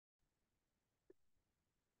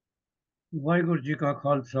वाहिगुरु जी का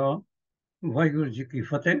खालसा वाहिगुरु जी की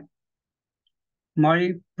फतेह.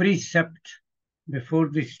 My precept before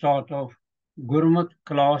the start of Gurmat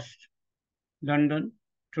class London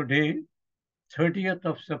today, 30th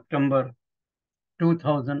of September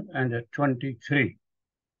 2023.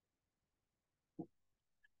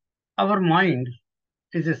 Our mind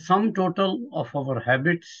is a sum total of our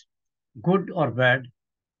habits, good or bad,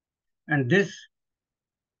 and this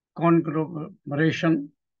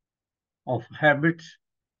conglomeration of habits,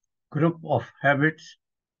 group of habits,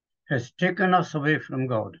 has taken us away from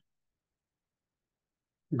God.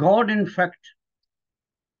 God, in fact,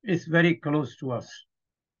 is very close to us.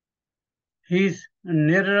 He is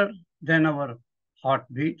nearer than our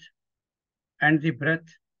heartbeat and the breath,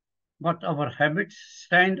 but our habits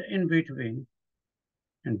stand in between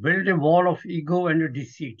and build a wall of ego and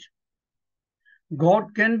deceit.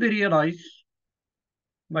 God can be realized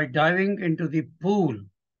by diving into the pool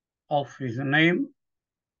of His name,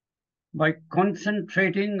 by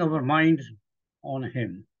concentrating our minds on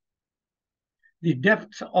Him. The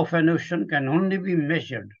depth of an ocean can only be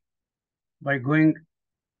measured by going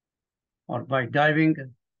or by diving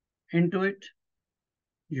into it.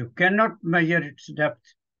 You cannot measure its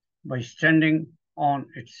depth by standing on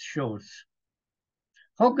its shores.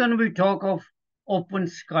 How can we talk of open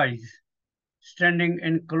skies standing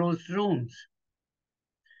in closed rooms?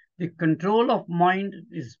 The control of mind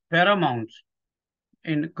is paramount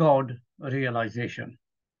in God realization.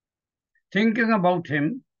 Thinking about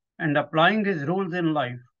Him and applying His rules in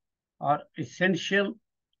life are essential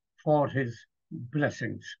for His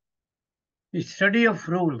blessings. The study of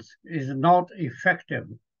rules is not effective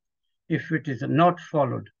if it is not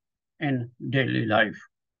followed in daily life.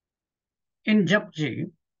 In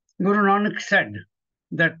Japji, Guru Nanak said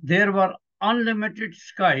that there were unlimited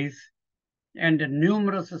skies and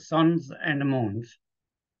numerous suns and moons.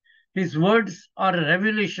 His words are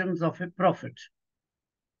revelations of a prophet.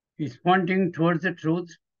 He is pointing towards the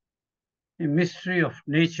truth, a mystery of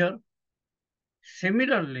nature.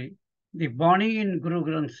 Similarly, the Bani in Guru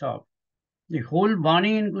Granth Sahib, the whole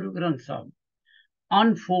Bani in Guru Granth Sahib,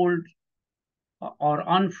 unfolds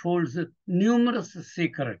numerous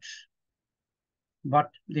secrets.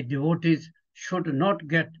 But the devotees should not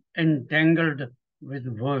get entangled with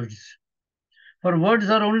words. For words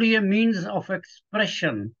are only a means of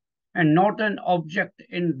expression and not an object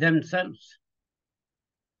in themselves.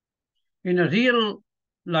 In a real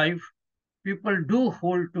life, people do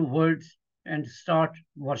hold to words and start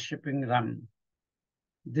worshipping them.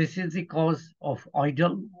 This is the cause of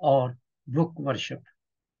idol or book worship.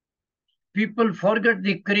 People forget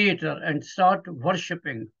the Creator and start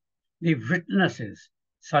worshipping the witnesses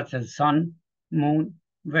such as sun, moon,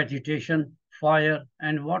 vegetation, fire,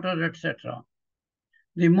 and water, etc.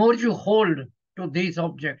 The more you hold to these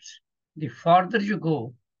objects, the farther you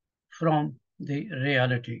go from the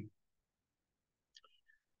reality.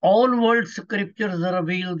 All world scriptures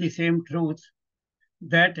reveal the same truth,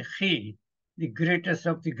 that He, the greatest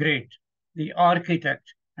of the great, the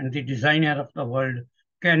architect and the designer of the world,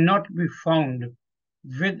 cannot be found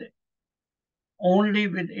only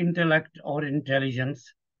with intellect or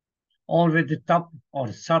intelligence, or with tap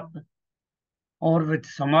or sat, or with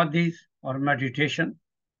samadhis or meditation.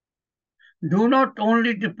 Do not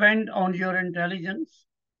only depend on your intelligence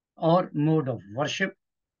or mode of worship.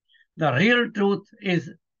 The real truth is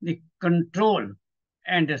the control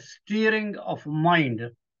and steering of mind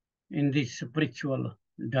in the spiritual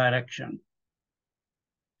direction.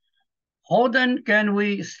 How then can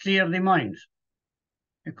we steer the mind?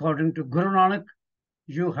 According to Guru Nanak,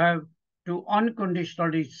 you have to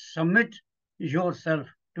unconditionally submit yourself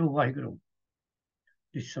to Vaheguru.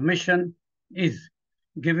 The submission is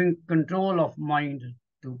giving control of mind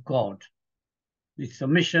to God. The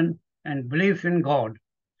submission and belief in God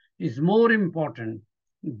is more important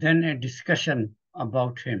than a discussion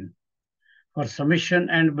about Him. For submission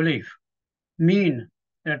and belief mean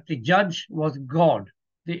that the judge was God,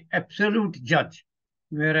 the absolute judge,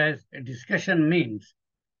 whereas a discussion means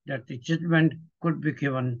that the judgment could be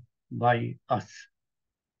given by us.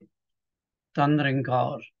 Thundering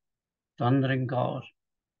Kaur, thundering Kaur,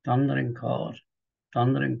 thundering Kaur,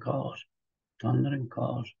 thundering Kaur, thundering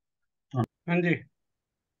Kaur. हाँ जी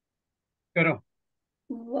करो.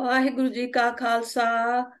 ਵਾਹਿਗੁਰੂ ਜੀ ਕਾ ਖਾਲਸਾ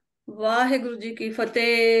ਵਾਹਿਗੁਰੂ ਜੀ ਕੀ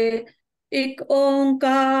ਫਤਿਹ. ਇੱਕ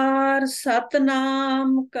ਓੰਕਾਰ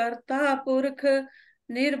ਸਤਨਾਮ ਕਰਤਾ ਪੁਰਖ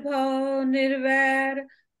ਨਿਰਭਉ ਨਿਰਵੈਰ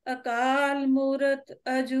ਅਕਾਲ ਮੂਰਤ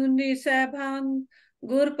ਅਜੂਨੀ ਸੈਭੰ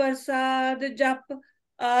ਗੁਰ ਪ੍ਰਸਾਦ ਜਪ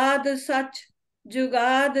ਆਦ ਸਚ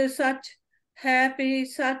ਜੁਗਾਦ ਸਚ ਹੈ ਵੀ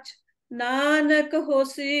ਸਚ ਨਾਨਕ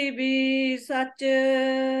ਹੋਸੀ ਵੀ ਸਚ.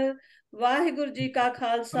 ਵਾਹਿਗੁਰੂ ਜੀ ਕਾ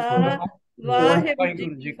ਖਾਲਸਾ, ਵਾਹਿਗੁਰੂ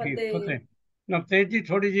ਵਾਹਿਗੁਰੂ ਜੀ जी ਕੀ की ਫਤਿਹ। फतेह। नवतेज जी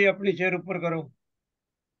थोड़ी जी अपनी चेयर ऊपर करो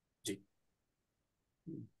जी।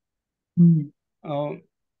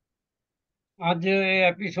 आज ये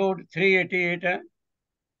एपिसोड 388 है,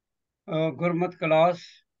 गुरमत क्लास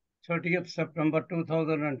 30 सितंबर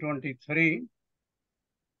 2023।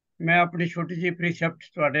 मैं अपनी छोटी जी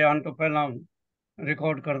प्रीसेप्ट ਤੁਹਾਡੇ ਆਉਣ ਤੋਂ ਪਹਿਲਾਂ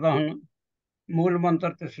ਰਿਕਾਰਡ ਕਰਦਾ ਹਾਂ। ਮੂਲ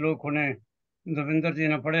ਮੰਤਰ ਤੇ ਸ਼ਲੋਕ ਹੁਣੇ ਦਵਿੰਦਰ ਜੀ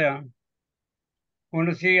ਨੇ ਪੜ੍ਹਿਆ।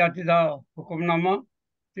 ਹੁਣ ਅਸੀਂ ਅੱਜ ਦਾ ਹੁਕਮਨਾਮਾ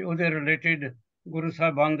ਤੇ ਉਹਦੇ ਰਿਲੇਟਿਡ ਗੁਰੂ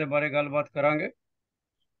ਸਾਹਿਬਾਨ ਦੇ ਬਾਰੇ ਗੱਲਬਾਤ ਕਰਾਂਗੇ।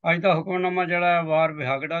 ਅੱਜ ਦਾ ਹੁਕਮਨਾਮਾ ਜਿਹੜਾ ਹੈ ਵਾਰ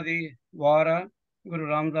ਬਿਹਾਗੜਾ ਦੀ ਵਾਰ ਹੈ, ਗੁਰੂ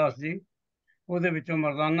ਰਾਮਦਾਸ ਜੀ। ਉਹਦੇ ਵਿੱਚੋਂ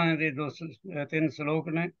ਮਰਦਾਨਾ ਦੇ 3 ਸ਼ਲੋਕ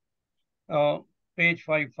ਨੇ। ਪੇਜ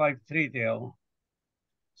 553 ਤੇ ਆਓ।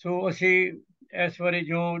 ਸੋ ਅਸੀਂ ਇਸ ਵਾਰੀ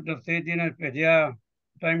ਜੋ ਨਵਤੇਜ ਜੀ ਨੇ ਭੇਜਿਆ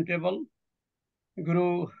ਟਾਈਮ ਟੇਬਲ,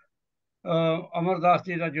 ਗੁਰੂ ਅਮਰਦਾਸ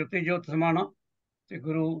ਜੀ ਦਾ ਜੋਤੀ ਜੋਤ ਸਮਾਣਾ ਤੇ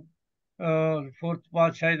ਗੁਰੂ 4th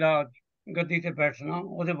ਪਾਤਸ਼ਾਹੀ ਦਾ ਗੱਦੀ ਤੇ ਬੈਠਣਾ,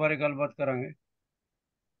 ਉਹਦੇ ਬਾਰੇ ਗੱਲਬਾਤ ਕਰਾਂਗੇ।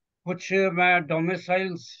 ਕੁਛ ਮੈਂ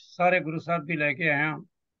ਡੋਮਿਸਾਈਲ ਸਾਰੇ ਗੁਰੂ ਸਾਹਿਬ ਦੀ ਲੈ ਕੇ ਆਇਆ,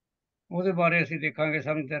 ਉਹਦੇ ਬਾਰੇ ਅਸੀਂ ਦੇਖਾਂਗੇ।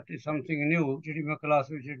 ਸਮਥਿੰਗ ਨਿਊ ਜਿਹੜੀ ਮੈਂ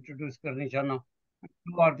ਕਲਾਸ ਵਿੱਚ ਇੰਟਰੋਡਿਊਸ ਕਰਨੀ ਚਾਹੁੰਦਾ।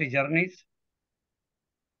 To R the journeys.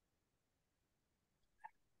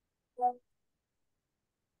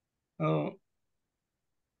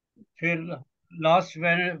 ਫਿਰ ਲਾਸਟ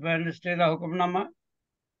ਵੈਨਸਡੇ ਦਾ ਹੁਕਮਨਾਮਾ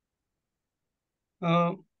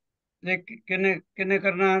ਕਿੰਨੇ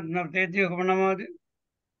ਕਰਨਾ ਨਵਤੇਜ ਜੀ ਹੁਕਮਨਾਮਾ ਜੀ?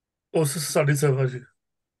 ਉਸ ਸਾਡੀ ਸੇਵਾ ਜੀ।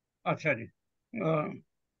 ਅੱਛਾ ਜੀ,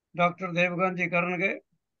 ਡਾਕਟਰ ਦੇਵਗਨ ਜੀ ਕਰਨਗੇ।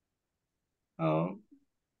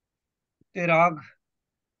 ਤੇ ਰਾਗ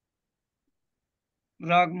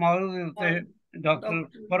ਮਾਰੂ ਦੇ ਉੱਤੇ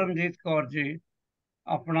ਡਾਕਟਰ ਪਰਮਜੀਤ ਕੌਰ ਜੀ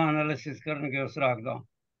ਆਪਣਾ ਐਨਾਲਿਸਿਸ ਕਰਨਗੇ ਉਸ ਰਾਗ ਦਾ।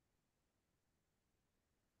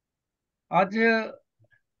 ਅੱਜ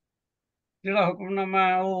ਜਿਹੜਾ ਹੁਕਮਨਾਮਾ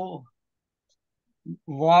ਹੈ ਉਹ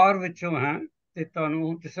ਵਾਰ ਵਿੱਚੋਂ ਹੈ। ਤੇ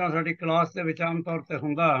ਤੁਹਾਨੂੰ ਜਿਸ ਤਰ੍ਹਾਂ ਸਾਡੀ ਕਲਾਸ ਦੇ ਵਿੱਚ ਆਮ ਤੌਰ ਤੇ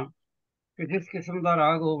ਹੁੰਦਾ ਕਿ ਜਿਸ ਕਿਸਮ ਦਾ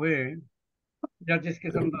ਰਾਗ ਹੋਵੇ ਜਾਂ ਜਿਸ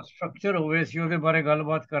ਕਿਸਮ ਦਾ ਸਟਰਕਚਰ ਹੋਵੇ, ਅਸੀਂ ਉਹਦੇ ਬਾਰੇ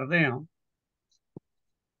ਗੱਲਬਾਤ ਕਰਦੇ ਹਾਂ।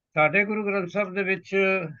 ਸਾਡੇ ਗੁਰੂ ਗ੍ਰੰਥ ਸਾਹਿਬ ਦੇ ਵਿੱਚ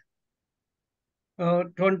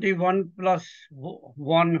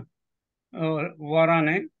 21+1 ਵਾਰਾਂ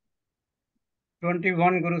ਨੇ।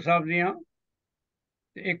 21 ਗੁਰੂ ਸਾਹਿਬ ਦੀਆਂ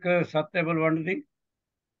ਤੇ ਇੱਕ 7 ਬਲਵੰਡ ਦੀ।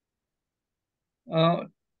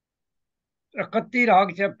 31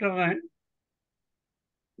 ਰਾਗ ਚੈਪਟਰ ਨੇ।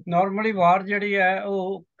 ਨਾਰਮਲੀ ਵਾਰ ਜਿਹੜੀ ਹੈ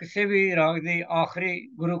ਉਹ ਕਿਸੇ ਵੀ ਰਾਗ ਦੀ ਆਖਰੀ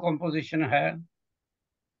ਗੁਰੂ ਕੰਪੋਜੀਸ਼ਨ ਹੈ,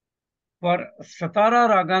 ਪਰ 17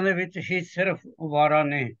 ਰਾਗਾਂ ਦੇ ਵਿੱਚ ਹੀ ਸਿਰਫ ਵਾਰਾਂ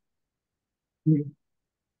ਨੇ।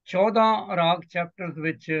 14 ਰਾਗ ਚੈਪਟਰ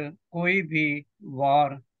ਵਿੱਚ ਕੋਈ ਵੀ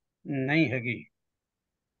ਵਾਰ ਨਹੀਂ ਹੈਗੀ।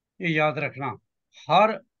 ਇਹ ਯਾਦ ਰੱਖਣਾ,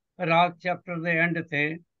 ਹਰ ਰਾਗ ਚੈਪਟਰ ਦੇ ਐਂਡ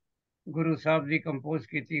ਤੇ ਗੁਰੂ ਸਾਹਿਬ ਦੀ ਕੰਪੋਜ਼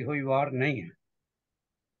ਕੀਤੀ ਹੋਈ ਵਾਰ ਨਹੀਂ ਹੈ।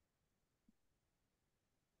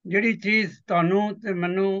 ਜਿਹੜੀ ਚੀਜ਼ ਤੁਹਾਨੂੰ ਤੇ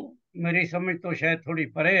ਮੈਨੂੰ ਮੇਰੀ ਸਮਝ ਤੋਂ ਸ਼ਾਇਦ ਥੋੜੀ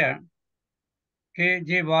ਪਰੇ ਹੈ ਕਿ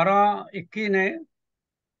ਜੇ ਵਾਰਾਂ 21 ਨੇ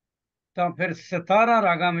ਤਾਂ ਫਿਰ 17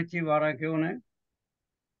 ਰਾਗਾਂ ਵਿੱਚ ਹੀ ਵਾਰਾਂ ਕਿਉਂ ਨੇ?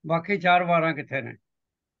 ਬਾਕੀ 4 ਵਾਰਾਂ ਕਿੱਥੇ ਨੇ?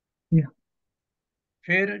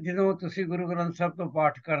 ਫਿਰ ਜਦੋਂ ਤੁਸੀਂ ਗੁਰੂ ਗ੍ਰੰਥ ਸਾਹਿਬ ਤੋਂ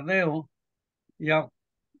ਪਾਠ ਕਰਦੇ ਹੋ ਜਾਂ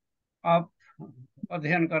ਆਪ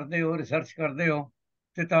ਅਧਿਐਨ ਕਰਦੇ ਹੋ, ਰਿਸਰਚ ਕਰਦੇ ਹੋ,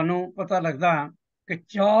 ਤੇ ਤੁਹਾਨੂੰ ਪਤਾ ਲੱਗਦਾ ਕਿ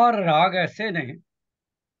 4 ਰਾਗ ਐਸੇ ਨੇ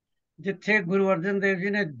ਜਿੱਥੇ ਗੁਰੂ ਅਰਜਨ ਦੇਵ ਜੀ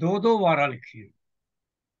ਨੇ 2-2 ਵਾਰਾਂ ਲਿਖੀਆਂ।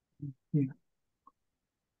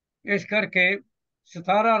 ਇਸ ਕਰਕੇ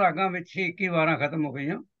 17 ਰਾਗਾਂ ਵਿੱਚ ਹੀ 21 ਵਾਰਾਂ ਖਤਮ ਹੋ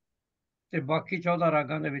ਗਈਆਂ ਤੇ ਬਾਕੀ 14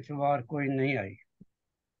 ਰਾਗਾਂ ਦੇ ਵਿੱਚ ਵਾਰ ਕੋਈ ਨਹੀਂ ਆਈ।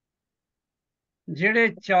 ਜਿਹੜੇ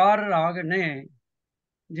 4 ਰਾਗ ਨੇ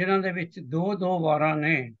ਜਿਨ੍ਹਾਂ ਦੇ ਵਿੱਚ 2-2 ਵਾਰਾਂ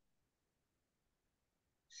ਨੇ,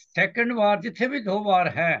 ਸੈਕੰਡ ਵਾਰ ਜਿੱਥੇ ਵੀ 2 ਵਾਰ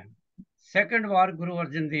ਹੈ, ਸੈਕੰਡ ਵਾਰ ਗੁਰੂ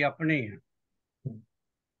ਅਰਜਨ ਦੀ ਆਪਣੀ ਹੈ।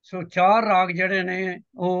 ਸੋ 4 ਰਾਗ ਜਿਹੜੇ ਨੇ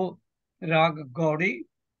ਉਹ ਰਾਗ ਗੌੜੀ,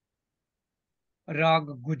 ਰਾਗ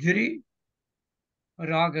ਗੁਜਰੀ,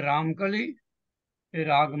 ਰਾਗ ਰਾਮਕਲੀ ਤੇ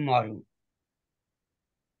ਰਾਗ ਮਾਰੂ।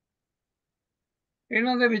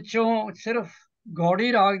 ਇਹਨਾਂ ਦੇ ਵਿੱਚੋਂ ਸਿਰਫ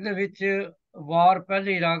ਗੌੜੀ ਰਾਗ ਦੇ ਵਿੱਚ ਵਾਰ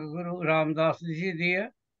ਪਹਿਲੀ ਰਾਗ ਗੁਰੂ ਰਾਮਦਾਸ ਜੀ ਦੀ ਹੈ।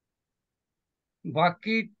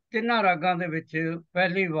 ਬਾਕੀ 3 ਰਾਗਾਂ ਦੇ ਵਿੱਚ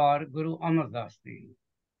ਪਹਿਲੀ ਵਾਰ ਗੁਰੂ ਅਮਰਦਾਸ ਦੀ।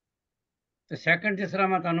 ਤੇ ਸੈਕੰਡ, ਜਿਸ ਤਰ੍ਹਾਂ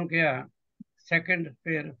ਮੈਂ ਤੁਹਾਨੂੰ ਕਿਹਾ, ਸੈਕੰਡ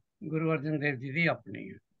ਫਿਰ ਗੁਰੂ ਅਰਜਨ ਦੇਵ ਜੀ ਦੀ ਆਪਣੀ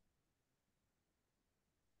ਹੈ।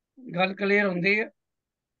 ਗੱਲ ਕਲੀਅਰ ਹੁੰਦੀ ਹੈ?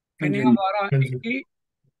 ਕਿੰਨੀਆਂ ਵਾਰਾਂ? 21।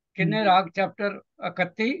 ਕਿੰਨੇ ਰਾਗ ਚੈਪਟਰ?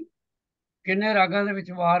 31। ਕਿੰਨੇ ਰਾਗਾਂ ਦੇ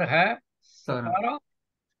ਵਿੱਚ ਵਾਰ ਹੈ? 17।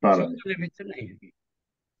 14 ਦੇ ਵਿੱਚ ਨਹੀਂ ਹੈਗੀ।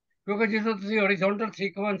 ਕਿਉਂਕਿ ਜਦੋਂ ਤੁਸੀਂ ਹੌਰੀਜ਼ੌਂਟਲ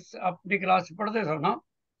ਸੀਕੁਐਂਸ ਆਪਣੀ ਕਲਾਸ 'ਚ ਪੜ੍ਹਦੇ ਸੋ ਨਾ,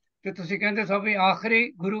 ਤੇ ਤੁਸੀਂ ਕਹਿੰਦੇ ਸੋ ਵੀ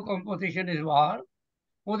ਆਖਰੀ ਗੁਰੂ ਕੰਪੋਜੀਸ਼ਨ ਇਸ ਵਾਰ,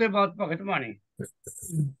 ਉਹਦੇ ਬਾਅਦ ਭਗਤ ਬਾਣੀ।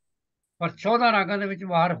 ਪਰ 14 ਰਾਗਾਂ ਦੇ ਵਿੱਚ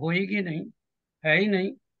ਵਾਰ ਹੋਏਗੀ ਨਹੀਂ, ਹੈ ਹੀ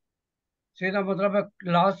ਨਹੀਂ। ਸੋ ਇਹਦਾ ਮਤਲਬ ਹੈ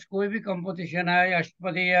ਲਾਸਟ ਕੋਈ ਵੀ ਕੰਪੋਜੀਸ਼ਨ ਹੈ,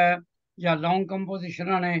 ਅਸ਼ਟਪਦੀ ਹੈ, ਜਾਂ ਲੌਂਗ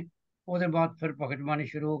ਕੰਪੋਜੀਸ਼ਨਾਂ ਨੇ, ਉਹਦੇ ਬਾਅਦ ਫਿਰ ਭਗਤ ਬਾਣੀ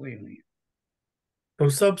ਸ਼ੁਰੂ ਹੋ ਗਈ ਹੋਣੀ ਹੈ। ਡਾਕਟਰ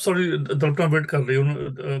ਸਾਹਿਬ ਸੌਰੀ, ਦਰਪਨਾ ਵੇਟ ਕਰ ਰਹੀ ਉਹਨੂੰ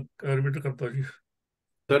ਰਿਪੀਟ ਕਰਤਾ ਜੀ।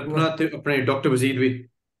 ਦਰਪਨਾ ਤੇ ਆਪਣੇ ਡਾਕਟਰ ਵਜ਼ੀਰ ਵੀ,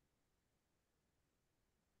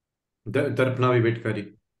 ਦਰਪਨਾ ਵੀ ਵੇਟ ਕਰੀ।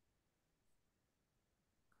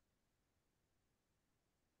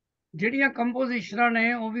 ਜਿਹੜੀਆਂ ਕੰਪੋਜੀਸ਼ਨਾਂ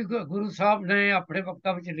ਨੇ ਉਹ ਵੀ ਗੁਰੂ ਸਾਹਿਬ ਨੇ ਆਪਣੇ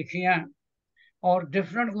ਵਕਤਾਂ ਵਿੱਚ ਲਿਖੀਆਂ, ਔਰ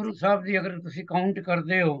ਡਿਫਰੈਂਟ ਗੁਰੂ ਸਾਹਿਬ ਦੀ ਅਗਰ ਤੁਸੀਂ ਕਾਊਂਟ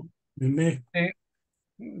ਕਰਦੇ ਹੋ ਤੇ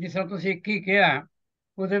ਜਿਸ ਤਰ੍ਹਾਂ ਤੁਸੀਂ 21 ਕਿਹਾ,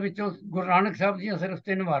 ਉਹਦੇ ਵਿੱਚੋਂ ਗੁਰੂ ਨਾਨਕ ਸਾਹਿਬ ਦੀਆਂ ਸਿਰਫ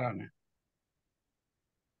 3 ਵਾਰਾਂ ਨੇ,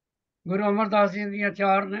 ਗੁਰੂ ਅਮਰਦਾਸ ਜੀ ਦੀਆਂ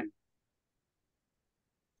 4 ਨੇ,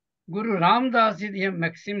 ਗੁਰੂ ਰਾਮਦਾਸ ਜੀ ਦੀਆਂ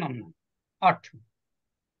ਮੈਕਸਿਮਮ 8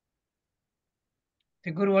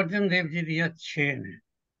 ਤੇ ਗੁਰੂ ਅਰਜਨ ਦੇਵ ਜੀ ਦੀਆਂ 6 ਨੇ।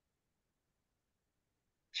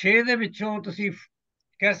 6 ਦੇ ਵਿੱਚੋਂ ਤੁਸੀਂ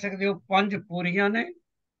ਕਹਿ ਸਕਦੇ ਹੋ 5 ਪੂਰੀਆਂ ਨੇ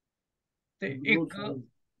ਤੇ ਇੱਕ,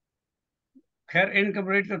 ਖੈਰ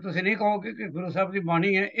ਇਨਕੰਪਲੀਟ ਤਾਂ ਤੁਸੀਂ ਨਹੀਂ ਕਹੋਗੇ ਕਿ ਗੁਰੂ ਸਾਹਿਬ ਦੀ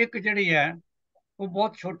ਬਾਣੀ ਹੈ। ਇੱਕ ਜਿਹੜੀ ਹੈ ਉਹ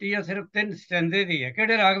ਬਹੁਤ ਛੋਟੀ ਹੈ, ਸਿਰਫ 3 ਸਟੈਂਜ਼ੇ ਦੀ ਹੈ।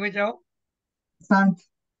 ਕਿਹੜੇ ਰਾਗ ਵਿੱਚ ਆਓ? ਬਸੰਤ।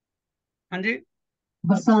 ਹਾਂਜੀ,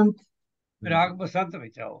 ਬਸੰਤ। ਰਾਗ ਬਸੰਤ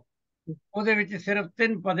ਵਿੱਚ ਆਓ। ਉਹਦੇ ਵਿੱਚ ਸਿਰਫ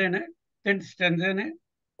 3 ਪਦੇ ਨੇ, 3 ਸਟੈਂਜ਼ੇ ਨੇ,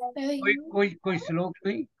 ਕੋਈ ਸ਼ਲੋਕ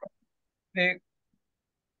ਨਹੀਂ। ਤੇ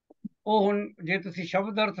ਉਹ ਹੁਣ ਜੇ ਤੁਸੀਂ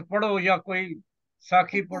ਸ਼ਬਦ ਅਰਥ ਪੜ੍ਹੋ ਜਾਂ ਕੋਈ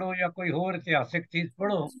ਸਾਖੀ ਪੜ੍ਹੋ ਜਾਂ ਕੋਈ ਹੋਰ ਇਤਿਹਾਸਿਕ ਚੀਜ਼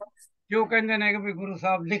ਪੜ੍ਹੋ, ਜੋ ਕਹਿੰਦੇ ਨੇ ਕਿ ਵੀ ਗੁਰੂ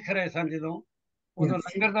ਸਾਹਿਬ ਲਿਖ ਰਹੇ ਸਨ ਜਦੋਂ ਉਦੋਂ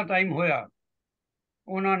ਲੰਗਰ ਦਾ ਟਾਈਮ ਹੋਇਆ,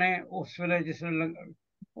 ਉਹਨਾਂ ਨੇ ਉਸ ਵੇਲੇ ਜਿਸ ਵੇਲੇ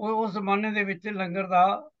ਉਸ ਜ਼ਮਾਨੇ ਦੇ ਵਿੱਚ ਲੰਗਰ ਦਾ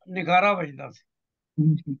ਨਿਗਾਰਾ ਵੱਜਦਾ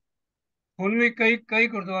ਸੀ। ਹੁਣ ਵੀ ਕਈ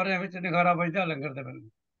ਗੁਰਦੁਆਰਿਆਂ ਵਿੱਚ ਨਿਗਾਰਾ ਵੱਜਦਾ ਲੰਗਰ ਦੇ ਵੇਲੇ।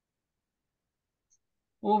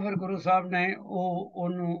 ਉਹ ਫਿਰ ਗੁਰੂ ਸਾਹਿਬ ਨੇ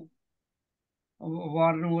ਉਹਨੂੰ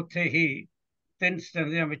ਵਾਰ ਨੂੰ ਉੱਥੇ ਹੀ 3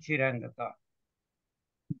 ਸਟੈਂਜ਼ਿਆਂ ਵਿੱਚ ਹੀ ਰਹਿਣ ਦਿੱਤਾ।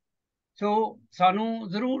 ਸੋ ਸਾਨੂੰ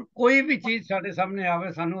ਜ਼ਰੂਰ ਕੋਈ ਵੀ ਚੀਜ਼ ਸਾਡੇ ਸਾਹਮਣੇ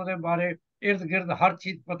ਆਵੇ, ਸਾਨੂੰ ਉਹਦੇ ਬਾਰੇ ਇਰਦ ਗਿਰਦ ਹਰ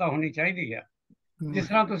ਚੀਜ਼ ਪਤਾ ਹੋਣੀ ਚਾਹੀਦੀ ਹੈ। ਜਿਸ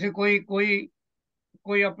ਤਰ੍ਹਾਂ ਤੁਸੀਂ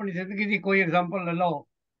ਕੋਈ ਆਪਣੀ ਜ਼ਿੰਦਗੀ ਦੀ ਕੋਈ ਐਗਜ਼ਾਮਪਲ ਲੈ ਲਓ,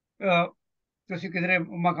 ਤੁਸੀਂ ਕਿਧਰੇ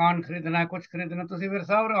ਮਕਾਨ ਖਰੀਦਣਾ, ਕੁਝ ਖਰੀਦਣਾ, ਤੁਸੀਂ ਫਿਰ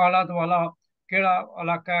ਸਭ ਆਲਾ ਦੁਆਲਾ ਕਿਹੜਾ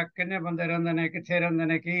ਇਲਾਕਾ, ਕਿੰਨੇ ਬੰਦੇ ਰਹਿੰਦੇ ਨੇ, ਕਿੱਥੇ ਰਹਿੰਦੇ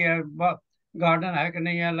ਨੇ, ਕੀ ਹੈ, ਗਾਰਡਨ ਹੈ ਕਿ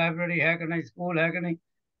ਨਹੀਂ ਹੈ, ਲਾਇਬ੍ਰੇਰੀ ਹੈ ਕਿ ਨਹੀਂ, ਸਕੂਲ ਹੈ ਕਿ ਨਹੀਂ।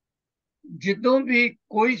 ਜਦੋਂ ਵੀ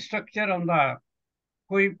ਕੋਈ ਸਟਰਕਚਰ ਆਉਂਦਾ ਹੈ,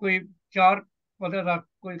 ਕੋਈ 4 ਪਦੇ ਦਾ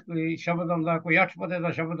ਕੋਈ ਸ਼ਬਦ ਆਉਂਦਾ, ਕੋਈ 8 ਪਦੇ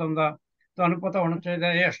ਦਾ ਸ਼ਬਦ ਆਉਂਦਾ, ਤੁਹਾਨੂੰ ਪਤਾ ਹੋਣਾ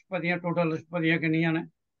ਚਾਹੀਦਾ ਇਹ ਅਸ਼ਟਪਦੀਆਂ, ਟੋਟਲ ਅਸ਼ਟਪਦੀਆਂ ਕਿੰਨੀਆਂ ਨੇ,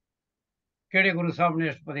 ਕਿਹੜੇ ਗੁਰੂ ਸਾਹਿਬ ਨੇ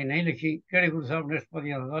ਅਸ਼ਟਪਦੀ ਨਹੀਂ ਲਿਖੀ, ਕਿਹੜੇ ਗੁਰੂ ਸਾਹਿਬ ਨੇ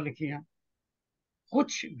ਅਸ਼ਟਪਦੀਆਂ ਜ਼ਿਆਦਾ ਲਿਖੀਆਂ।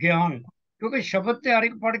 ਕੁਛ ਗਿਆਨ, ਕਿਉਂਕਿ ਸ਼ਬਦ ਤੇ ਹਰ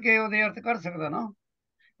ਇੱਕ ਪੜ੍ਹ ਕੇ ਉਹਦੇ ਅਰਥ ਕਰ ਸਕਦਾ ਨਾ,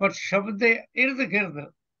 ਪਰ ਸ਼ਬਦ ਦੇ ਇਰਦ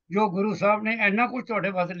ਗਿਰਦ ਜੋ ਗੁਰੂ ਸਾਹਿਬ ਨੇ ਇੰਨਾ ਕੁਝ ਤੁਹਾਡੇ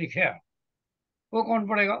ਵਾਸਤੇ ਲਿਖਿਆ, ਉਹ ਕੌਣ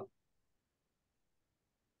ਪੜ੍ਹੇਗਾ?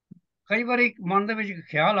 ਕਈ ਵਾਰੀ ਮਨ ਦੇ ਵਿੱਚ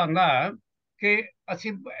ਖਿਆਲ ਆਉਂਦਾ ਹੈ ਕਿ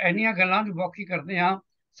ਅਸੀਂ ਇੰਨੀਆਂ ਗੱਲਾਂ ਦੀ ਵਾਕੀ ਕਰਦੇ ਹਾਂ,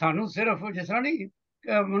 ਸਾਨੂੰ ਸਿਰਫ ਜਿਸ ਤਰ੍ਹਾਂ ਨਹੀਂ,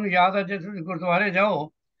 ਮੈਨੂੰ ਯਾਦ ਹੈ ਜੇ ਤੁਸੀਂ ਗੁਰਦੁਆਰੇ ਜਾਓ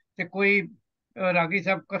ਤੇ ਕੋਈ ਰਾਗੀ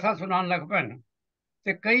ਸਾਹਿਬ ਕਥਾ ਸੁਣਾਉਣ ਲੱਗ ਪੈਣ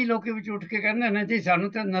ਤੇ ਕਈ ਲੋਕੀ ਵਿੱਚ ਉੱਠ ਕੇ ਕਹਿੰਦੇ ਨੇ ਜੀ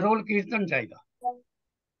ਸਾਨੂੰ ਤੇ ਨਰੋਲ ਕੀਰਤਨ ਚਾਹੀਦਾ।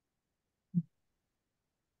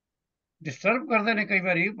 ਡਿਸਟਰਬ ਕਰਦੇ ਨੇ ਕਈ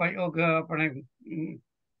ਵਾਰੀ ਭਾਈ ਉਹ ਆਪਣੇ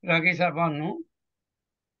ਰਾਗੀ ਸਾਹਿਬਾਨ ਨੂੰ,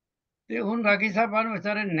 ਤੇ ਹੁਣ ਰਾਗੀ ਸਾਹਿਬਾਨ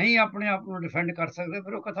ਵਿਚਾਰੇ ਨਹੀਂ ਆਪਣੇ ਆਪ ਨੂੰ ਡਿਫੈਂਡ ਕਰ ਸਕਦੇ,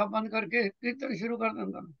 ਫਿਰ ਉਹ ਕਥਾ ਬੰਦ ਕਰਕੇ ਕੀਰਤਨ ਸ਼ੁਰੂ ਕਰ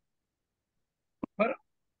ਦਿੰਦੇ ਨੇ। ਪਰ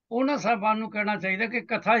ਉਹਨਾਂ ਸਾਹਿਬਾਨ ਨੂੰ ਕਹਿਣਾ ਚਾਹੀਦਾ ਕਿ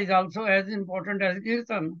ਕਥਾ is also as important as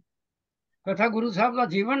ਕੀਰਤਨ। ਕਥਾ ਗੁਰੂ ਸਾਹਿਬ ਦਾ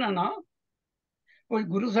ਜੀਵਨ ਹੈ ਨਾ, ਕੋਈ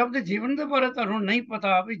ਗੁਰੂ ਸਾਹਿਬ ਦੇ ਜੀਵਨ ਦੇ ਬਾਰੇ ਤੁਹਾਨੂੰ ਨਹੀਂ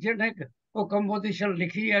ਪਤਾ ਵੀ ਜਿਹਨੇ ਉਹ ਕੰਪੋਜੀਸ਼ਨ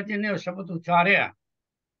ਲਿਖੀ ਹੈ, ਜਿਹਨੇ ਉਹ ਸ਼ਬਦ ਉਚਾਰਿਆ।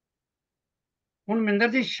 ਹੁਣ ਮਿੰਦਰ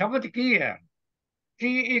ਜੀ ਸ਼ਬਦ ਕੀ ਹੈ?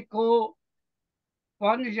 ਕੀ ਇੱਕ ਉਹ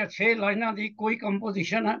 5 ਜਾਂ 6 ਲਾਈਨਾਂ ਦੀ ਕੋਈ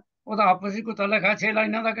ਕੰਪੋਜੀਸ਼ਨ ਹੈ? ਉਹਦਾ ਆਪਸ ਵਿੱਚ ਕੋਈ ਤਾਲੁਕ ਹੈ 6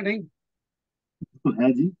 ਲਾਈਨਾਂ ਦਾ ਕਿ ਨਹੀਂ? ਹੈ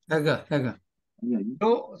ਜੀ, ਹੈਗਾ।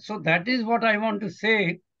 So that is what I want to say,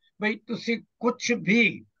 ਬਈ ਤੁਸੀਂ ਕੁਛ ਵੀ,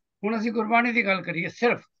 ਹੁਣ ਅਸੀਂ ਗੁਰਬਾਣੀ ਦੀ ਗੱਲ ਕਰੀਏ,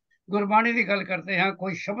 ਸਿਰਫ ਗੁਰਬਾਣੀ ਦੀ ਗੱਲ ਕਰਦੇ ਹਾਂ,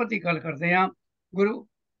 ਕੋਈ ਸ਼ਬਦ ਦੀ ਗੱਲ ਕਰਦੇ ਹਾਂ। ਗੁਰੂ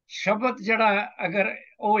ਸ਼ਬਦ ਜਿਹੜਾ ਅਗਰ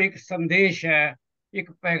ਉਹ ਇੱਕ ਸੰਦੇਸ਼ ਹੈ,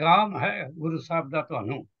 ਇੱਕ ਪੈਗਾਮ ਹੈ ਗੁਰੂ ਸਾਹਿਬ ਦਾ,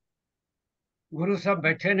 ਤੁਹਾਨੂੰ ਗੁਰੂ ਸਾਹਿਬ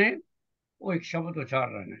ਬੈਠੇ ਨੇ, ਉਹ ਇੱਕ ਸ਼ਬਦ ਉਚਾਰ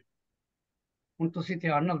ਰਹੇ ਨੇ। ਹੁਣ ਤੁਸੀਂ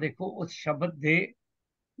ਧਿਆਨ ਨਾਲ ਦੇਖੋ ਉਸ ਸ਼ਬਦ ਦੇ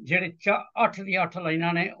ਜਿਹੜੇ 8 ਦੀਆਂ 8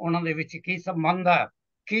 ਲਾਈਨਾਂ ਨੇ, ਉਹਨਾਂ ਦੇ ਵਿੱਚ ਕੀ ਸੰਬੰਧ ਹੈ,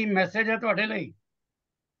 ਕੀ ਮੈਸੇਜ ਹੈ ਤੁਹਾਡੇ ਲਈ।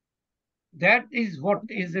 That is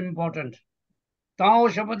what is important। ਤਾਂ ਉਹ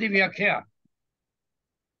ਸ਼ਬਦ ਦੀ ਵਿਆਖਿਆ,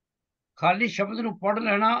 ਖਾਲੀ ਸ਼ਬਦ ਨੂੰ ਪੜ੍ਹ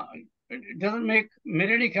ਲੈਣਾ doesn't make,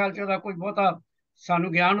 ਮੇਰੇ ਨਹੀਂ ਖਿਆਲ ਚ ਉਹਦਾ ਕੋਈ ਬਹੁਤਾ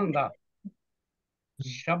ਸਾਨੂੰ ਗਿਆਨ ਹੁੰਦਾ।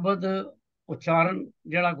 ਸ਼ਬਦ ਉਚਾਰਨ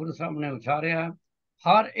ਜਿਹੜਾ ਗੁਰੂ ਸਾਹਿਬ ਨੇ ਉਚਾਰਿਆ,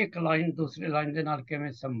 ਹਰ ਇੱਕ ਲਾਈਨ ਦੂਸਰੀ ਲਾਈਨ ਦੇ ਨਾਲ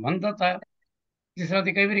ਕਿਵੇਂ ਸੰਬੰਧਿਤ ਹੈ। ਜਿਸ ਤਰ੍ਹਾਂ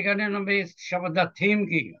ਦੀ ਕਈ ਵਾਰੀ ਕਹਿੰਦੇ ਨੇ ਵੀ ਇਸ ਸ਼ਬਦ ਦਾ ਥੀਮ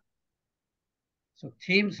ਕੀ ਹੈ, ਸੋ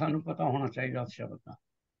ਥੀਮ ਸਾਨੂੰ ਪਤਾ ਹੋਣਾ ਚਾਹੀਦਾ ਉਸ ਸ਼ਬਦ ਦਾ।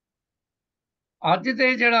 ਅੱਜ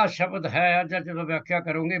ਦੇ ਜਿਹੜਾ ਸ਼ਬਦ ਹੈ, ਅੱਜ ਜਦੋਂ ਵਿਆਖਿਆ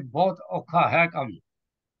ਕਰੋਗੇ ਬਹੁਤ ਔਖਾ ਹੈ ਕੰਮ,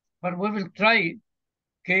 ਪਰ ਵੀ ਵਿਲ ਟਰਾਈ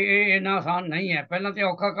ਕਿ ਇਹ ਇੰਨਾ ਆਸਾਨ ਨਹੀਂ ਹੈ। ਪਹਿਲਾਂ ਤੇ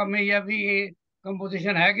ਔਖਾ ਕੰਮ ਇਹ ਹੈ ਵੀ ਇਹ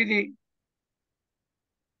ਕੰਪੋਜੀਸ਼ਨ ਹੈ ਕਿਹਦੀ,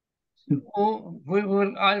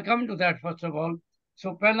 I'll come to that first of all.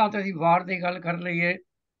 So ਪਹਿਲਾਂ ਤਾਂ ਅਸੀਂ ਵਾਰ ਦੀ ਗੱਲ ਕਰ ਲਈਏ।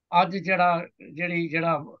 ਅੱਜ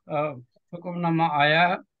ਜਿਹੜਾ ਹੁਕਮਨਾਮਾ ਆਇਆ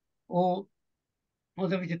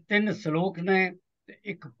ਉਹਦੇ ਵਿੱਚ 3 ਸਲੋਕ ਨੇ ਤੇ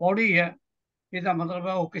 1 ਪੌੜੀ ਹੈ। ਇਹਦਾ ਮਤਲਬ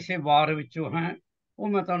ਹੈ ਉਹ ਕਿਸੇ ਵਾਰ ਵਿੱਚੋਂ ਹੈ। ਉਹ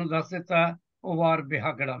ਮੈਂ ਤੁਹਾਨੂੰ ਦੱਸ ਦਿੱਤਾ, ਉਹ ਵਾਰ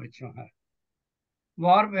ਬਿਹਾਗੜਾ ਵਿੱਚੋਂ ਹੈ।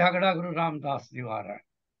 ਵਾਰ ਬਿਹਾਗੜਾ ਗੁਰੂ ਰਾਮਦਾਸ ਦੀ ਵਾਰ ਹੈ।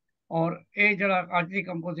 ਔਰ ਇਹ ਜਿਹੜਾ ਅੱਜ ਦੀ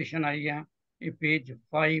ਕੰਪੋਜੀਸ਼ਨ ਆਈ ਹੈ ਇਹ ਪੇਜ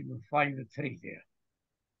 553 ਤੇ ਹੈ।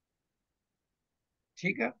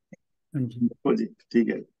 ठीक है जी, ठीक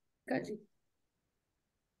है जी।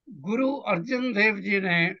 गुरु अर्जन देव जी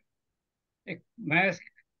ने मैं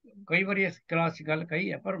कई बार इस क्लास की गल कही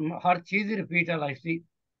है पर हर चीज रिपीट है लाइफ की।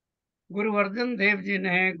 गुरु अर्जन देव जी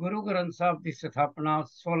ने गुरु ग्रंथ साहब की स्थापना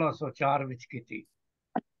 1604 विच की थी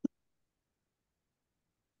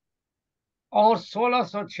और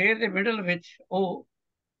 1606 के मिडल विच वो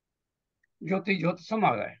ज्योति जोत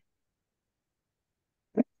समा गए।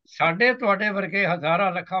 साढ़े तुहाडे वर्गे हजारां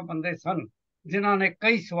लखां बंदे सन जिन्हां ने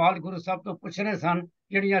कई सवाल गुरु साहब तो पूछने सन,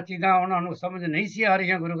 जिहड़ियां चीज़ां उन्हां नूं समझ नहीं सी आ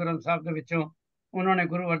रही गुरु ग्रंथ साहब दे विचों। उन्होंने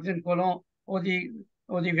गुरु अर्जन कोलों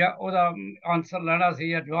ओहदा आंसर लैना सी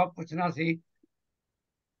या जवाब पूछना सी,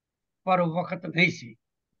 पर वक्त नहीं सी।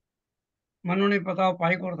 मैनूं नहीं पता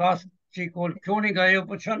भाई गुरदास जी कोल क्यों नहीं गए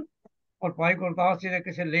पुछन, और भाई गुरदास जी के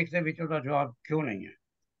किसी लेख के विच उहदा जवाब क्यों नहीं है,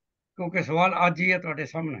 क्योंकि सवाल अज ही है तुहाडे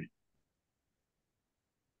सामने।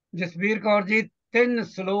 जसबीर कौर जी 3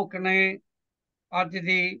 सलोक ने अज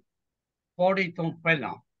दी पौड़ी तो पहला।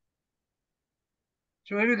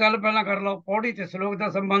 सो ये भी गल पहला कर लो, पौड़ी ते सलोक का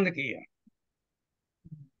संबंध की है।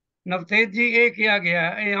 नवतेज जी ये किया गया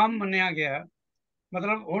है, ये आम मन्निया गया है।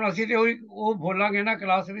 मतलब हुण असीं ते वो बोलांगे ना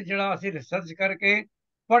क्लास में जिहड़ा असीं रिसर्च करके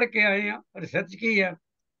पढ़ के आए हैं। रिसर्च की है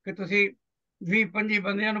कि तुसीं 20-25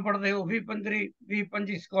 बंदियां नूं पढ़दे हो,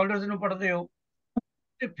 20-25 स्कॉलर्स नूं पढ़दे हो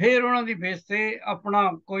ते फिर उन्हां दी बेस ते अपना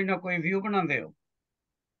कोई ना कोई व्यू बनाते हो।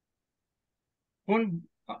 हुण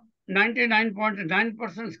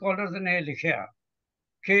 99.9% स्कॉलर्स ने लिखिया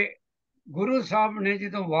कि गुरु साहब ने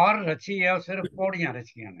जो वार रची है सिर्फ पौड़ियां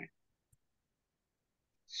रचियां ने,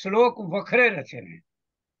 श्लोक वखरे रचे ने।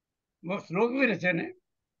 वो श्लोक भी रचे ने,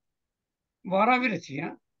 वारां भी रचियां,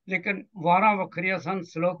 लेकिन वारां वखरियां सन,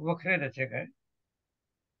 श्लोक वखरे रचे गए।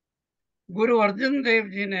 गुरु अर्जन देव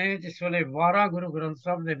जी ने जिस वेले वारां गुरु ग्रंथ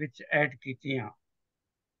साहब दे विच ऐड कीतियां,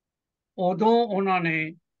 उदों उन्होंने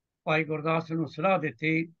भाई गुरदास नूं सलाह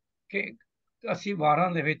दित्ती कि असीं वारां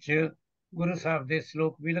दे विच गुरु साहब दे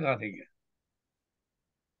श्लोक भी लगा दईए।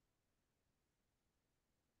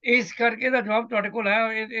 इस करके दा जवाब तुहाडे कोल है।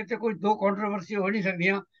 ये ते कोई 2 कॉन्ट्रोवर्सी हो नहीं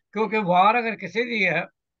सकदियां, क्योंकि वार अगर किसी दी है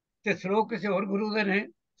तो श्लोक किसी होर गुरु दे ने,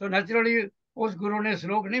 तो नैचुरली उस गुरु ने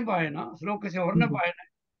श्लोक नहीं पाए ना, श्लोक किसी होर ने पाए ने,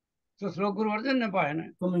 तो श्लोक गुरु अर्जन ने पाए ने।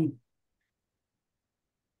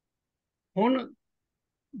 हुण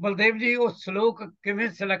बलदेव जी वो श्लोक किवें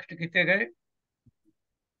सिलेक्ट किए गए,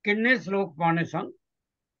 किन्ने श्लोक पाने सन,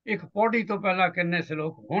 एक पौड़ी तो पहला किन्ने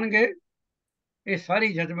श्लोक होणगे, ये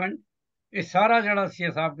सारी जजमेंट, ये सारा जिहड़ा सी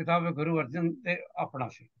हिसाब किताब है गुरु अर्जन ते अपना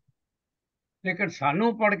सी। लेकिन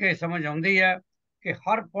सानू पढ़ के समझ आउंदी है कि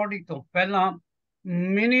हर पौड़ी तो पहला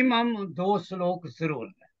मिनिमम 2 श्लोक जरूर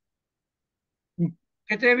है।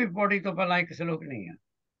 किते भी पौड़ी तो पहला 1 श्लोक नहीं है,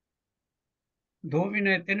 2 भी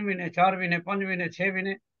ने, 3 भी ने, 4 भी ने, 5 भी ने, 6 भी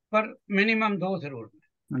ने, पर मिनिमम 2 जरूर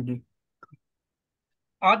ने।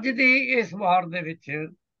 अज दी इस वार दे विच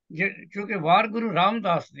क्योंकि वार गुरु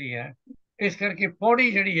रामदास दी है, इस करके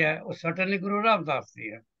पौड़ी जिहड़ी है वो सर्टनली गुरु रामदास दी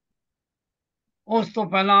है। उस तो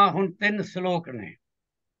पहला हुण 3 श्लोक ने।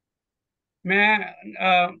 मैं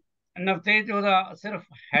नवतेज ओहदा सिर्फ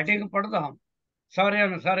हैडिंग पढ़दा,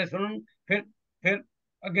 सारे सुनन, फिर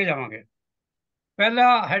अगे जावांगे। पहला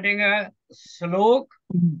हैडिंग है श्लोक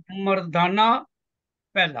मर्दाना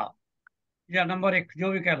पहला, या नंबर 1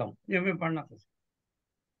 जो भी कह लो, जो भी पढ़ना तुसीं।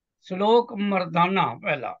 श्लोक मर्दाना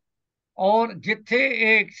पहला, और जिथे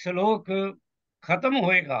एक श्लोक खत्म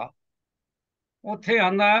होएगा उथे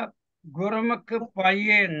आंदा गुरमुख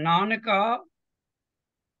पाइए नानका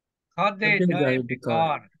खादे जाए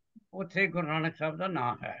बेकार, उथे गुरु नानक साहब का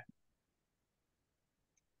नाम है।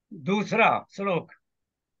 दूसरा श्लोक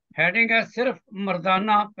हैडिंग है सिर्फ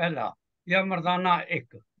मर्दाना पहला या मर्दाना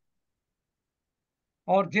 1,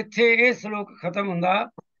 और जिथे ये श्लोक खत्म होंदा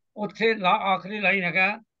उथे आखिरी लाइन है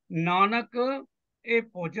नानक ये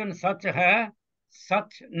भोजन सच है,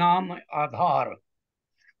 सच नाम आधार।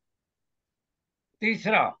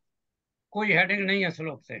 तीसरा कोई हेडिंग नहीं है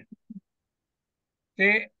श्लोक से,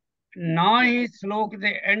 ते ना ही श्लोक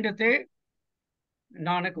के एंड ते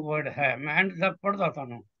नानक वर्ड है। मैं एंड तक पढ़दा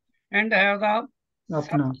तुहानूं, एंड है उहदा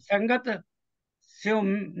संगत स्यो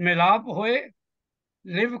मिलाप होए,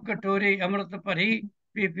 लिव कटोरी अमृत भरी,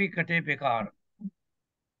 पी कटे बेकार।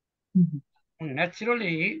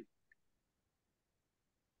 नैचुरली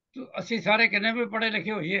तो असी सारे किन्ने भी पढ़े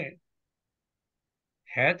लिखे होइए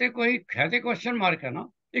है तो क्वेश्चन मार्क है ना,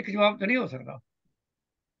 एक जवाब तो नहीं हो सकता।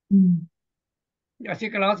 असी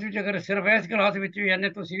क्लास में अगर सिर्फ इस क्लास में भी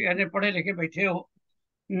इन्ने पढ़े लिखे बैठे हो,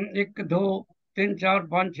 1 2 3 4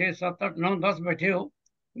 5 6 7 8 9 10 बैठे हो,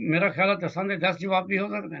 मेरा ख्याल है 10 के 10 जवाब भी हो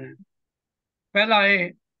सकते हैं। पहला है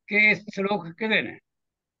कि इस श्लोक किहदे ने,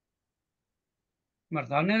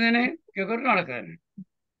 मर्दाने दे ने कि गुरु नानक दे ने।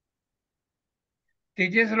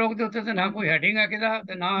 तीजे श्लोक के उत्ते ना कोई हैडिंग है किदा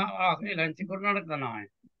ते ना आखिरी लाइन च गुरु नानक का नाम है,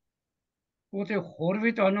 वो तो होर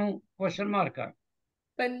भी तुहानू क्वेश्चन मार्क है।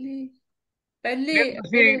 पहली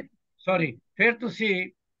सॉरी फिर तुसी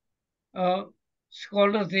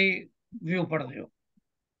स्कॉलर की व्यू पढ़ते हो,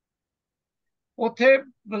 उत्थे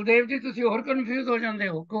बलदेव जी तुसी होर कन्फ्यूज हो जाते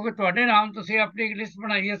हो, क्योंकि तुहाडे नाम तुसी अपनी एक लिस्ट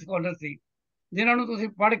बनाई है स्कॉलर की, जिन्होंने तुसी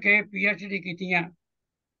पढ़ के PhD कीतियां,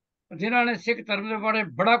 जिन्होंने सिख धर्म के बारे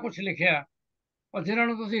बड़ा कुछ लिखा, और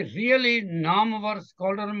जिन्होंने तुसी रियली नामवर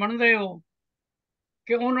स्कॉलर मनते हो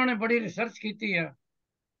कि उन्होंने बड़ी रिसर्च की है,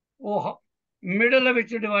 वो मिडल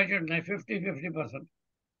विच डिवाइडेड ने 50-50%।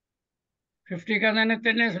 50 कहते हैं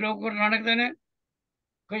 3 श्लोक गुरु नानक दे ने,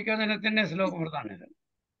 कई कहते हैं 3 श्लोक मर्दाने दे।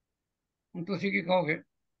 ਹੁਣ ਤੁਸੀਂ ਕੀ ਕਹੋਗੇ?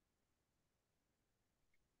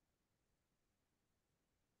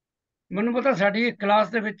 ਮੈਨੂੰ ਪਤਾ ਸਾਡੀ ਕਲਾਸ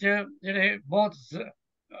ਦੇ ਵਿੱਚ ਜਿਹੜੇ ਬਹੁਤ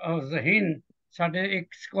ਜ਼ਹੀਨ ਸਾਡੇ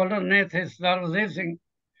ਇੱਕ ਸਕਾਲਰ ਨੇ ਇੱਥੇ ਸਰਦਾਰ ਵਜ਼ੀਰ ਸਿੰਘ,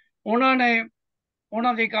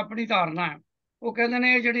 ਉਹਨਾਂ ਦੀ ਇੱਕ ਆਪਣੀ ਧਾਰਨਾ ਹੈ। ਉਹ ਕਹਿੰਦੇ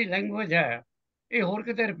ਨੇ ਇਹ ਜਿਹੜੀ ਲੈਂਗੁਏਜ ਹੈ ਇਹ ਹੋਰ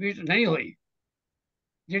ਕਿਤੇ ਰਿਪੀਟ ਨਹੀਂ ਹੋਈ,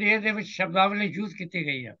 ਜਿਹੜੀ ਇਹਦੇ ਵਿੱਚ ਸ਼ਬਦਾਵਲੀ ਯੂਜ਼ ਕੀਤੀ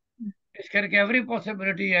ਗਈ ਹੈ। ਇਸ ਕਰਕੇ ਐਵਰੀ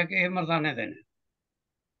ਪੋਸੀਬਿਲਿਟੀ ਹੈ ਕਿ ਇਹ ਮਰਦਾਨੇ ਦੇ ਨੇ,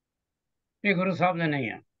 ਇਹ ਗੁਰੂ ਸਾਹਿਬ ਦੇ ਨਹੀਂ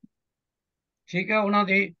ਹੈ। ठीक है,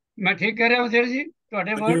 उन्होंने मैं ठीक कह रहा वजीर जी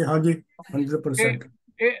ਤੁਹਾਡੇ वर्ड? हाँ जी 100%।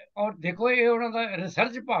 और देखो ये उन्होंने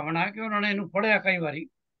रिसर्च भावना है कि उन्होंने इन्हू पढ़िया, कई बारी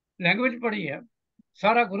लैंग्वेज पढ़ी है,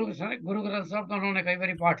 सारा गुरु ग्रंथ साहब का उन्होंने कई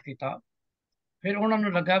बारी पाठ किया, फिर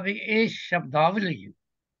उन्होंने लगा भी ये शब्दावली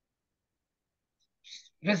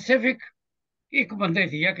स्पेसिफिक एक बंदे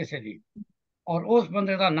दी है किसी दी, और उस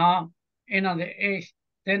बंदे का नाम इन्हों के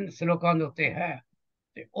 3 श्लोकों के उत्ते है,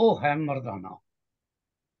 ते वो है मर्दाना।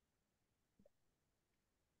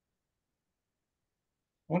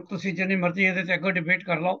 ਹੁਣ ਤੁਸੀਂ ਜਿੰਨੀ ਮਰਜ਼ੀ ਇਹਦੇ ਤੇ ਅੱਗੇ ਡਿਬੇਟ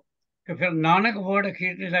ਕਰ ਲਓ ਕਿ ਫਿਰ ਨਾਨਕ ਵਰਡ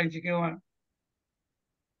ਅਖੀਰਲੀ ਲਾਈਨ 'ਚ ਕਿਉਂ ਹੈ?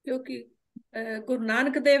 ਕਿਉਂਕਿ ਗੁਰੂ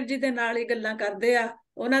ਨਾਨਕ ਦੇਵ ਜੀ ਦੇ ਨਾਲ ਹੀ ਗੱਲਾਂ ਕਰਦੇ ਆ,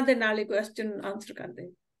 ਉਹਨਾਂ ਦੇ ਨਾਲ ਹੀ ਕੁਐਸਚਨ ਆਨਸਰ ਕਰਦੇ।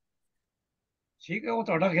 ਠੀਕ ਹੈ, ਉਹ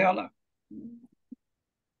ਤੁਹਾਡਾ ਖਿਆਲ ਆ।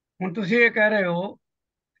 ਹੁਣ ਤੁਸੀਂ ਇਹ ਕਹਿ ਰਹੇ ਹੋ,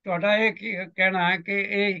 ਤੁਹਾਡਾ ਇਹ ਕਹਿਣਾ ਹੈ ਕਿ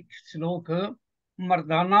ਇਹ ਸ਼ਲੋਕ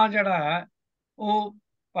ਮਰਦਾਨਾ ਜਿਹੜਾ ਹੈ ਉਹ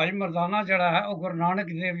ਭਾਈ ਮਰਦਾਨਾ ਜਿਹੜਾ ਹੈ ਉਹ ਗੁਰੂ ਨਾਨਕ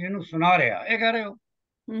ਦੇਵ ਜੀ ਨੂੰ ਸੁਣਾ ਰਿਹਾ, ਇਹ ਕਹਿ ਰਹੇ ਹੋ?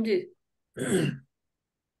 ਜੀ।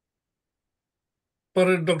 पर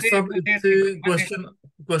डॉक्टर साहब इतने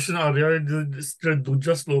क्वेश्चन आ रहा है, जिस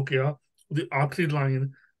दूजा श्लोक आ ਉਹਦੀ आखिरी लाइन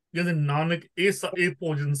कहते नानक ए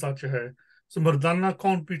भोजन सच है, so Mardana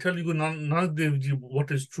can't be telling you Nanak Dev Ji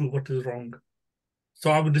what is true, what is wrong.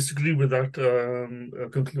 So I would disagree with that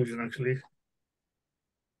conclusion actually.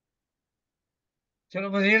 ਚਲੋ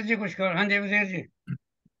ਵਜ਼ੀਰ ਜੀ ਕੁਝ ਕਰ। ਹਾਂਜੀ ਵਜ਼ੀਰ ਜੀ।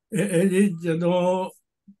 ਇਹ ਜੀ ਜਦੋਂ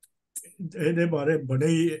ਇਹਦੇ ਬਾਰੇ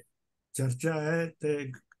ਬੜੀ ਚਰਚਾ ਹੈ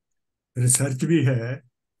ਤੇ ਰਿਸਰਚ ਵੀ ਹੈ,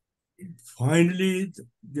 ਫਾਈਨਲੀ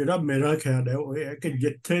ਜਿਹੜਾ ਮੇਰਾ ਖਿਆਲ ਹੈ ਉਹ ਇਹ ਹੈ ਕਿ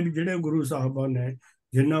ਜਿੱਥੇ ਵੀ ਜਿਹੜੇ ਗੁਰੂ ਸਾਹਿਬਾਨ ਨੇ,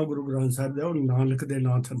 ਜਿੰਨਾ ਗੁਰੂ ਗ੍ਰੰਥ ਸਾਹਿਬ ਦਾ, ਉਹ ਨਾਨਕ ਦੇ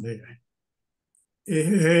ਨਾਂ ਥੱਲੇ ਹੈ।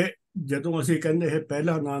 ਇਹ ਜਦੋਂ ਅਸੀਂ ਕਹਿੰਦੇ ਇਹ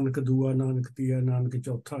ਪਹਿਲਾ ਨਾਨਕ, ਦੂਆ ਨਾਨਕ, ਤੀਆ ਨਾਨਕ,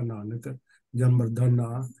 ਚੌਥਾ ਨਾਨਕ ਜਾਂ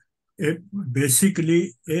ਮਰਦਾਨਾ, ਇਹ ਬੇਸਿਕਲੀ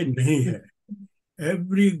ਇਹ ਨਹੀਂ ਹੈ।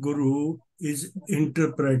 Every Guru is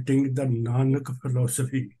interpreting the Nanak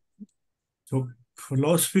philosophy. So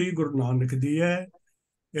philosophy Guru Nanak ਦੀ ਹੈ,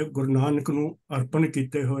 ਇਹ ਗੁਰੂ ਨਾਨਕ ਨੂੰ ਅਰਪਣ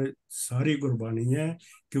ਕੀਤੇ ਹੋਏ ਸਾਰੀ ਗੁਰਬਾਣੀ ਹੈ,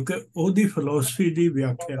 ਕਿਉਂਕਿ ਉਹਦੀ ਫਿਲਾਸਫੀ ਦੀ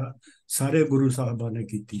ਵਿਆਖਿਆ ਸਾਰੇ ਗੁਰੂ ਸਾਹਿਬਾਂ ਨੇ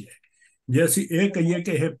ਕੀਤੀ ਹੈ। ਜੇ ਅਸੀਂ ਇਹ ਕਹੀਏ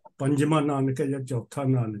ਕਿ ਇਹ ਪੰਜਵਾਂ ਨਾਨਕ ਹੈ ਜਾਂ ਚੌਥਾ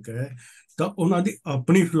ਨਾਨਕ ਹੈ, ਤਾਂ ਉਹਨਾਂ ਦੀ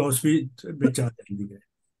ਆਪਣੀ ਫਿਲਾਸਫੀ ਵਿੱਚ ਆ ਜਾਂਦੀ ਹੈ,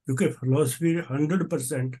 ਕਿਉਂਕਿ ਫਿਲਾਸਫੀ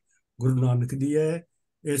 100% ਗੁਰੂ ਨਾਨਕ ਦੀ ਹੈ।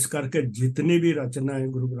 ਇਸ ਕਰਕੇ ਜਿਤਨੀ ਵੀ ਰਚਨਾ ਹੈ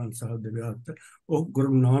ਗੁਰੂ ਗ੍ਰੰਥ ਸਾਹਿਬ ਦੇ ਵਿੱਚ, ਉਹ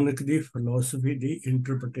ਗੁਰੂ ਨਾਨਕ ਦੀ ਫਿਲਾਸਫੀ ਦੀ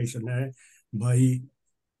ਇੰਟਰਪ੍ਰੀਟੇਸ਼ਨ ਹੈ ਬਾਈ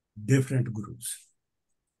ਡਿਫਰੈਂਟ ਗੁਰੂਜ਼।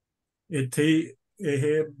 ਇੱਥੇ ਹੀ ਇਹ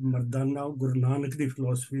ਮਰਦਾਨਾ ਗੁਰੂ ਨਾਨਕ ਦੀ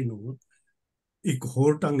ਫਿਲਾਸਫੀ ਨੂੰ ਇੱਕ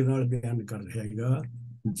ਹੋਰ ਢੰਗ ਨਾਲ ਬਿਆਨ ਕਰ ਰਿਹਾ ਹੈਗਾ,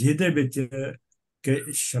 ਜਿਹਦੇ ਵਿੱਚ ਕਿ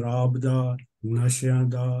ਸ਼ਰਾਬ ਦਾ, ਨਸ਼ਿਆਂ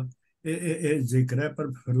ਦਾ ਇਹ ਜ਼ਿਕਰ ਹੈ,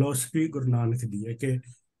 ਪਰ ਫਿਲਾਸਫੀ ਗੁਰੂ ਨਾਨਕ ਦੀ ਹੈ ਕਿ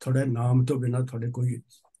ਤੁਹਾਡੇ ਨਾਮ ਤੋਂ ਬਿਨਾਂ ਤੁਹਾਡੇ ਕੋਈ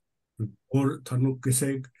ਹੋਰ, ਤੁਹਾਨੂੰ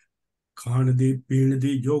ਕਿਸੇ ਖਾਣ ਦੀ, ਪੀਣ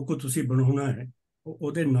ਦੀ, ਜੋ ਕੁਝ ਤੁਸੀਂ ਬਣਾਉਣਾ ਹੈ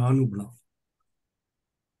ਉਹਦੇ ਨਾਂ ਨੂੰ ਬਣਾਓ।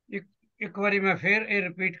 ਇੱਕ ਵਾਰੀ ਮੈਂ ਫਿਰ ਇਹ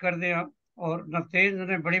ਰਿਪੀਟ ਕਰਦੇ ਹਾਂ, और नतेज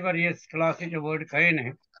ने बड़ी बार इस क्लास जो वर्ड कहे ने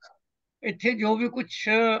ਇੱਥੇ ਜੋ ਵੀ ਕੁਛ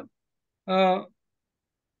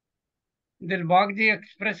ਦਿਲਬਾਗ ਜੀ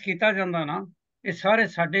ਐਕਸਪ੍ਰੈਸ ਕੀਤਾ ਜਾਂਦਾ ਨਾ, ਇਹ ਸਾਰੇ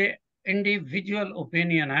ਸਾਡੇ ਇੰਡੀਵਿਜੂਅਲ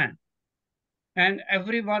ਓਪੀਨੀਅਨ ਹੈ, and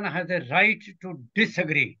everyone has a right to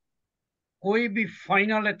disagree. ਕੋਈ ਵੀ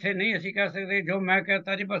ਫਾਈਨਲ ਇੱਥੇ ਨਹੀਂ ਅਸੀਂ ਕਹਿ ਸਕਦੇ ਜੋ ਮੈਂ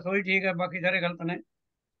ਕਹਤਾ ਜੀ ਬਸ ਉਹੀ ਠੀਕ ਹੈ ਬਾਕੀ ਸਾਰੇ ਗਲਤ ਨੇ।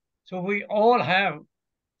 ਸੋ ਵੀ ਆਲ ਹੈਵ,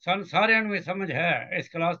 ਸਾਨੂੰ ਸਾਰਿਆਂ ਨੂੰ ਇਹ ਸਮਝ ਹੈ ਇਸ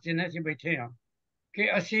ਕਲਾਸ ਜਿੰਨੇ ਅਸੀਂ ਬੈਠੇ ਹਾਂ ਕਿ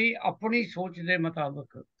ਅਸੀਂ ਆਪਣੀ ਸੋਚ ਦੇ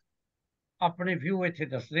ਮੁਤਾਬਕ ਆਪਣੇ ਵਿਊ ਇੱਥੇ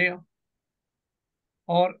ਦੱਸਦੇ ਹਾਂ।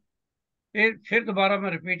 ਔਰ ਇਹ ਫਿਰ ਦੁਬਾਰਾ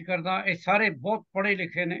ਮੈਂ ਰਿਪੀਟ ਕਰਦਾ, ਇਹ ਸਾਰੇ ਬਹੁਤ ਪੜ੍ਹੇ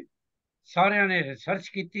ਲਿਖੇ ਨੇ, ਸਾਰਿਆਂ ਨੇ ਰਿਸਰਚ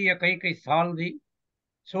ਕੀਤੀ ਹੈ ਕਈ ਕਈ ਸਾਲ ਦੀ।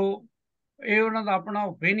 ਸੋ ਇਹ ਉਹਨਾਂ ਦਾ ਆਪਣਾ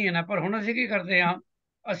ਓਪੀਨੀਅਨ ਹੈ। ਪਰ ਹੁਣ ਅਸੀਂ ਕੀ ਕਰਦੇ ਹਾਂ,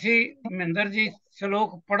 ਅਸੀਂ ਮਹਿੰਦਰ ਜੀ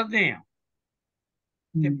ਸ਼ਲੋਕ ਪੜ੍ਹਦੇ ਹਾਂ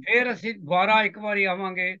ਤੇ ਫਿਰ ਅਸੀਂ ਦੁਬਾਰਾ ਇੱਕ ਵਾਰੀ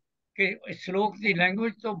ਆਵਾਂਗੇ ਕਿ ਸ਼ਲੋਕ ਦੀ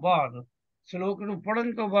ਲੈਂਗੁਏਜ ਤੋਂ ਬਾਅਦ, ਸ਼ਲੋਕ ਨੂੰ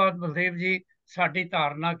ਪੜ੍ਹਨ ਤੋਂ ਬਾਅਦ ਬਲਦੇਵ ਜੀ ਸਾਡੀ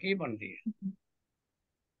ਧਾਰਨਾ ਕੀ ਬਣਦੀ ਹੈ।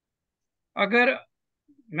 ਅਗਰ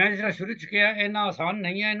ਮੈਂ ਜਿਹੜਾ ਸ਼ੁਰੂ 'ਚ ਕਿਹਾ ਇੰਨਾ ਆਸਾਨ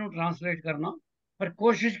ਨਹੀਂ ਹੈ ਇਹਨੂੰ ਟਰਾਂਸਲੇਟ ਕਰਨਾ, ਪਰ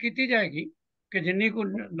ਕੋਸ਼ਿਸ਼ ਕੀਤੀ ਜਾਏਗੀ ਕਿ ਜਿੰਨੀ ਕੁ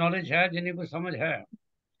ਨੌਲੇਜ ਹੈ, ਜਿੰਨੀ ਕੁ ਸਮਝ ਹੈ,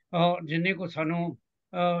 ਔਰ ਜਿੰਨੀ ਕੁ ਸਾਨੂੰ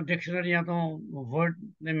ਡਿਕਸ਼ਨਰੀਆਂ ਤੋਂ ਵਰਡ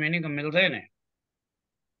ਦੇ ਮੀਨਿੰਗ ਮਿਲਦੇ ਨੇ।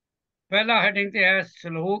 ਪਹਿਲਾ ਹੈਡਿੰਗ ਤੇ ਹੈ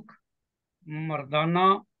ਸ਼ਲੋਕ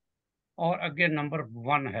ਮਰਦਾਨਾ, ਔਰ ਅੱਗੇ ਨੰਬਰ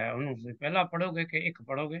 1 ਹੈ, ਉਹਨੂੰ ਤੁਸੀਂ ਪਹਿਲਾਂ ਪੜ੍ਹੋਗੇ ਕਿ ਇੱਕ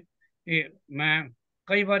ਪੜ੍ਹੋਗੇ। ਇਹ ਮੈਂ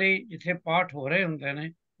ਕਈ ਵਾਰੀ ਜਿੱਥੇ ਪਾਠ ਹੋ ਰਹੇ ਹੁੰਦੇ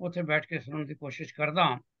ਨੇ ਉੱਥੇ ਬੈਠ ਕੇ ਸੁਣਨ ਦੀ ਕੋਸ਼ਿਸ਼ ਕਰਦਾ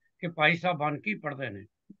ਕਿ ਭਾਈ ਸਾਹਿਬਾਨ ਕੀ ਪੜ੍ਹਦੇ ਨੇ,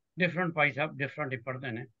 ਡਿਫਰੈਂਟ ਭਾਈ ਸਾਹਿਬ ਡਿਫਰੈਂਟ ਹੀ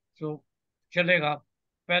ਪੜ੍ਹਦੇ ਨੇ। ਸੋ ਚਲੇਗਾ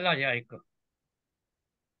ਪਹਿਲਾ ਜਾਂ ਇੱਕ।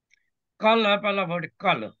 ਕੱਲ ਹੈ ਪਹਿਲਾ ਵਰਡ,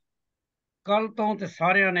 ਕੱਲ। ਕੱਲ ਤੋਂ ਤੇ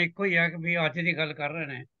ਸਾਰਿਆਂ ਨੇ ਇੱਕੋ ਹੀ ਹੈ ਕਿ ਵੀ ਅੱਜ ਦੀ ਗੱਲ ਕਰ ਰਹੇ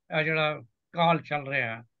ਨੇ। ਇਹ ਜਿਹੜਾ ਕਾਲ ਚੱਲ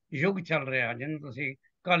ਰਿਹਾ, ਯੁੱਗ ਚੱਲ ਰਿਹਾ, ਜਿਹਨੂੰ ਤੁਸੀਂ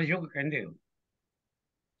ਕੱਲ ਯੁੱਗ ਕਹਿੰਦੇ ਹੋ।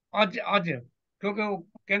 ਅੱਜ ਕਿਉਂਕਿ ਉਹ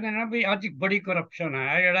ਕਹਿੰਦੇ ਨੇ ਵੀ ਅੱਜ ਬੜੀ ਕਰਪਸ਼ਨ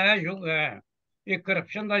ਹੈ, ਇਹ ਜਿਹੜਾ ਯੁੱਗ ਹੈ ਇਹ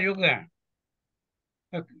ਕਰਪਸ਼ਨ ਦਾ ਯੁੱਗ ਹੈ,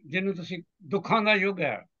 ਜਿਹਨੂੰ ਤੁਸੀਂ ਦੁੱਖਾਂ ਦਾ ਯੁੱਗ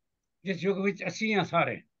ਹੈ, ਜਿਸ ਯੁੱਗ ਵਿੱਚ ਅਸੀਂ ਹਾਂ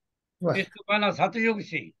ਸਾਰੇ। ਇਸ ਤੋਂ ਪਹਿਲਾਂ ਸਤਯੁਗ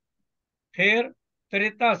ਸੀ, ਫਿਰ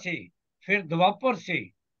ਤ੍ਰੇਤਾ ਸੀ, ਫਿਰ ਦੁਆਪਰ ਸੀ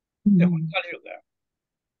ਤੇ ਹੁਣ ਕਲਯੁਗ ਹੈ।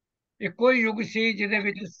 ਇੱਕੋ ਹੀ ਯੁੱਗ ਸੀ ਜਿਹਦੇ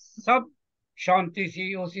ਵਿੱਚ ਸਭ ਸ਼ਾਂਤੀ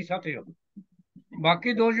ਸੀ, ਉਹ ਸੀ ਸਤਯੁਗ।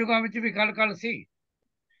 ਬਾਕੀ ਦੋ ਯੁੱਗਾਂ ਵਿੱਚ ਵੀ ਕਲ ਸੀ,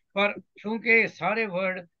 ਪਰ ਕਿਉਂਕਿ ਸਾਰੇ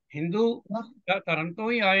ਵਰਡ ਹਿੰਦੂ ਧਰਮ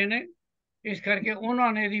ਤੋਂ ਹੀ ਆਏ ਨੇ, ਇਸ ਕਰਕੇ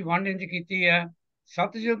ਉਹਨਾਂ ਨੇ ਇਹਦੀ ਵੰਡ ਇੰਜ ਕੀਤੀ ਹੈ।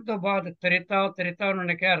 ਸਤਯੁਗ ਤੋਂ ਬਾਅਦ ਤ੍ਰੇਤਾ ਉਹਨਾਂ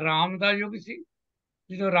ਨੇ ਕਿਹਾ ਰਾਮ ਦਾ ਯੁੱਗ ਸੀ,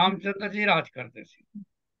 ਜਦੋਂ ਰਾਮਚੰਦਰ ਜੀ ਰਾਜ ਕਰਦੇ ਸੀ।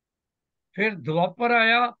 ਫਿਰ ਦੁਆਪਰ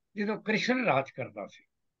ਆਇਆ ਜਦੋਂ ਕ੍ਰਿਸ਼ਨ ਰਾਜ ਕਰਦਾ ਸੀ,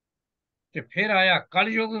 ਤੇ ਫਿਰ ਆਇਆ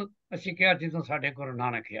ਕਲਯੁਗ, ਅਸੀਂ ਕਿਹਾ ਜਦੋਂ ਸਾਡੇ ਗੁਰੂ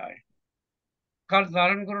ਨਾਨਕ ਆਏ। ਕੱਲ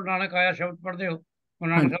ਧਾਰਨ ਗੁਰੂ ਨਾਨਕ ਆਇਆ ਸ਼ਬਦ ਪੜ੍ਹਦੇ ਹੋ, ਗੁਰੂ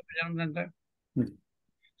ਨਾਨਕ ਸਾਹਿਬ ਦਾ ਜਨਮ ਦਿਨ ਹੈ।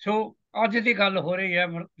 ਸੋ ਅੱਜ ਦੀ ਗੱਲ ਹੋ ਰਹੀ ਹੈ,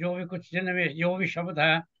 ਜੋ ਵੀ ਕੁਛ ਜਿੰਨੇ ਵੀ ਜੋ ਵੀ ਸ਼ਬਦ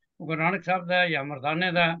ਹੈ ਉਹ ਗੁਰੂ ਨਾਨਕ ਸਾਹਿਬ ਦਾ ਜਾਂ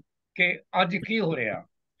ਮਰਦਾਨੇ ਦਾ, ਕਿ ਅੱਜ ਕੀ ਹੋ ਰਿਹਾ।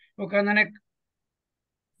 ਉਹ ਕਹਿੰਦੇ ਨੇ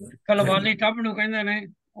ਕਲਵਾਲੀ ਟੱਬ ਨੂੰ ਕਹਿੰਦੇ ਨੇ,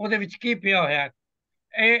 ਉਹਦੇ ਵਿੱਚ ਕੀ ਪਿਆ ਹੋਇਆ।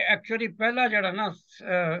 ਇਹ ਐਕਚੁਅਲੀ ਪਹਿਲਾ ਜਿਹੜਾ ਨਾ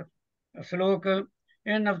ਸ਼ਲੋਕ,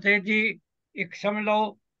 ਇਹ ਨਵਤੇਜ ਜੀ ਇੱਕ ਸਮਝ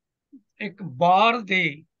ਲਓ ਇੱਕ ਬਾਰ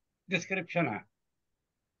ਦੀ ਡਿਸਕ੍ਰਿਪਸ਼ਨ ਹੈ।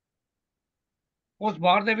 ਉਸ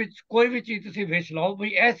ਬਾਰ ਦੇ ਵਿੱਚ ਕੋਈ ਵੀ ਚੀਜ਼ ਤੁਸੀਂ ਵੇਚ ਲਓ ਵੀ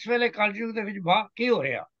ਇਸ ਵੇਲੇ ਕਲਯੁਗ ਦੇ ਵਿੱਚ ਕੀ ਹੋ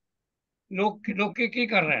ਰਿਹਾ, ਲੋਕੀ ਕੀ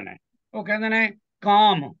ਕਰ ਰਹੇ ਨੇ। ਉਹ ਕਹਿੰਦੇ ਨੇ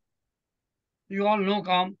ਕਾਮ, ਯੂ ਆਲ ਨੋ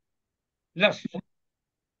ਕਾਮ, ਲਸਟ,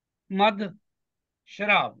 ਮਦ,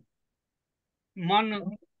 ਸ਼ਰਾਬ, ਮਨ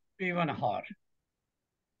ਪੀਵਨਹਾਰ।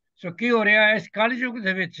 ਸੋ ਕੀ ਹੋ ਰਿਹਾ ਇਸ ਕਲਯੁਗ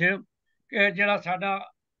ਦੇ ਵਿੱਚ, ਕਿ ਜਿਹੜਾ ਸਾਡਾ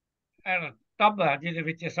ਟੱਬ ਹੈ ਜਿਹਦੇ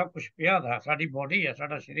ਵਿੱਚ ਸਭ ਕੁਝ ਪਿਆ ਦਾ, ਸਾਡੀ ਬੋਡੀ ਹੈ,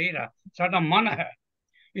 ਸਾਡਾ ਸਰੀਰ ਹੈ, ਸਾਡਾ ਮਨ ਹੈ,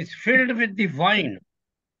 is filled with the wine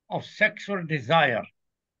of sexual desire।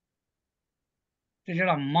 ਤੇ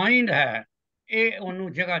ਜਿਹੜਾ ਮਾਈਂਡ ਹੈ ਇਹ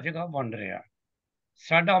ਉਹਨੂੰ ਜਗ੍ਹਾ ਜਗ੍ਹਾ ਵੰਡ ਰਿਹਾ।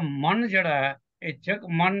 ਸਾਡਾ ਮਨ ਜਿਹੜਾ ਹੈ ਇਹ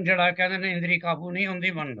ਮਨ ਜਿਹੜਾ ਕਹਿੰਦੇ ਨੇ ਇੰਦਰੀ ਕਾਬੂ ਨਹੀਂ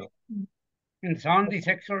ਹੁੰਦੀ ਮਨ ਤੋਂ, ਇਨਸਾਨ ਦੀ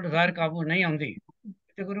ਸੈਕਸੁਅਲ ਡਿਜ਼ਾਇਰ ਕਾਬੂ ਨਹੀਂ ਹੁੰਦੀ।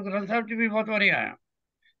 ਤੇ ਗੁਰੂ ਗ੍ਰੰਥ ਸਾਹਿਬ 'ਚ ਵੀ ਬਹੁਤ ਵਾਰੀ ਆਇਆ,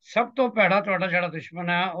 ਸਭ ਤੋਂ ਭੈੜਾ ਤੁਹਾਡਾ ਜਿਹੜਾ ਦੁਸ਼ਮਣ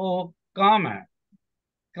ਹੈ ਉਹ ਕਾਮ ਹੈ।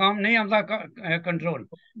 ਕਾਮ ਨਹੀਂ ਆਉਂਦਾ ਕੰਟਰੋਲ,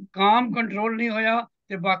 ਕਾਮ ਕੰਟਰੋਲ ਨਹੀਂ ਹੋਇਆ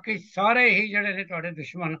ਤੇ ਬਾਕੀ ਸਾਰੇ ਹੀ ਜਿਹੜੇ ਨੇ ਤੁਹਾਡੇ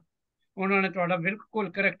ਦੁਸ਼ਮਣ, ਉਹਨਾਂ ਨੇ ਤੁਹਾਡਾ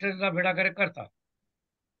ਬਿਲਕੁਲ ਕਰੈਕਟਰ ਦਾ ਬੇੜਾ ਗਰਕ ਕਰਤਾ।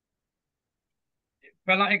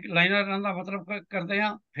 ਪਹਿਲਾਂ ਇੱਕ ਲਾਈਨਰ ਦਾ ਮਤਲਬ ਕਰਦੇ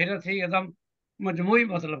ਹਾਂ, ਫਿਰ ਅਸੀਂ ਇਹਦਾ ਮਜਮੂਈ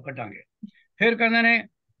ਮਤਲਬ ਕੱਢਾਂਗੇ। ਫਿਰ ਕਹਿੰਦੇ ਨੇ,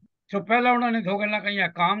 ਸੋ ਪਹਿਲਾਂ ਉਹਨਾਂ ਨੇ ਦੋ ਗੱਲਾਂ ਕਹੀਆਂ,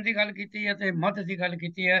 ਕਾਮ ਦੀ ਗੱਲ ਕੀਤੀ ਹੈ ਤੇ ਮਤ ਦੀ ਗੱਲ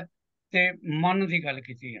ਕੀਤੀ ਹੈ ਤੇ ਮਨ ਦੀ ਗੱਲ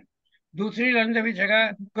ਕੀਤੀ ਹੈ। ਦੂਸਰੀ ਲਾਈਨ ਦੇ ਵਿੱਚ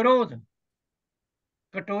ਹੈਗਾ ਕ੍ਰੋਧ,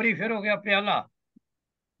 ਕਟੋਰੀ, ਫਿਰ ਹੋ ਗਿਆ ਪਿਆਲਾ,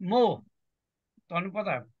 ਮੋਹ, ਤੁਹਾਨੂੰ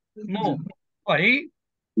ਪਤਾ ਹੈ ਮੋਹ, ਭਰੀ,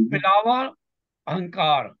 ਪਿਲਾਵਾ,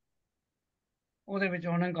 ਅਹੰਕਾਰ, ਉਹਦੇ ਵਿੱਚ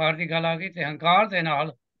ਹੁਣ ਹੰਕਾਰ ਦੀ ਗੱਲ ਆ ਗਈ। ਤੇ ਹੰਕਾਰ ਦੇ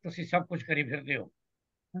ਨਾਲ ਤੁਸੀਂ ਸਭ ਕੁਝ ਕਰੀ ਫਿਰਦੇ ਹੋ।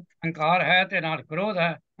 ਹੰਕਾਰ ਹੈ ਤੇ ਨਾਲ ਕ੍ਰੋਧ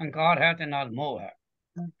ਹੈ, ਹੰਕਾਰ ਹੈ ਤੇ ਨਾਲ ਮੋਹ ਹੈ।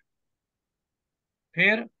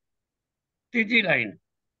 ਫਿਰ ਤੀਜੀ ਲਾਈਨ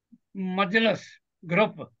ਮਜਲਸ,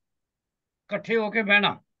 ਗਰੁੱਪ, ਇਕੱਠੇ ਹੋ ਕੇ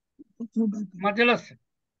ਬਹਿਣਾ, ਮਜਲਸ,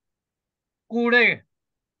 ਕੂੜੇ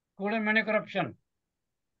ਕੋੜੇ ਮੈਨੇ ਕਰਪਸ਼ਨ,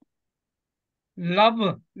 ਲਵ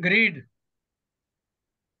ਗਰੀਡ,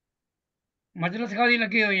 ਮਜਲਿਸ ਕਾਦੀ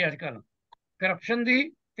ਲੱਗੀ ਹੋਈ ਅੱਜ ਕੱਲ, ਕਰਪਸ਼ਨ ਦੀ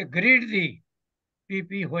ਤੇ ਗਰੀਡ ਦੀ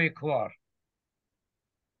ਪੀ ਹੋਏ ਖੁਆਰ।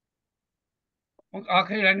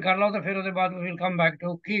 ਆਖਰੀ ਲਾਈਨ ਕਰ ਲਓ ਤੇ ਫਿਰ ਉਹਦੇ ਬਾਅਦ ਵਿਲ ਕਮ ਬੈਕ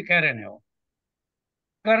ਟੂ ਕੀ ਕਹਿ ਰਹੇ ਨੇ ਉਹ।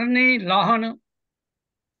 ਕਰਨੀ ਲਾਹਨ,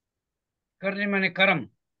 ਕਰਨੀ ਮੈਨੇ ਕਰਮ,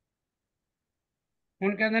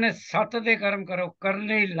 ਹੁਣ ਕਹਿੰਦੇ ਨੇ ਸੱਤ ਦੇ ਕਰਮ ਕਰੋ,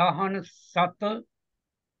 ਕਰਨੀ ਲਾਹਨ ਸੱਤ,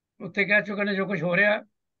 ਉੱਤੇ ਕਹਿ ਚੁੱਕੇ ਨੇ ਜੋ ਕੁਝ ਹੋ ਰਿਹਾ,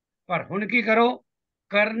 ਪਰ ਹੁਣ ਕੀ ਕਰੋ,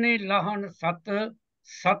 ਕਰਨੀ ਲਾਹਨ ਸੱਤ,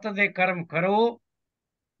 ਸੱਤ ਦੇ ਕਰਮ ਕਰੋ,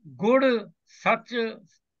 ਗੁੜ ਸੱਚ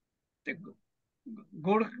ਤੇ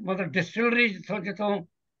ਗੁੜ ਮਤਲਬ ਡਿਸਟਿਲਰੀ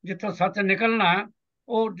ਜਿੱਥੋਂ ਸੱਚ ਨਿਕਲਣਾ,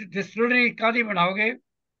 ਉਹ ਡਿਸਟਿਲਰੀ ਕਾਦੀ ਬਣਾਓਗੇ,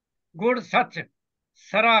 ਗੁੜ ਸੱਚ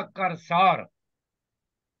ਸਰਾ ਕਰ ਸਾਰ।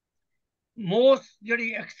 ਮੋਸਟ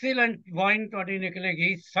ਜਿਹੜੀ ਐਕਸੀਲੈਂਟ ਵਾਈਨ ਤੁਹਾਡੀ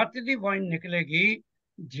ਨਿਕਲੇਗੀ, ਸੱਚ ਦੀ ਵਾਈਨ ਨਿਕਲੇਗੀ,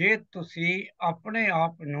 ਜੇ ਤੁਸੀਂ ਆਪਣੇ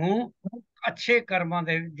ਆਪ ਨੂੰ ਅੱਛੇ ਕਰਮਾਂ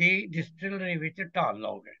ਦੀ ਡਿਸਟਿਲਰੀ ਵਿੱਚ ਢਾਲ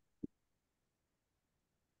ਲਓਗੇ।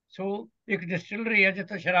 ਸੋ ਇੱਕ ਡਿਸਟਿਲਰੀ ਹੈ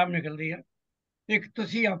ਜਿੱਥੋਂ ਸ਼ਰਾਬ ਨਿਕਲਦੀ ਹੈ, ਇੱਕ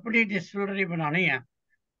ਤੁਸੀਂ ਆਪਣੀ ਡਿਸਟਿਲਰੀ ਬਣਾਉਣੀ ਹੈ।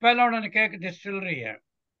 ਪਹਿਲਾਂ ਉਹਨਾਂ ਨੇ ਕਿਹਾ ਇੱਕ ਡਿਸਟਿਲਰੀ ਹੈ,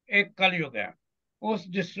 ਇੱਕ ਕਲਯੁਗ ਹੈ, ਉਸ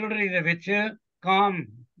ਡਿਸਟਿਲਰੀ ਦੇ ਵਿੱਚ ਕਾਮ,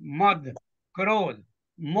 ਮਦ, ਕ੍ਰੋਧ,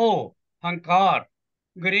 ਮੋਹ, ਹੰਕਾਰ,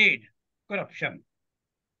 ਗਰੀਡ, ਕਰਪਸ਼ਨ,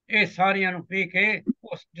 ਇਹ ਸਾਰੀਆਂ ਨੂੰ ਪੀ ਕੇ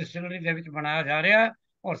ਉਸ ਡਿਸਟਿਲਰੀ ਦੇ ਵਿੱਚ ਬਣਾਇਆ ਜਾ ਰਿਹਾ,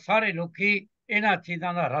 ਔਰ ਸਾਰੇ ਲੋਕੀ ਇਹਨਾਂ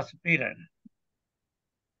ਚੀਜ਼ਾਂ ਦਾ ਰਸ ਪੀ ਰਹੇ ਨੇ।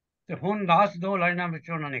 ਤੇ ਹੁਣ ਲਾਸਟ ਦੋ ਲਾਈਨਾਂ ਵਿੱਚ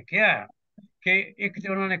ਉਹਨਾਂ ਨੇ ਕਿਹਾ ਕਿ ਇੱਕ ਤੇ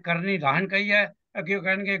ਉਹਨਾਂ ਨੇ ਕਰਨੀ ਲਾਹਨ ਕਹੀ ਹੈ, ਅੱਗੇ ਉਹ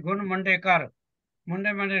ਕਹਿਣਗੇ ਗੁਣ ਮੰਡੇ ਕਰ,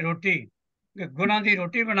 ਮੁੰਡੇ ਮੰਡੇ ਰੋਟੀ, ਗੁਣਾਂ ਦੀ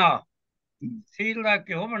ਰੋਟੀ ਬਣਾ, ਸੀਲ ਦਾ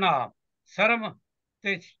ਘਿਓ ਬਣਾ, ਸ਼ਰਮ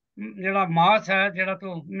ਤੇ ਜਿਹੜਾ ਮਾਸ ਹੈ, ਜਿਹੜਾ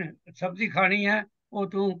ਤੂੰ ਸਬਜ਼ੀ ਖਾਣੀ ਹੈ, ਉਹ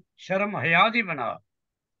ਤੂੰ ਸ਼ਰਮ ਹਯਾ ਦੀ ਬਣਾ।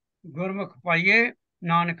 ਗੁਰਮੁਖ ਪਾਈਏ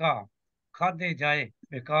ਨਾਨਕਾ, ਖਾਦੇ ਜਾਏ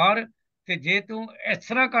ਬੇਕਾਰ। ਤੇ ਜੇ ਤੂੰ ਇਸ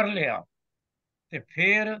ਤਰ੍ਹਾਂ ਕਰ ਲਿਆ ਤੇ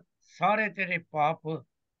ਫਿਰ ਸਾਰੇ ਤੇਰੇ ਪਾਪ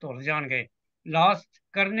ਧੁਲ ਜਾਣਗੇ। ਲਾਸਟ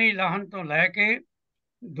ਕਰਨੀ ਲਾਹਨ ਤੋਂ ਲੈ ਕੇ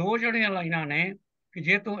ਦੋ ਜਿਹੜੀਆਂ ਲਾਈਨਾਂ ਨੇ ਕਿ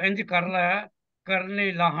ਜੇ ਤੂੰ ਇੰਜ ਕਰ ਲਿਆ,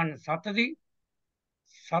 ਕਰਨੀ ਲਾਹਨ ਸੱਤ ਦੀ,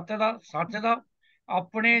 ਸੱਚ ਦਾ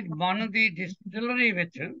ਆਪਣੇ ਮਨ ਦੀ ਡਿਸਟਿਲਰੀ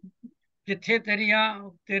ਵਿੱਚ, ਜਿੱਥੇ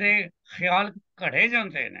ਤੇਰੇ ਖਿਆਲ ਘੜੇ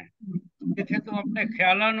ਜਾਂਦੇ ਨੇ, ਜਿੱਥੇ ਤੂੰ ਆਪਣੇ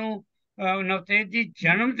ਖਿਆਲਾਂ ਨੂੰ ਨਵਤੇਜੀ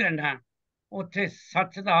ਜਨਮ ਦੇਣਾ, ਉੱਥੇ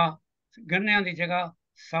ਸੱਚ ਦਾ, ਗੰਨਿਆਂ ਦੀ ਜਗ੍ਹਾ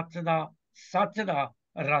ਸੱਚ ਦਾ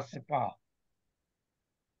ਰਸ ਪਾ।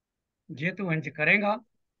 ਜੇ ਤੂੰ ਇੰਜ ਕਰੇਗਾ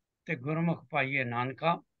ਤੇ ਗੁਰਮੁਖ ਪਾਈਏ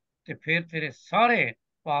ਨਾਨਕਾ, ਤੇ ਫਿਰ ਤੇਰੇ ਸਾਰੇ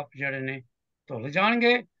ਪਾਪ ਜਿਹੜੇ ਨੇ ਧੁਲ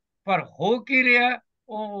ਜਾਣਗੇ। ਪਰ ਹੋ ਕੀ ਰਿਹਾ,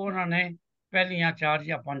 ਉਹ ਉਹਨਾਂ ਨੇ ਪਹਿਲੀਆਂ 4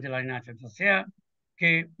 ਜਾਂ 5 ਲਾਈਨਾਂ 'ਚ ਦੱਸਿਆ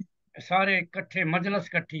ਕਿ ਸਾਰੇ ਇਕੱਠੇ, ਮਜਲਿਸ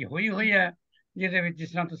ਇਕੱਠੀ ਹੋਈ ਹੈ, ਜਿਹਦੇ ਵਿੱਚ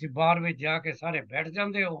ਜਿਸ ਤਰ੍ਹਾਂ ਤੁਸੀਂ ਬਾਰ ਵਿੱਚ ਜਾ ਕੇ ਸਾਰੇ ਬੈਠ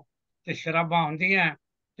ਜਾਂਦੇ ਹੋ ਤੇ ਸ਼ਰਾਬਾਂ ਹੁੰਦੀਆਂ,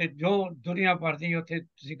 ਤੇ ਜੋ ਦੁਨੀਆ ਭਰ ਦੀ ਉੱਥੇ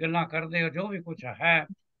ਤੁਸੀਂ ਗੱਲਾਂ ਕਰਦੇ ਹੋ, ਜੋ ਵੀ ਕੁਛ ਹੈ,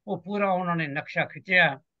 ਉਹ ਪੂਰਾ ਉਹਨਾਂ ਨੇ ਨਕਸ਼ਾ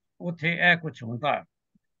ਖਿੱਚਿਆ। ਉੱਥੇ ਇਹ ਕੁਛ ਹੁੰਦਾ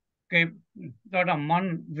ਕਿ ਤੁਹਾਡਾ ਮਨ,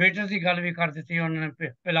 ਵੇਟਰ ਦੀ ਗੱਲ ਵੀ ਕਰ ਦਿੱਤੀ ਉਹਨਾਂ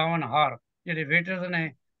ਨੇ, ਪਿਲਾਵਨ ਹਾਰ ਜਿਹੜੇ ਵੇਟਰਸ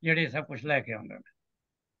ਨੇ, ਜਿਹੜੇ ਸਭ ਕੁਝ ਲੈ ਕੇ ਆਉਂਦੇ ਨੇ।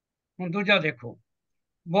 ਹੁਣ ਦੂਜਾ ਦੇਖੋ,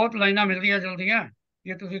 ਬਹੁਤ ਲਾਈਨਾਂ ਮਿਲਦੀਆਂ ਜਲਦੀਆਂ,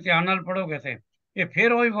 ਜੇ ਤੁਸੀਂ ਧਿਆਨ ਨਾਲ ਪੜ੍ਹੋਗੇ ਤੇ ਇਹ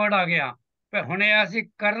ਫਿਰ ਉਹੀ ਵਰਡ ਆ ਗਿਆ। ਹੁਣ ਇਹ ਅਸੀਂ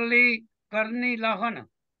ਕਰਨੀ ਲਾਹਨ,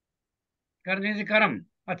 ਕਰਨੀ ਦੀ ਕਰਮ,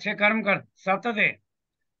 ਅੱਛੇ ਕਰਮ ਕਰ, ਸੱਤ ਦੇ।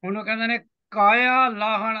 ਹੁਣ ਉਹ ਕਹਿੰਦੇ ਨੇ ਕਾਇਆ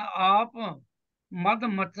ਲਾਹਣ ਆਪ, ਮਦ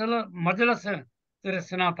ਮਜਲਸ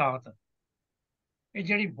ਤ੍ਰਿਸ਼ਨਾ ਤਾਤ। ਇਹ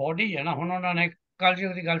ਜਿਹੜੀ ਬੋਡੀ ਹੈ ਨਾ, ਹੁਣ ਉਹਨਾਂ ਨੇ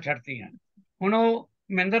ਕਲਯੁਗ ਦੀ ਗੱਲ ਛੱਡਤੀ ਹੈ, ਹੁਣ ਉਹ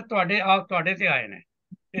ਮਹਿੰਦਰ ਤੁਹਾਡੇ ਤੇ ਆਏ ਨੇ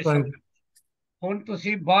ਇਸ ਸਮੇਂ। ਹੁਣ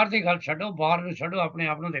ਤੁਸੀਂ ਬਾਹਰ ਦੀ ਗੱਲ ਛੱਡੋ, ਬਾਹਰ ਨੂੰ ਛੱਡੋ, ਆਪਣੇ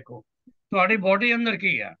ਆਪ ਨੂੰ ਦੇਖੋ, ਤੁਹਾਡੀ ਬੋਡੀ ਅੰਦਰ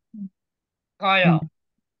ਕੀ ਹੈ। ਕਾਇਆ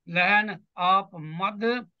ਲੈਨ ਆਪ, ਮਦ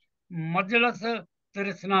ਮਜਲਸ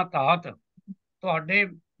ਤ੍ਰਿਸ਼ਨਾ ਧਾਤ, ਤੁਹਾਡੇ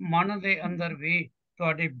ਮਨ ਦੇ ਅੰਦਰ ਵੀ,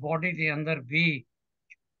 ਤੁਹਾਡੀ ਬੋਡੀ ਦੇ ਅੰਦਰ ਵੀ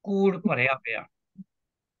ਕੂੜ ਭਰਿਆ ਪਿਆ।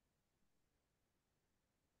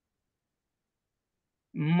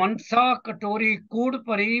 ਮਨਸਾ ਕਟੋਰੀ ਕੂੜ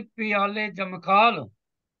ਭਰੀ, ਪਿਆਲੇ ਜਮਕਾਲ।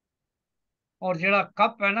 ਔਰ ਜਿਹੜਾ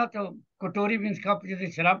ਕੱਪ ਹੈ ਨਾ, ਤੇ ਕਟੋਰੀ ਮੀਨਸ ਕੱਪ,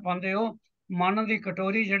 ਜਿਹਦੀ ਸ਼ਰਾਬ ਪਾਉਂਦੇ ਹੋ, ਮਨ ਦੀ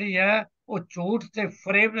ਕਟੋਰੀ ਜਿਹੜੀ ਹੈ, ਉਹ ਝੂਠ ਤੇ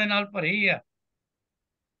ਫਰੇਬ ਦੇ ਨਾਲ ਭਰੀ ਹੈ।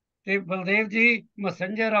 ਤੇ ਬਲਦੇਵ ਜੀ,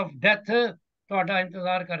 ਮੈਸੇਂਜਰ ਆਫ ਡੈਥ ਤੁਹਾਡਾ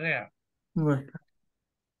ਇੰਤਜ਼ਾਰ ਕਰ ਰਿਹਾ।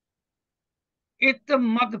 ਇਤ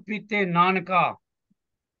ਮਦ ਪੀਤੇ ਨਾਨਕਾ,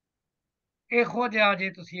 ਇਹੋ ਜਿਹਾ ਜੇ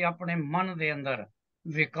ਤੁਸੀਂ ਆਪਣੇ ਮਨ ਦੇ ਅੰਦਰ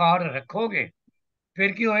ਵਿਕਾਰ ਰੱਖੋਗੇ,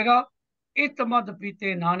 ਫਿਰ ਕੀ ਹੋਏਗਾ। ਇਤ ਮਦ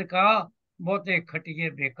ਪੀਤੇ ਨਾਨਕਾ, ਬਹੁਤੇ ਖਟੀਏ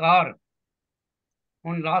ਬੇਕਾਰ।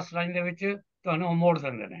 ਹੁਣ ਲਾਸਟ ਲਾਈਨ ਦੇ ਵਿੱਚ ਤੁਹਾਨੂੰ ਮੋੜ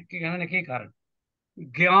ਦਿੰਦੇ ਨੇ, ਕੀ ਕਹਿੰਦੇ ਨੇ, ਕੀ ਕਰ,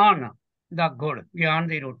 ਗਿਆਨ ਦਾ ਗੁੜ, ਗਿਆਨ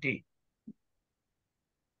ਦੀ ਰੋਟੀ,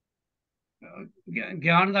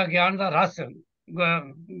 ਗਿਆਨ ਦਾ ਰਸ,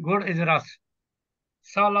 ਗੁੜ ਇਜ਼ ਰਸ,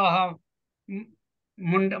 ਸਾਲਾਹ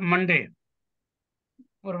ਮੰਡੇ,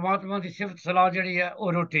 ਪਰਮਾਤਮਾ ਦੀ ਸਿਫਤ ਸਲਾਹ ਜਿਹੜੀ ਹੈ,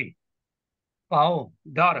 ਉਹ ਰੋਟੀ, ਭਾਓ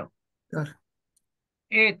ਡਰ,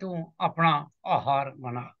 ਇਹ ਤੂੰ ਆਪਣਾ ਆਹਾਰ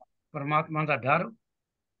ਬਣਾ। परमात्मा ਦਾ ਡਰ,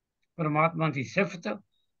 परमात्मा ਦੀ ਸਿਫਤ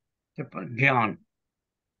ਤੇ ਗਿਆਨ,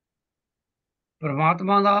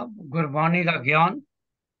 परमात्मा ਦਾ ਗੁਰਬਾਣੀ ਦਾ ਗਿਆਨ,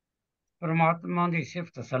 परमात्मा ਦੀ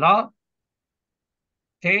ਸਿਫਤ ਸਲਾਹ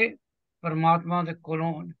ਤੇ परमात्मा ਦੇ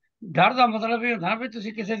ਕੋਲੋਂ ਡਰ ਦਾ ਮਤਲਬ ਇਹ ਹੁੰਦਾ ਵੀ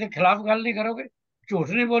ਤੁਸੀਂ ਕਿਸੇ ਦੇ ਖਿਲਾਫ ਗੱਲ ਨਹੀਂ ਕਰੋਗੇ, ਝੂਠ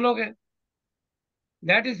ਨਹੀਂ ਬੋਲੋਗੇ।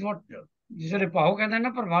 that is what ਜਿਸ ਵੇਲੇ ਭਾਉ ਕਹਿੰਦੇ ਨਾ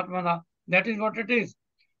परमात्मा ਦਾ, that is what it is।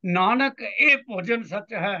 Nanak ਇਹ ਭੋਜਨ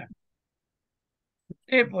ਸੱਚ ਹੈ,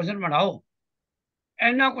 ਇਹ ਭੋਜਨ ਬਣਾਓ।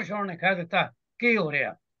 ਇੰਨਾ ਕੁਛ ਉਹਨੇ ਕਹਿ ਦਿੱਤਾ। ਕੀ ਹੋ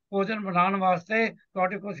ਰਿਹਾ? ਭੋਜਨ ਬਣਾਉਣ ਵਾਸਤੇ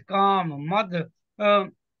ਤੁਹਾਡੇ ਕੁਝ ਕਾਮ, ਮਦ,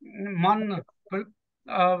 ਮਨ,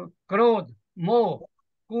 ਕ੍ਰੋਧ, ਮੋਹ,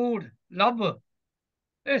 ਕੂੜ, ਲੱਭ,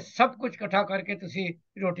 ਇਹ ਸਭ ਕੁਝ ਇਕੱਠਾ ਕਰਕੇ ਤੁਸੀਂ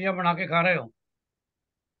ਰੋਟੀਆਂ ਬਣਾ ਕੇ ਖਾ ਰਹੇ ਹੋ।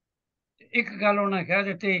 ਇੱਕ ਗੱਲ ਉਹਨੇ ਕਹਿ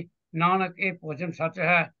ਦਿੱਤੀ, ਨਾਨਕ ਇਹ ਭੋਜਨ ਸੱਚ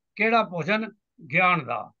ਹੈ। ਕਿਹੜਾ ਭੋਜਨ? ਗਿਆਨ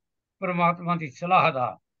ਦਾ, परमात्मा ਦੀ ਸਲਾਹ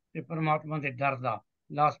ਦਾ ਤੇ परमात्मा ਦੇ ਡਰ ਦਾ।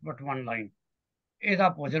 ਲਾਸਟ ਬਟ ਵਨ ਲਾਈਨ, ਇਹਦਾ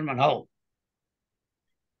ਭੋਜਨ ਬਣਾਓ।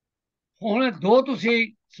 ਹੁਣ ਦੋ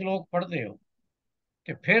ਤੁਸੀਂ ਸ਼ਲੋਕ ਪੜ੍ਹਦੇ ਹੋ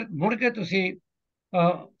ਤੇ ਫਿਰ ਮੁੜ ਕੇ ਤੁਸੀਂ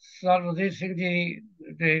ਸਰਬਜੀਤ ਸਿੰਘ ਜੀ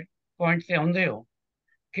ਦੇ ਪੁਆਇੰਟ ਤੇ ਆਉਂਦੇ ਹੋ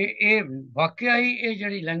ਕਿ ਇਹ ਵਾਕਿਆ ਹੀ ਇਹ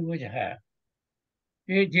ਜਿਹੜੀ ਲੈਂਗੁਏਜ ਹੈ,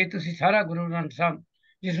 ਇਹ ਜੇ ਤੁਸੀਂ ਸਾਰਾ ਗੁਰੂ ਗ੍ਰੰਥ ਸਾਹਿਬ,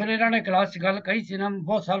 ਜਿਸ ਵੇਲੇ ਇਹਨਾਂ ਨੇ ਕਲਾਸ 'ਚ ਗੱਲ ਕਹੀ ਸੀ ਨਾ,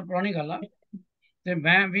 ਬਹੁਤ ਸਾਲ ਪੁਰਾਣੀ ਗੱਲ ਆ, ਤੇ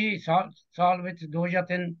ਮੈਂ ਵੀ ਸਾਲ ਵਿੱਚ 2 ਜਾਂ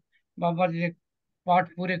 3 ਬਾਬਾ ਜੀ ਦੇ ਪਾਠ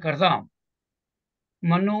ਪੂਰੇ ਕਰਦਾ।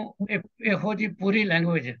 ਮੈਨੂੰ ਇਹੋ ਜਿਹੀ ਪੂਰੀ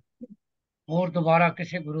ਲੈਂਗੁਏਜ ਹੋਰ ਦੁਬਾਰਾ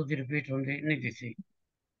ਕਿਸੇ ਗੁਰੂ ਦੀ ਰਿਪੀਟ ਹੁੰਦੀ ਨਹੀਂ ਦਿਸੀ।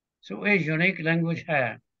 ਸੋ ਇਹ ਯੂਨੀਕ ਲੈਂਗੁਏਜ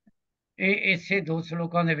ਹੈ, ਇਹ ਇਸੇ 2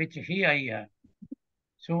 ਸ਼ਲੋਕਾਂ ਦੇ ਵਿੱਚ ਹੀ ਆਈ ਹੈ।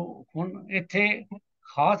 ਸੋ ਹੁਣ ਇੱਥੇ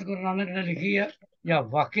ਖਾਸ ਗੁਰੂ ਨਾਨਕ ਨੇ ਲਿਖੀ ਹੈ ਜਾਂ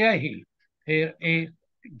ਵਾਕਿਆ ਹੀ ਫਿਰ ਇਹ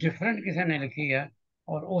ਡਿਫਰੈਂਟ ਕਿਸੇ ਨੇ ਲਿਖੀ ਹੈ,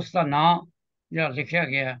 ਔਰ ਉਸ ਦਾ ਨਾਂ ਜਿਹੜਾ ਲਿਖਿਆ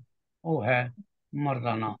ਗਿਆ ਉਹ ਹੈ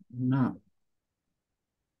ਮਰਦਾਨਾ।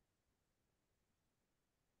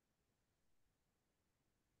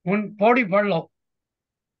 ਹੁਣ ਪੌੜੀ ਪੜ੍ਹ ਲਓ।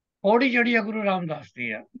 ਪੌੜੀ ਜਿਹੜੀ ਹੈ ਗੁਰੂ ਰਾਮਦਾਸ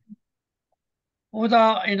ਦੀ ਹੈ,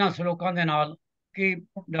 ਉਹਦਾ ਇਹਨਾਂ ਸ਼ਲੋਕਾਂ ਦੇ ਨਾਲ ਕੀ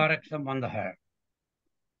ਡਾਇਰੈਕਟ ਸੰਬੰਧ ਹੈ।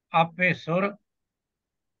 ਆਪੇ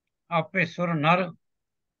ਸੁਰ ਨਰ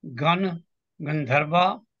ਗਨ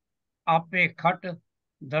ਗੰਧਰਵਾ, आपे खट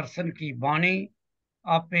दर्शन की बाणी,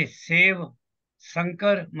 आपे सेव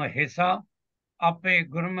शंकर महेशा, आपे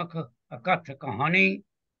गुरमुख अकथ कहानी,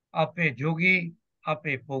 आपे जोगी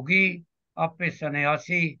आपे भोगी, आपे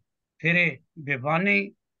सन्यासी फिरे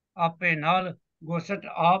बेबानी, आपे नाल गोसट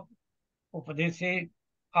आप उपदेशे,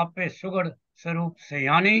 आपे सुगड़ स्वरूप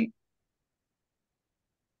सयानी।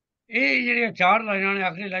 ये ਜਿਹੜੀਆਂ 4 ਲਾਈਨਾਂ ਨੇ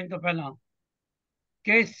ਆਖਰੀ ਲਾਈਨ ਤੋਂ ਪਹਿਲਾਂ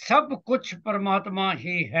कि सब कुछ परमात्मा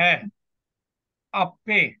ही है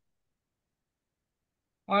आपे।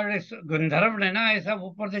 और इस गंधर्व ने ना, ये सब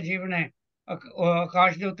ऊपर के जीव ने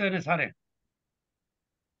आकाश के उत्ते ने सारे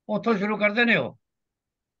उतो शुरू करते ने।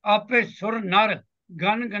 आपे सुर नर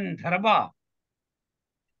गन गंधर्वा,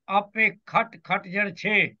 आपे खट खट जड़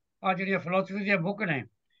 6 आ जी फिलोसफी दी बुक ने,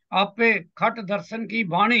 आपे खट दर्शन की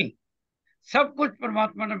बाणी। सब कुछ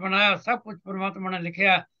परमात्मा ने बनाया, सब कुछ परमात्मा ने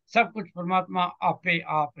लिखा, सब कुछ परमात्मा आपे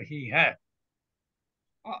आप ही है।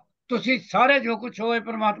 तुसी सारे जो कुछ हो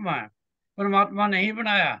परमात्मा है, परमात्मा ने ही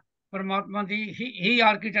बनाया, परमात्मा दी ही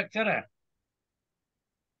आर्कीटैक्चर है।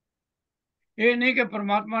 ये नहीं कि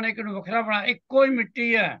परमात्मा ने एक वखरा बनाया। इको ही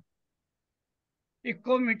मिट्टी है,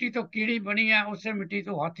 इको मिट्टी तो कीड़ी बनी है, उससे मिट्टी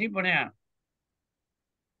तो हाथी बनया,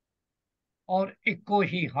 और इको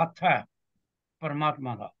ही हाथ है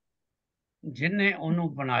परमात्मा का, जिन्हें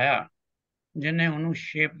उन्होंने बनाया, जिन्हें उन्होंने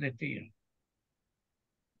शेप दी है।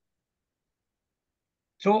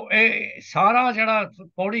 सो ये सारा जड़ा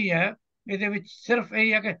पौड़ी है, ये सिर्फ यही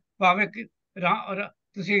है कि भावे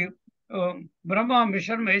तुसी ब्रह्मा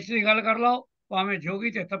मिश्र महेश की गल कर लो, भावे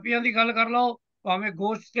जोगी ते तपियां की गल कर लो, भावे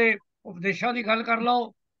गोश्त के उपदेशों की गल कर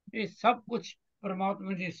लो, ये सब कुछ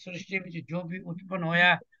परमात्मा की सृष्टि में जो भी उत्पन्न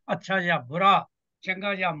होया, अच्छा या बुरा,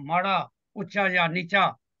 चंगा या माड़ा, उच्चा या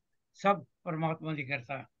नीचा, सब परमात्मा की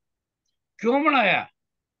कृपा है। क्यों बनाया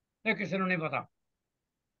ये किसी को नहीं पता।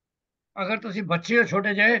 अगर तुसी बच्चे हो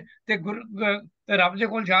छोटे जे ते रब दे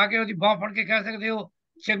कोल जाके उसदी बाह फड़ के कह सकते हो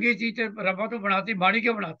चंगी चीज ते रब्बा तो बनाती, माड़ी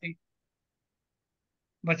क्यों बनाती।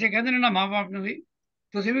 बच्चे कहते ना माँ बाप ने भी,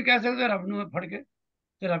 तुसी भी कह सकते हो रब नूं फड़ के,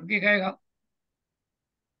 ते रब की कहेगा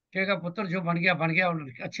पुत्र जो बन गया,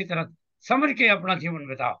 अच्छी तरह समझ के अपना जीवन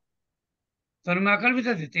बिता। तुहानूं मैं अकल भी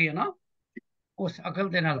तो दित्ती है ना, उस अकल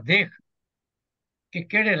दे नाल देख कि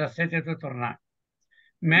किहड़े रस्ते ते तू तुरना है।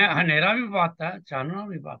 मैं हनेरा भी पाता, चानना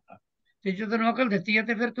भी पाता, तो जो तेन अकल दी है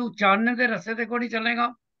तो फिर तू चानने के रस्ते ते कोई नहीं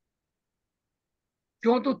चलेगा।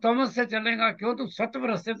 क्यों तू तमस से चलेगा, क्यों तू सत्व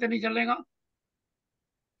रस्ते ते नहीं चलेगा।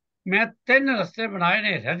 मैं 3 रस्ते बनाए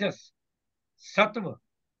ने, रजस, सत्व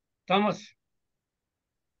ਤਮਸ।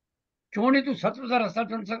 ਕਿਉਂ ਨਹੀਂ ਤੂੰ ਸਤਿ ਦਾ ਰਸਤਾ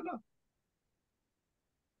ਚੁਣ ਸਕਦਾ?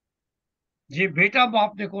 ਜੇ ਬੇਟਾ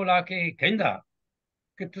ਬਾਪ ਦੇ ਕੋਲ ਆ ਕੇ ਕਹਿੰਦਾ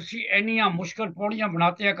ਕਿ ਤੁਸੀਂ ਇੰਨੀਆਂ ਮੁਸ਼ਕਲ ਪੌੜੀਆਂ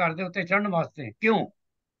ਬਣਾਤੇ ਘਰ ਦੇ ਉੱਤੇ ਚੜ੍ਹਨ ਵਾਸਤੇ, ਕਿਉਂ?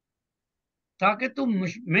 ਤਾਂ ਕਿ ਤੂੰ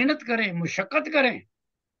ਮਿਹਨਤ ਕਰੇ, ਮੁਸ਼ੱਕਤ ਕਰੇ,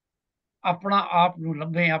 ਆਪਣਾ ਆਪ ਨੂੰ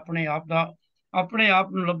ਲੱਭੇ, ਆਪਣੇ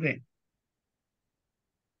ਆਪ ਨੂੰ ਲੱਭੇ।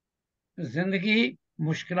 ਜ਼ਿੰਦਗੀ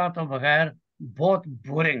ਮੁਸ਼ਕਿਲਾਂ ਤੋਂ ਬਗੈਰ ਬਹੁਤ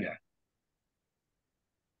ਬੋਰਿੰਗ ਹੈ।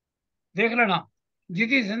 ਦੇਖ ਲੈਣਾ,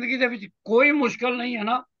 ਜਿਹਦੀ ਜ਼ਿੰਦਗੀ ਦੇ ਵਿੱਚ ਕੋਈ ਮੁਸ਼ਕਲ ਨਹੀਂ ਹੈ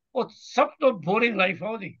ਨਾ, ਉਹ ਸਭ ਤੋਂ ਬੋਰਿੰਗ ਲਾਈਫ ਹੈ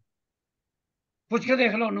ਉਹਦੀ। ਪੁੱਛ ਕੇ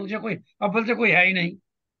ਦੇਖ ਲਓ ਉਹਨੂੰ, ਜੇ ਕੋਈ ਅਵਲ ਤੇ ਕੋਈ ਹੈ ਹੀ ਨਹੀਂ।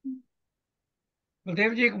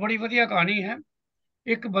 ਬਲਦੇਵ ਜੀ, ਇੱਕ ਬੜੀ ਵਧੀਆ ਕਹਾਣੀ ਹੈ।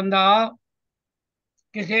 ਇੱਕ ਬੰਦਾ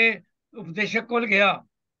ਕਿਸੇ ਉਪਦੇਸ਼ਕ ਕੋਲ ਗਿਆ।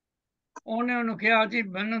 ਉਹਨੇ ਉਹਨੂੰ ਕਿਹਾ, ਜੀ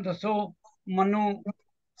ਮੈਨੂੰ ਦੱਸੋ, ਮੈਨੂੰ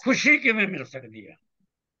ਖੁਸ਼ੀ ਕਿਵੇਂ ਮਿਲ ਸਕਦੀ ਹੈ,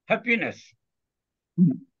 ਹੈਪੀਨੈਸ।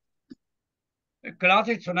 ਕਲਾਸ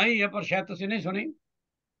ਵਿੱਚ ਸੁਣਾਈ ਹੈ, ਪਰ ਸ਼ਾਇਦ ਤੁਸੀਂ ਨਹੀਂ ਸੁਣੀ।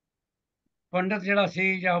 ਪੰਡਤ ਜਿਹੜਾ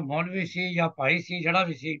ਸੀ, ਜਾਂ ਮੌਲਵੀ ਸੀ, ਜਾਂ ਭਾਈ ਸੀ, ਜਿਹੜਾ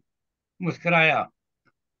ਵੀ ਸੀ, ਮੁਸਕਰਾਇਆ।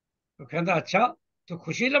 ਉਹ ਕਹਿੰਦਾ, ਅੱਛਾ ਤੂੰ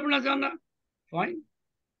ਖੁਸ਼ੀ ਲੱਭਣਾ ਚਾਹੁੰਦਾ? ਫਾਈਨ,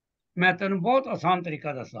 ਮੈਂ ਤੈਨੂੰ ਬਹੁਤ ਆਸਾਨ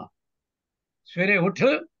ਤਰੀਕਾ ਦੱਸਾਂ। ਸਵੇਰੇ ਉੱਠ,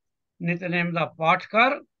 ਨਿਤਨੇਮ ਦਾ ਪਾਠ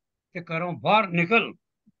ਕਰ, ਤੇ ਘਰੋਂ ਬਾਹਰ ਨਿਕਲ,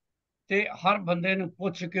 ਤੇ ਹਰ ਬੰਦੇ ਨੂੰ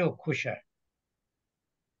ਪੁੱਛ ਕੇ ਉਹ ਖੁਸ਼ ਹੈ।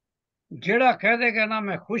 ਜਿਹੜਾ ਕਹਿ ਦੇਗਾ ਨਾ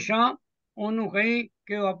ਮੈਂ ਖੁਸ਼ ਹਾਂ, ਉਹਨੂੰ ਕਹੀ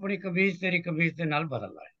ਕਿ ਉਹ ਆਪਣੀ ਕਮੀਜ਼ ਤੇਰੀ ਕਮੀਜ਼ ਦੇ ਨਾਲ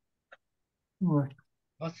ਬਦਲ ਲਾਏ,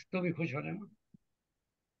 ਬਸ ਤੂੰ ਵੀ ਖੁਸ਼ ਹੋ ਜਾਣਾ।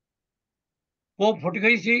 ਉਹ ਫੁੱਟ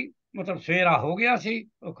ਗਈ ਸੀ, ਮਤਲਬ ਸਵੇਰਾ ਹੋ ਗਿਆ ਸੀ।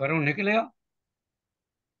 ਉਹ ਘਰੋਂ ਨਿਕਲਿਆ,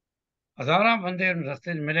 ਹਜ਼ਾਰਾਂ ਬੰਦੇ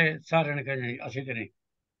ਰਸਤੇ 'ਚ ਮਿਲੇ, ਸਾਰਿਆਂ ਨੇ ਕਿਹਾ, ਨਹੀਂ ਅਸੀਂ ਤੇ ਨਹੀਂ,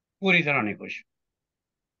 ਪੂਰੀ ਤਰ੍ਹਾਂ ਨਹੀਂ ਖੁਸ਼।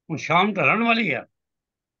 ਹੁਣ ਸ਼ਾਮ ਢਲਣ ਵਾਲੀ ਹੈ,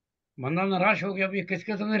 ਬੰਦਾ ਨਿਰਾਸ਼ ਹੋ ਗਿਆ ਵੀ ਕਿਸ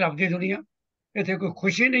ਕਿਸਮ ਦੀ ਰੱਬ ਦੀ ਦੁਨੀਆ, ਇੱਥੇ ਕੋਈ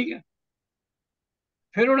ਖੁਸ਼ੀ ਨਹੀਂ ਹੈ।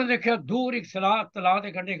 ਫਿਰ ਉਹਨੇ ਦੇਖਿਆ ਦੂਰ ਇੱਕ ਤਲਾਅ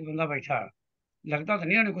ਦੇ ਕੰਢੇ ਇੱਕ ਬੰਦਾ ਬੈਠਾ ਹੈ। ਲੱਗਦਾ ਤਾਂ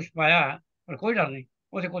ਨਹੀਂ ਉਹਨੇ ਕੁਛ ਪਾਇਆ ਹੈ, ਪਰ ਕੋਈ ਡਰ ਨਹੀਂ,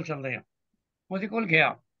 ਉਹਦੇ ਕੋਲ ਚੱਲਦੇ ਆ। ਉਹਦੇ ਕੋਲ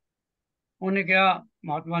ਗਿਆ, ਉਹਨੇ ਕਿਹਾ,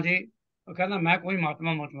 ਮਹਾਤਮਾ ਜੀ। ਉਹ ਕਹਿੰਦਾ, ਮੈਂ ਕੋਈ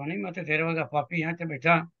ਮਹਾਤਮਾ ਨਹੀਂ, ਮੈਂ ਤੇ ਤੇਰੇ ਵਰਗਾ ਪਾਪੀ ਹਾਂ, ਤੇ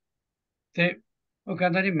ਬੈਠਾ। ਤੇ ਉਹ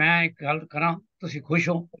ਕਹਿੰਦਾ, ਜੀ ਮੈਂ ਇੱਕ ਗੱਲ ਕਰਾਂ, ਤੁਸੀਂ ਖੁਸ਼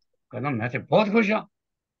ਹੋ? ਕਹਿੰਦਾ, ਮੈਂ ਤੇ ਬਹੁਤ ਖੁਸ਼ ਹਾਂ,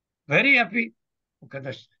 ਵੈਰੀ ਹੈਪੀ। ਉਹ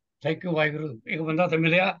ਕਹਿੰਦਾ, ਥੈਂਕ ਯੂ ਵਾਹਿਗੁਰੂ, ਇੱਕ ਬੰਦਾ ਤਾਂ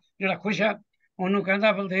ਮਿਲਿਆ ਜਿਹੜਾ ਖੁਸ਼ ਹੈ। ਉਹਨੂੰ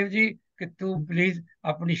ਕਹਿੰਦਾ, ਬਲਦੇਵ ਜੀ ਕਿ ਤੂੰ ਪਲੀਜ਼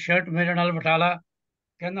ਆਪਣੀ ਸ਼ਰਟ ਮੇਰੇ ਨਾਲ ਵਟਾ ਲਾ।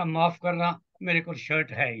 ਕਹਿੰਦਾ, ਮਾਫ ਕਰਨਾ, ਮੇਰੇ ਕੋਲ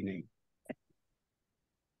ਸ਼ਰਟ ਹੈ ਹੀ ਨਹੀਂ।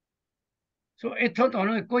 ਸੋ ਇੱਥੋਂ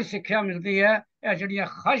ਤੁਹਾਨੂੰ ਇੱਕੋ ਹੀ ਸਿੱਖਿਆ ਮਿਲਦੀ ਹੈ, ਇਹ ਜਿਹੜੀਆਂ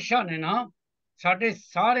ਖਾਹਿਸ਼ਾਂ ਨੇ ਨਾ, ਸਾਡੇ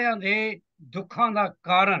ਸਾਰਿਆਂ ਦੇ ਦੁੱਖਾਂ ਦਾ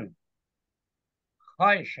ਕਾਰਨ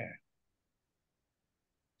ਖਾਹਿਸ਼ ਹੈ।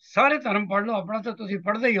 ਸਾਰੇ ਧਰਮ ਪੜ੍ਹ ਲਓ, ਆਪਣਾ ਤਾਂ ਤੁਸੀਂ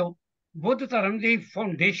ਪੜ੍ਹਦੇ ਹੀ ਹੋ। ਬੁੱਧ ਧਰਮ ਦੀ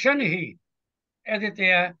ਫਾਊਂਡੇਸ਼ਨ ਹੀ ਇਹਦੇ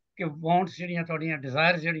ਤੇ ਹੈ ਕਿ ਵਾਂਟਸ ਜਿਹੜੀਆਂ ਤੁਹਾਡੀਆਂ,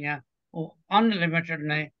 ਡਿਜ਼ਾਇਰ ਜਿਹੜੀਆਂ, ਉਹ ਅਨਲਿਮਿਟਡ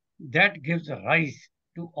ਨੇ। that gives rise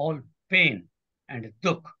to all pain and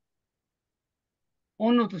ਦੁੱਖ।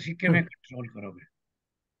 ਉਹਨੂੰ ਤੁਸੀਂ ਕਿਵੇਂ ਕੰਟਰੋਲ ਕਰੋਗੇ?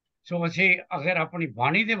 ਸੋ ਅਸੀਂ ਅਗਰ ਆਪਣੀ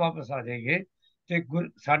ਬਾਣੀ ਦੇ ਵਾਪਸ ਆ ਜਾਈਏ, ਤੇ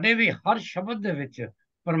ਸਾਡੇ ਵੀ ਹਰ ਸ਼ਬਦ ਦੇ ਵਿੱਚ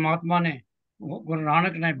ਪਰਮਾਤਮਾ ਨੇ, ਗੁਰੂ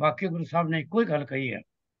ਨਾਨਕ ਨੇ, ਬਾਕੀ ਗੁਰੂ ਸਾਹਿਬ ਨੇ ਇੱਕੋ ਹੀ ਗੱਲ ਕਹੀ ਹੈ।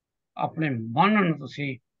 ਆਪਣੇ ਮਨ ਨੂੰ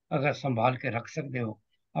ਤੁਸੀਂ ਅਗਰ ਸੰਭਾਲ ਕੇ ਰੱਖ ਸਕਦੇ ਹੋ,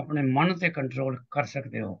 ਆਪਣੇ ਮਨ ਤੇ ਕੰਟਰੋਲ ਕਰ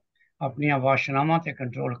ਸਕਦੇ ਹੋ, ਆਪਣੀਆਂ ਵਾਸ਼ਨਾਵਾਂ ਤੇ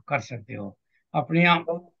ਕੰਟਰੋਲ ਕਰ ਸਕਦੇ ਹੋ, ਆਪਣੀਆਂ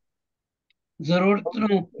ਜ਼ਰੂਰਤ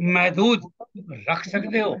ਨੂੰ ਮਹਿਦੂਦ ਰੱਖ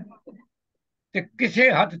ਸਕਦੇ ਹੋ, ਤੇ ਕਿਸੇ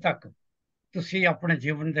ਹੱਦ ਤੱਕ ਤੁਸੀਂ ਆਪਣੇ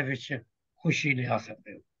ਜੀਵਨ ਦੇ ਵਿੱਚ ਖੁਸ਼ੀ ਲਿਆ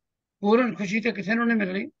ਸਕਦੇ ਹੋ। ਪੂਰਨ ਖੁਸ਼ੀ ਤੇ ਕਿਸੇ ਨੂੰ ਨਹੀਂ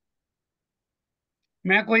ਮਿਲਣੀ।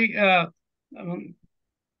 ਮੈਂ ਕੋਈ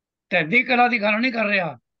ਢੈਦੀ ਕਲਾ ਦੀ ਗੱਲ ਨਹੀਂ ਕਰ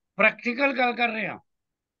ਰਿਹਾ, ਪ੍ਰੈਕਟੀਕਲ ਗੱਲ ਕਰ ਰਿਹਾ।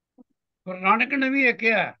 ਗੁਰੂ ਨਾਨਕ ਨੇ ਵੀ ਇਹ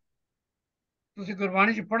ਕਿਹਾ, ਤੁਸੀਂ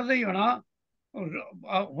ਗੁਰਬਾਣੀ 'ਚ ਪੜ੍ਹਦੇ ਹੀ ਹੋ ਨਾ,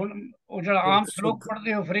 ਹੁਣ ਉਹ ਜਿਹੜਾ ਆਮ ਸ਼ਲੋਕ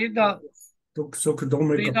ਪੜ੍ਹਦੇ ਹੋ, ਫਰੀਦ ਦਾ, ਦੁੱਖ ਸੁੱਖ ਦੋਵੇਂ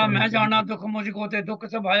ਫਰੀਦ ਦਾ ਮੈਂ ਜਾਣਾ ਦੁੱਖ ਮੁਝ ਕੋ, ਤੇ ਦੁੱਖ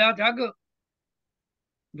ਸਭਾਇਆ ਜਗ।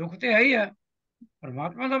 ਦੁੱਖ ਤੇ ਹੈ ਹੀ ਹੈ,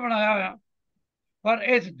 ਪਰਮਾਤਮਾ ਦਾ ਬਣਾਇਆ ਹੋਇਆ। ਪਰ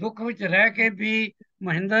ਇਸ ਦੁੱਖ ਵਿੱਚ ਰਹਿ ਕੇ ਵੀ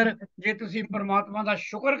ਮਹਿੰਦਰ, ਜੇ ਤੁਸੀਂ ਪਰਮਾਤਮਾ ਦਾ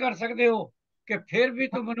ਸ਼ੁਕਰ ਕਰ ਸਕਦੇ ਹੋ ਕਿ ਫਿਰ ਵੀ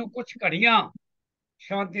ਤੂੰ ਮੈਨੂੰ ਕੁਝ ਘੜੀਆਂ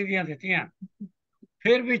ਸ਼ਾਂਤੀ ਦੀਆਂ ਦਿੱਤੀਆਂ,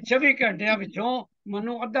 ਫਿਰ ਵੀ 24 ਘੰਟਿਆਂ ਵਿੱਚੋਂ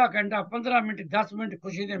ਮੈਨੂੰ ਅੱਧਾ ਘੰਟਾ, 15 ਮਿੰਟ, 10 ਮਿੰਟ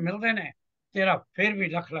ਖੁਸ਼ੀ ਦੇ ਮਿਲਦੇ ਨੇ, ਤੇਰਾ ਫਿਰ ਵੀ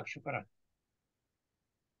ਲੱਖ ਲੱਖ ਸ਼ੁਕਰ ਹੈ।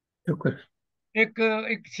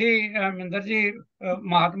 ਇੱਕ ਸੀ ਮਹਿੰਦਰ ਜੀ,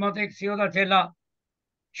 ਮਹਾਤਮਾ ਤੇ ਇੱਕ ਸੀ ਉਹਦਾ ਚੇਲਾ,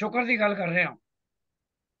 ਸ਼ੁਕਰ ਦੀ ਗੱਲ ਕਰ ਰਹੇ ਹਾਂ।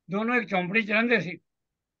 ਦੋਨੋਂ ਇੱਕ ਝੌਂਪੜੀ 'ਚ ਰਹਿੰਦੇ ਸੀ।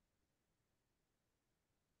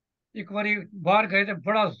 ਇੱਕ ਵਾਰੀ ਬਾਹਰ ਗਏ ਤੇ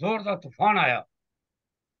ਬੜਾ ਜ਼ੋਰ ਦਾ ਤੂਫਾਨ ਆਇਆ,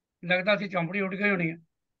 ਲੱਗਦਾ ਸੀ ਝੌਂਪੜੀ ਉੱਡ ਗਈ ਹੋਣੀ ਹੈ।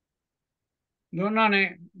 ਦੋਨਾਂ ਨੇ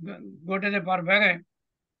ਗੋਡੇ ਦੇ ਪਰ ਬਹਿ ਗਏ,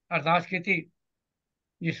 ਅਰਦਾਸ ਕੀਤੀ।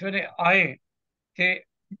 ਜਿਸ ਵੇਲੇ ਆਏ ਤੇ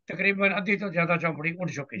ਤਕਰੀਬਨ ਅੱਧੀ ਤੋਂ ਜ਼ਿਆਦਾ ਝੌਂਪੜੀ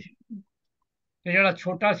ਉੱਡ ਚੁੱਕੀ ਸੀ, ਤੇ ਜਿਹੜਾ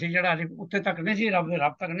ਛੋਟਾ ਸੀ, ਜਿਹੜਾ ਉੱਤੇ ਤੱਕ ਨਹੀਂ ਸੀ,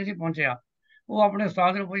 ਰੱਬ ਤੱਕ ਨਹੀਂ ਸੀ ਪਹੁੰਚਿਆ, ਉਹ ਆਪਣੇ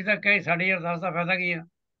ਉਸਤਾਦ ਨੂੰ ਪੁੱਛਦਾ ਕਿ ਸਾਡੀ ਅਰਦਾਸ ਦਾ ਫਾਇਦਾ ਕੀ ਹੈ?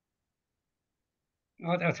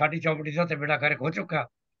 ਸਾਡੀ ਝੌਂਪੜੀ ਦਾ ਤੇ ਬੇੜਾ ਗਰਕ ਹੋ ਚੁੱਕਾ।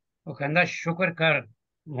 ਉਹ ਕਹਿੰਦਾ, ਸ਼ੁਕਰ ਕਰ,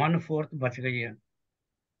 1/4 ਬਚ ਗਈ ਹੈ।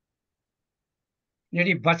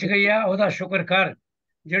 ਜਿਹੜੀ ਬਚ ਗਈ ਹੈ ਉਹਦਾ ਸ਼ੁਕਰ ਕਰ,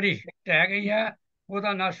 ਜਿਹੜੀ ਢਹਿ ਗਈ ਹੈ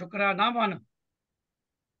ਉਹਦਾ ਨਾ ਸ਼ੁਕਰਾ ਨਾ ਮਨ।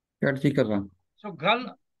 ਚੜ੍ਹਦੀ ਕਲਾ। ਸੋ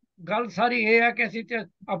ਗੱਲ ਸਾਰੀ ਇਹ ਹੈ ਕਿ ਅਸੀਂ ਤੇ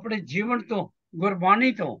ਆਪਣੇ ਜੀਵਨ ਤੋਂ,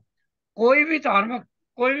 ਗੁਰਬਾਣੀ ਤੋਂ, ਕੋਈ ਵੀ ਧਾਰਮਿਕ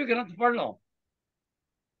ਕੋਈ ਵੀ ਗ੍ਰੰਥ ਪੜ੍ਹ ਲਓ,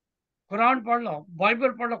 ਕੁਰਾਨ ਪੜ੍ਹ ਲਓ,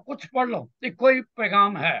 ਬਾਈਬਲ ਪੜ੍ਹ ਲਓ, ਕੁਛ ਪੜ੍ਹ ਲਓ, ਇੱਕੋ ਹੀ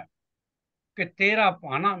ਪੈगाम ਹੈ ਕਿ ਤੇਰਾ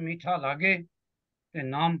ਭਾਣਾ ਮੀਠਾ ਲਾਗੇ ਤੇ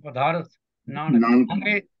ਨਾਮ ਪਦਾਰਥ ਨਾਨਕ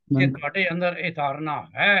ਮੰਗੇ। ਜੇ ਤੁਹਾਡੇ ਅੰਦਰ ਇਹ ਧਾਰਨਾ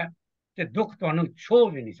ਹੈ ਤੇ ਦੁੱਖ ਤੁਹਾਨੂੰ ਛੋਹ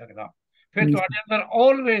ਵੀ ਨਹੀਂ ਸਕਦਾ। ਫਿਰ ਤੁਹਾਡੇ ਅੰਦਰ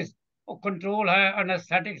ਆਲਵੇਜ਼ ਉਹ ਕੰਟਰੋਲ ਹੈ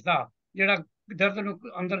ਅਨੈਸਥੈਟਿਕਸ ਦਾ, ਜਿਹੜਾ ਦਰਦ ਨੂੰ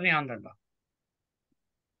ਅੰਦਰ ਨਹੀਂ ਆਉਣ ਦਿੰਦਾ।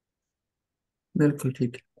 ਬਿਲਕੁਲ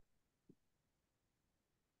ਠੀਕ।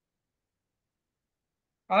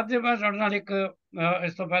 ਅੱਜ ਮੈਂ ਤੁਹਾਡੇ ਨਾਲ ਇੱਕ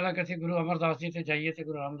ਇਸ ਤੋਂ ਪਹਿਲਾਂ ਕਿ ਅਸੀਂ ਗੁਰੂ ਅਮਰਦਾਸ ਜੀ ਤੇ ਜਾਈਏ ਤੇ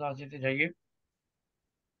ਗੁਰੂ ਰਾਮਦਾਸ ਜੀ ਤੇ ਜਾਈਏ,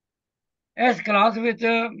 ਇਸ ਕਲਾਸ ਵਿੱਚ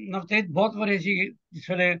ਨਵਤੇਜ ਬਹੁਤ ਵਾਰੀ ਸੀ ਜਿਸ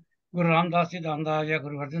ਵੇਲੇ ਗੁਰੂ ਰਾਮਦਾਸ ਜੀ ਦਾ ਆਉਂਦਾ ਜਾਂ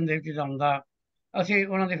ਗੁਰੂ ਅਰਜਨ ਦੇਵ ਜੀ ਦਾ ਆਉਂਦਾ, ਅਸੀਂ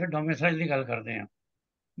ਉਹਨਾਂ ਦੇ ਫਿਰ ਡੋਮਿਸਾਈਲ ਦੀ ਗੱਲ ਕਰਦੇ ਹਾਂ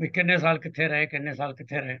ਵੀ ਕਿੰਨੇ ਸਾਲ ਕਿੱਥੇ ਰਹੇ, ਕਿੰਨੇ ਸਾਲ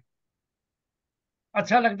ਕਿੱਥੇ ਰਹੇ।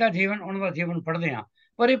 ਅੱਛਾ ਲੱਗਦਾ ਜੀਵਨ, ਉਹਨਾਂ ਦਾ ਜੀਵਨ ਪੜ੍ਹਦੇ ਹਾਂ,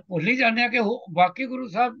 ਪਰ ਇਹ ਭੁੱਲ ਹੀ ਜਾਂਦੇ ਹਾਂ ਕਿ ਬਾਕੀ ਗੁਰੂ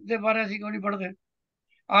ਸਾਹਿਬ ਦੇ ਬਾਰੇ ਅਸੀਂ ਕਿਉਂ ਨਹੀਂ ਪੜ੍ਹਦੇ।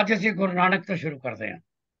 ਅੱਜ ਅਸੀਂ ਗੁਰੂ ਨਾਨਕ ਤੋਂ ਸ਼ੁਰੂ ਕਰਦੇ ਹਾਂ।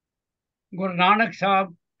 ਗੁਰੂ ਨਾਨਕ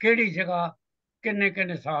ਸਾਹਿਬ ਕਿਹੜੀ ਜਗ੍ਹਾ, ਕਿੰਨੇ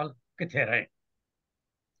ਕਿੰਨੇ ਸਾਲ ਕਿੱਥੇ ਰਹੇ।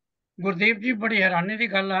 ਗੁਰਦੀਪ ਜੀ, ਬੜੀ ਹੈਰਾਨੀ ਦੀ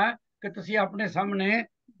ਗੱਲ ਹੈ ਕਿ ਤੁਸੀਂ ਆਪਣੇ ਸਾਹਮਣੇ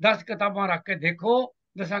 10 ਕਿਤਾਬਾਂ ਰੱਖ ਕੇ ਦੇਖੋ,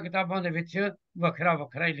 10 ਕਿਤਾਬਾਂ ਦੇ ਵਿੱਚ ਵੱਖਰਾ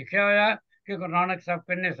ਵੱਖਰਾ ਹੀ ਲਿਖਿਆ ਹੋਇਆ ਕਿ ਗੁਰੂ ਨਾਨਕ ਸਾਹਿਬ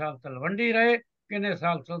ਕਿੰਨੇ ਸਾਲ ਤਲਵੰਡੀ ਰਹੇ, ਕਿੰਨੇ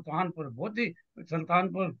ਸਾਲ ਸੁਲਤਾਨਪੁਰ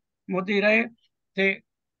ਮੋਦੀ ਰਹੇ। ਤੇ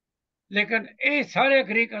ਲੇਕਿਨ ਇਹ ਸਾਰੇ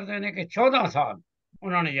ਅਗਰੀ ਕਰਦੇ ਨੇ ਕਿ 14 ਸਾਲ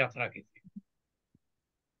ਉਹਨਾਂ ਨੇ ਯਾਤਰਾ ਕੀਤੀ।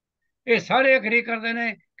 ਇਹ ਸਾਰੇ ਅਗਰੀ ਕਰਦੇ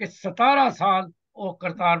ਨੇ ਕਿ 17 ਸਾਲ ਉਹ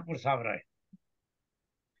ਕਰਤਾਰਪੁਰ ਸਾਹਿਬ ਰਹੇ।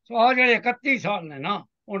 ਸੋ ਆਹ ਜਿਹੜੇ 31 ਸਾਲ ਨੇ ਨਾ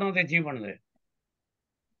ਉਹਨਾਂ ਦੇ ਜੀਵਨ ਦੇ।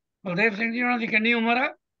 ਬਲਦੇਵ ਸਿੰਘ ਜੀ ਉਹਨਾਂ ਦੀ ਕਿੰਨੀ ਉਮਰ ਹੈ?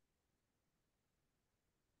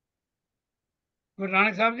 ਗੁਰੂ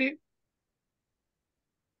ਨਾਨਕ ਸਾਹਿਬ ਜੀ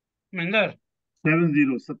ਮਹਿੰਦਰ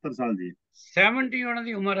 70 ਸਾਲ ਜੀ। 70 ਉਹਨਾਂ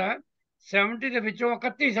ਦੀ ਉਮਰ ਹੈ। 70 ਦੇ ਵਿੱਚੋਂ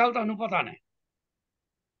 31 ਸਾਲ ਤੁਹਾਨੂੰ ਪਤਾ ਨੇ।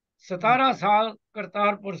 17 ਸਾਲ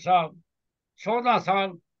ਕਰਤਾਰਪੁਰ ਸਾਹਿਬ, 14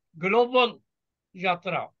 ਸਾਲ ਗਲੋਬਲ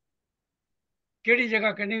ਯਾਤਰਾ। ਕਿਹੜੀ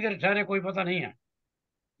ਜਗ੍ਹਾ ਕਿੰਨੀ ਦੇਰ ਠਹਿਰੇ ਕੋਈ ਪਤਾ ਨਹੀਂ ਹੈ,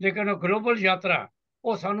 ਲੇਕਿਨ ਉਹ ਗਲੋਬਲ ਯਾਤਰਾ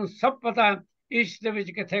ਉਹ ਸਾਨੂੰ ਸਭ ਪਤਾ ਹੈ। ਈਸਟ ਦੇ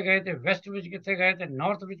ਵਿੱਚ ਕਿੱਥੇ ਗਏ ਤੇ ਵੈਸਟ ਵਿੱਚ ਕਿੱਥੇ ਗਏ ਤੇ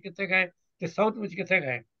ਨਾਰਥ ਵਿੱਚ ਕਿੱਥੇ ਗਏ ਤੇ ਸਾਊਥ ਵਿੱਚ ਕਿੱਥੇ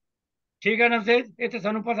ਗਏ। ਠੀਕ ਹੈ ਨਾ ਜੀ, ਇਹ ਤੇ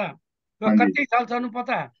ਸਾਨੂੰ ਪਤਾ ਹੈ। 31 ਸਾਲ ਸਾਨੂੰ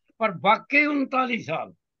ਪਤਾ ਹੈ, ਪਰ ਬਾਕੀ 39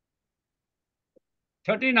 ਸਾਲ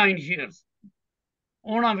 39 years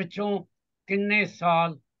ਉਹਨਾਂ ਵਿੱਚੋਂ ਕਿੰਨੇ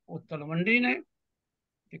ਸਾਲ ਉਹ ਤਲਵੰਡੀ ਨੇ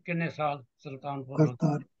ਤੇ ਕਿੰਨੇ ਸਾਲ ਸੁਲਤਾਨਪੁਰ।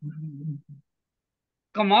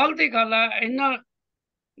 ਕਮਾਲ ਦੀ ਗੱਲ ਹੈ, ਇੰਨਾ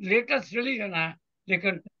ਲੇਟੈਸਟ ਰਿਲੀਜਨ ਹੈ,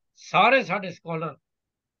 ਲੇਕਿਨ ਸਾਰੇ ਸਾਡੇ ਸਕਾਲਰ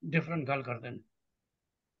ਡਿਫਰੈਂਟ ਗੱਲ ਕਰਦੇ ਨੇ।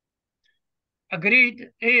 ਅਗਰੀਡ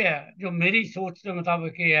ਇਹ ਹੈ, ਜੋ ਮੇਰੀ ਸੋਚ ਦੇ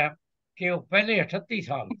ਮੁਤਾਬਕ ਇਹ ਹੈ ਕਿ ਉਹ ਪਹਿਲੇ 38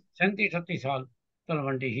 ਸਾਲ 37-38 ਸਾਲ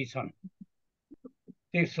ਤਲਵੰਡੀ ਹੀ ਸਨ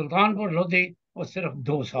ਤੇ ਸੁਲਤਾਨਪੁਰ ਲੋਧੀ ਉਹ ਸਿਰਫ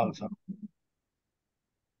 2 ਸਾਲ ਸਨ।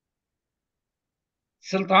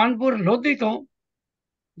 ਸੁਲਤਾਨਪੁਰ ਲੋਧੀ ਤੋਂ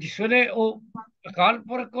ਜਿਸ ਵੇਲੇ ਉਹ ਅਕਾਲ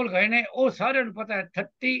ਪੁਰਖ ਕੋਲ ਗਏ ਨੇ, ਉਹ ਸਾਰਿਆਂ ਨੂੰ ਪਤਾ ਹੈ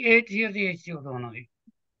 38 years ਦੀ ਏਜ ਸੀ ਉਦੋਂ ਉਹਨਾਂ ਦੀ,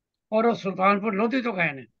 ਔਰ ਉਹ ਸੁਲਤਾਨਪੁਰ ਲੋਧੀ ਤੋਂ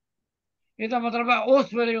ਗਏ ਨੇ। ਇਹਦਾ ਮਤਲਬ ਹੈ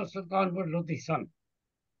ਉਸ ਵੇਲੇ ਉਹ ਸੁਲਤਾਨਪੁਰ ਲੋਧੀ ਸਨ।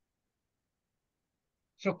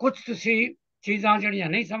 ਸੋ ਕੁਛ ਤੁਸੀਂ ਚੀਜ਼ਾਂ ਜਿਹੜੀਆਂ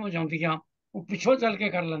ਨਹੀਂ ਸਮਝ ਆਉਂਦੀਆਂ ਉਹ ਪਿੱਛੋਂ ਚੱਲ ਕੇ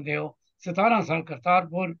ਕਰ ਲੈਂਦੇ ਹੋ। 17 ਸਾਲ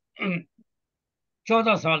ਕਰਤਾਰਪੁਰ,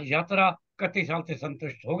 14 ਸਾਲ ਯਾਤਰਾ, 31 ਸਾਲ ਤੇ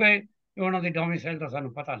ਸੰਤੁਸ਼ਟ ਹੋ ਗਏ। ਉਹਨਾਂ ਦੀ ਡੋਮਿਸਾਈਲ ਦਾ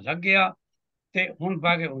ਸਾਨੂੰ ਪਤਾ ਲੱਗ ਗਿਆ ਤੇ ਹੁਣ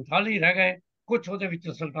ਬਾਗੇ 39 ਰਹਿ ਗਏ। ਕੁਛ ਉਹਦੇ ਵਿੱਚ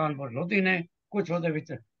ਸੁਲਤਾਨਪੁਰ ਲੋਧੀ ਨੇ, ਕੁਛ ਉਹਦੇ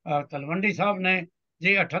ਵਿੱਚ ਤਲਵੰਡੀ ਸਾਹਿਬ ਨੇ।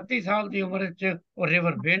 ਜੇ 38 ਸਾਲ ਦੀ ਉਮਰ ਵਿੱਚ ਉਹ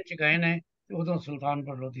ਰਿਵਰ ਬੇਨ ਚ ਗਏ ਨੇ ਤੇ ਉਦੋਂ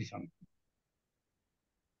ਸੁਲਤਾਨਪੁਰ ਲੋਧੀ ਸਨ।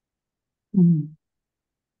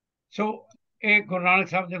 ਸੋ ਇਹ ਗੁਰੂ ਨਾਨਕ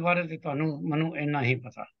ਸਾਹਿਬ ਦੇ ਬਾਰੇ ਤੇ ਮੈਨੂੰ ਇੰਨਾ ਹੀ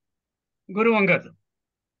ਪਤਾ। ਗੁਰੂ ਅੰਗਦ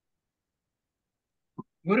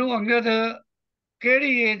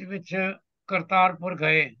ਕਿਹੜੀ ਏਜ ਵਿੱਚ ਕਰਤਾਰਪੁਰ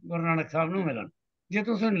ਗਏ ਗੁਰੂ ਨਾਨਕ ਸਾਹਿਬ ਨੂੰ ਮਿਲਣ? ਜੇ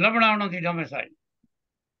ਤੁਸੀਂ ਲੱਭਣਾ ਉਹਨਾਂ ਦੀ ਡੋਮਿਸਾਈਲ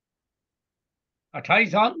 28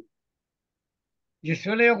 ਸਾਲ। ਜਿਸ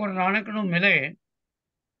ਵੇਲੇ ਉਹ ਗੁਰੂ ਨਾਨਕ ਨੂੰ ਮਿਲੇ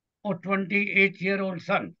ਉਹ 28 year old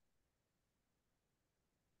ਸਨ।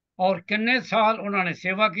 ਔਰ ਕਿੰਨੇ ਸਾਲ ਉਹਨਾਂ ਨੇ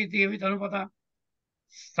ਸੇਵਾ ਕੀਤੀ ਇਹ ਵੀ ਤੁਹਾਨੂੰ ਪਤਾ,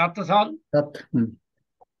 7 ਸਾਲ।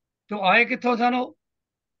 ਤੋਂ ਆਏ ਕਿੱਥੋਂ ਸਨ ਉਹ?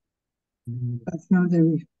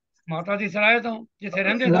 ਮਾਤਾ ਦੀ ਸਰਾਏ ਤੋਂ, ਜਿੱਥੇ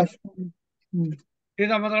ਰਹਿੰਦੇ ਸਨ।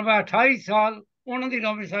 ਇਹਦਾ ਮਤਲਬ ਹੈ 28 ਸਾਲ ਉਹਨਾਂ ਦੀ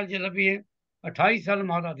ਡੋਮਿਸਾਈਲ ਜੇ ਲੱਭੀਏ, 28 ਸਾਲ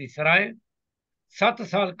ਮਾਤਾ ਦੀ ਸਰਾਏ, 7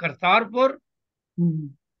 ਸਾਲ ਕਰਤਾਰਪੁਰ,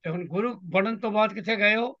 ਤੇ ਹੁਣ ਗੁਰੂ ਬਣਨ ਤੋਂ ਬਾਅਦ ਕਿੱਥੇ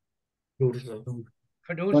ਗਏ ਹੋ?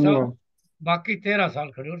 ਖਡੂਰ ਸਾਹਿਬ। ਬਾਕੀ 13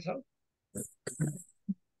 ਸਾਲ ਖਡੂਰ ਸਾਹਿਬ।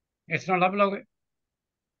 ਇਸ ਤਰ੍ਹਾਂ ਲੱਭ ਲਓਗੇ।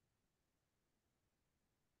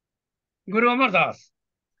 ਗੁਰੂ ਅਮਰਦਾਸ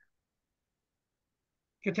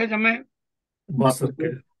ਕਿੱਥੇ ਜੰਮੇ?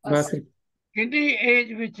 ਕਿੰਨੀ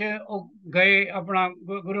ਏਜ ਵਿੱਚ ਉਹ ਗਏ ਆਪਣਾ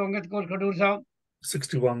ਗੁਰੂ ਅੰਗਦ ਕੋਲ ਖਡੂਰ ਸਾਹਿਬ?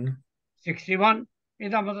 61 61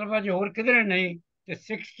 ਇਹਦਾ ਮਤਲਬ ਹੈ ਜੇ ਹੋਰ ਕਿਧਰੇ ਨਹੀਂ ਤੇ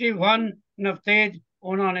 61 ਨਵਤੇਜ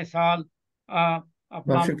ਉਹਨਾਂ ਨੇ ਸਾਲ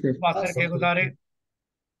ਆਪਣਾ ਬਾਸਰ ਕੇ ਗੁਜ਼ਾਰੇ।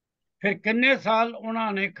 ਫਿਰ ਕਿੰਨੇ ਸਾਲ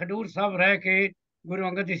ਉਹਨਾਂ ਨੇ ਖਡੂਰ ਸਾਹਿਬ ਰਹਿ ਕੇ ਗੁਰੂ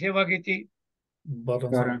ਅੰਗਦ ਦੀ ਸੇਵਾ ਕੀਤੀ? 12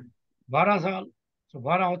 ਸਾਲ 12 ਸਾਲ। ਸੋ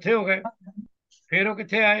 12 ਉੱਥੇ ਹੋ ਗਏ। ਫਿਰ ਉਹ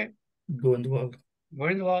ਕਿੱਥੇ ਆਏ? ਗੋਇੰਦਵਾਲ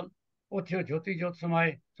ਗੋਇੰਦਵਾਲ। ਉੱਥੇ ਉਹ ਜੋਤੀ ਜੋਤ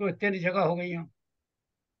ਸਮਾਏ। ਸੋ ਇਹ 3 ਜਗ੍ਹਾ ਹੋ ਗਈਆਂ।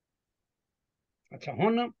 ਅੱਛਾ,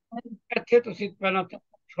 ਹੁਣ ਇੱਥੇ ਤੁਸੀਂ ਪਹਿਲਾਂ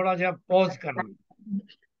ਥੋੜਾ ਜਿਹਾ ਪੌਜ਼ ਕਰਨਾ।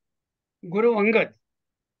 ਗੁਰੂ ਅੰਗਦ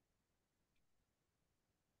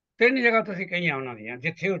 3 ਜਗ੍ਹਾ ਤੁਸੀਂ ਕਹੀਆਂ ਉਹਨਾਂ ਦੀਆਂ,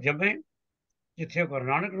 ਜਿੱਥੇ ਉਹ ਜੰਮੇ, ਜਿੱਥੇ ਉਹ ਗੁਰੂ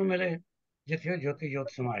ਨਾਨਕ ਨੂੰ ਮਿਲੇ, ਜਿੱਥੇ ਉਹ ਜੋਤੀ ਜੋਤ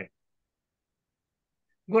ਸਮਾਏ।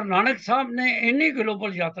 ਗੁਰੂ ਨਾਨਕ ਸਾਹਿਬ ਨੇ ਇੰਨੀ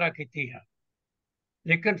ਗਲੋਬਲ ਯਾਤਰਾ ਕੀਤੀ ਹੈ,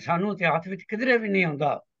 ਲੇਕਿਨ ਸਾਨੂੰ ਇਤਿਹਾਸ ਵਿੱਚ ਕਿਧਰੇ ਵੀ ਨਹੀਂ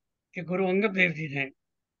ਆਉਂਦਾ ਕਿ ਗੁਰੂ ਅੰਗਦ ਦੇਵ ਜੀ ਨੇ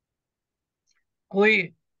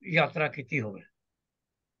ਕੋਈ ਯਾਤਰਾ ਕੀਤੀ ਹੋਵੇ।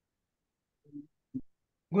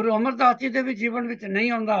 ਗੁਰੂ ਅਮਰਦਾਸ ਜੀ ਦੇ ਵੀ ਜੀਵਨ ਵਿੱਚ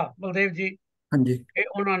ਨਹੀਂ ਆਉਂਦਾ ਬਲਦੇਵ ਜੀ ਕਿ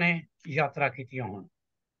ਉਹਨਾਂ ਨੇ ਯਾਤਰਾ ਕੀਤੀਆਂ ਹੋਣ।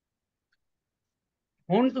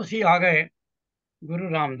 ਹੁਣ ਤੁਸੀਂ ਆ ਗਏ ਗੁਰੂ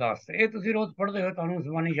ਰਾਮਦਾਸ। ਇਹ ਤੁਸੀਂ ਰੋਜ਼ ਪੜ੍ਹਦੇ ਹੋ, ਤੁਹਾਨੂੰ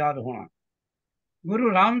ਜ਼ੁਬਾਨੀ ਯਾਦ ਹੋਣਾ।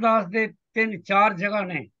 ਗੁਰੂ ਰਾਮਦਾਸ ਦੇ 3-4 ਜਗ੍ਹਾ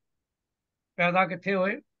ਨੇ। ਪੈਦਾ ਕਿੱਥੇ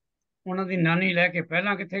ਹੋਏ? ਉਹਨਾਂ ਦੀ ਨਾਨੀ ਲੈ ਕੇ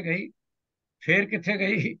ਪਹਿਲਾਂ ਕਿੱਥੇ ਗਈ, ਫਿਰ ਕਿੱਥੇ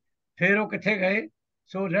ਗਈ, ਫਿਰ ਉਹ ਕਿੱਥੇ ਗਏ।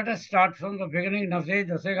 ਸੋ let us start from the beginning. Navtej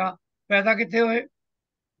ਦੱਸੇਗਾ ਪੈਦਾ ਕਿੱਥੇ ਹੋਏ?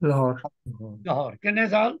 ਲਾਹੌਰ। ਲਾਹੌਰ। ਕਿੰਨੇ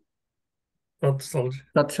ਸਾਲ? 7 ਸਾਲ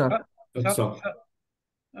 7 ਸਾਲ।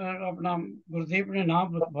 ਆਪਣਾ ਗੁਰਦੀਪ ਨੇ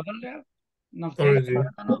ਨਾਮ ਬਦਲ ਲਿਆ। Sorry ਜੀ, I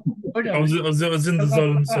was in the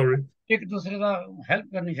zone, sorry। ਇੱਕ ਦੂਸਰੇ ਦਾ ਹੈਲਪ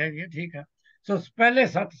ਕਰਨੀ ਚਾਹੀਦੀ ਹੈ, ਠੀਕ ਹੈ। ਸੋ ਪਹਿਲੇ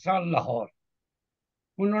 7 ਸਾਲ ਲਾਹੌਰ।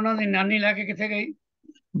 ਹੁਣ ਉਹਨਾਂ ਦੀ ਨਾਨੀ ਲੈ ਕੇ ਕਿੱਥੇ ਗਈ?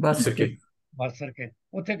 ਬਾਸਰ ਕੇ।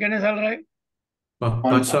 ਉੱਥੇ ਕਿੰਨੇ ਸਾਲ ਰਹੇ?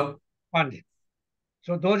 5 ਸਾਲ। 5।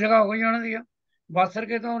 ਸੋ 2 ਜਗ੍ਹਾ ਹੋ ਗਈਆਂ ਉਹਨਾਂ ਦੀਆਂ। ਬਾਸਰ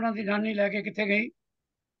ਕੇ ਤੋਂ ਉਹਨਾਂ ਦੀ ਨਾਨੀ ਲੈ ਕੇ ਕਿੱਥੇ ਗਈ?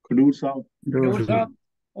 ਖਡੂਰ ਸਾਹਿਬ। ਖਡੂਰ ਸਾਹਿਬ।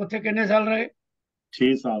 ਉੱਥੇ ਕਿੰਨੇ ਸਾਲ ਰਹੇ?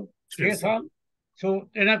 6 ਸਾਲ। 6 ਸਾਲ। ਸੋ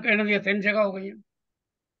ਇਹਨਾਂ ਦੀਆਂ 3 ਜਗ੍ਹਾ ਹੋ ਗਈਆਂ।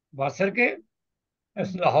 ਬਾਸਰ ਕੇ,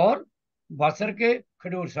 ਲਾਹੌਰ, ਬਾਸਰ ਕੇ,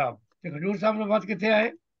 ਖਡੂਰ ਸਾਹਿਬ। ਤੇ ਖਡੂਰ ਸਾਹਿਬ ਤੋਂ ਬਾਅਦ ਕਿੱਥੇ ਆਏ?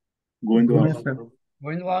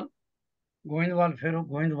 ਗੋਇੰਦਵਾਲ। ਗੋਇੰਦਵਾਲ। ਫਿਰ ਉਹ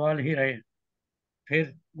ਗੋਇੰਦਵਾਲ ਹੀ ਰਹੇ।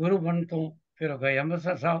 ਫਿਰ ਗੁਰੂ ਬਣਨ ਤੋਂ ਫਿਰ ਗਏ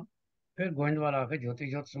ਅੰਮ੍ਰਿਤਸਰ ਸਾਹਿਬ। ਫਿਰ ਗੋਇੰਦਵਾਲ ਆ ਕੇ ਜੋਤੀ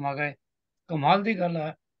ਜੋਤ ਸਮਾ ਗਏ। ਕਮਾਲ ਦੀ ਗੱਲ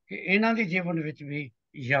ਹੈ ਕਿ ਇਹਨਾਂ ਦੇ ਜੀਵਨ ਵਿੱਚ ਵੀ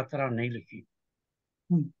ਯਾਤਰਾ ਨਹੀਂ ਲਿਖੀ।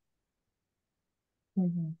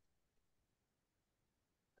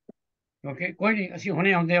 ਕਿਉਂਕਿ ਕੋਈ ਨਹੀਂ, ਅਸੀਂ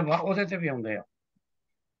ਹੁਣੇ ਆਉਂਦੇ ਆ, ਉਹਦੇ ਤੇ ਵੀ ਆਉਂਦੇ ਆ।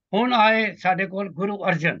 ਹੁਣ ਆਏ ਸਾਡੇ ਕੋਲ ਗੁਰੂ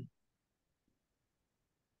ਅਰਜਨ।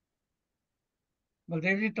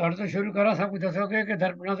 ਬਲਦੇਵ ਜੀ ਤੁਹਾਡੇ ਤੋਂ ਸ਼ੁਰੂ ਕਰਾਂ? ਸਭ ਕੁਝ ਦੱਸੋਗੇ ਕਿ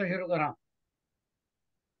ਦਰਪਣਾ ਤੋਂ ਸ਼ੁਰੂ ਕਰਾਂ?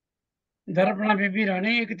 ਦਰਪਣਾ ਬੀਬੀ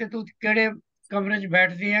ਰਾਣੀ, ਇੱਕ ਤੇ ਤੂੰ ਕਿਹੜੇ ਕਮਰੇ 'ਚ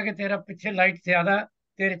ਬੈਠਦੀ ਹੈ ਕਿ ਤੇਰਾ ਪਿੱਛੇ ਲਾਈਟ ਜ਼ਿਆਦਾ,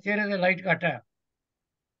 ਤੇਰੇ ਚਿਹਰੇ ਤੇ ਲਾਈਟ ਘੱਟ ਹੈ?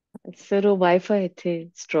 ਸਰ ਉਹ ਵਾਈਫਾਈ ਇੱਥੇ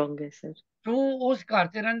ਸਟਰੋਂਗ ਹੈ ਸਰ। ਤੂੰ ਉਸ ਘਰ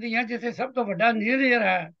 'ਚ ਰਹਿੰਦੀ ਹੈ ਜਿੱਥੇ ਸਭ ਤੋਂ ਵੱਡਾ ਇੰਜੀਨੀਅਰ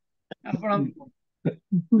ਹੈ। ਆਪਣਾ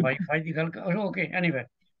ਵਾਈਫਾਈ ਦੀ ਗੱਲ ਓਕੇ, ਐਨੀਵੇ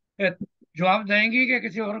ਜਵਾਬ ਦੇਂਗੀ ਕਿ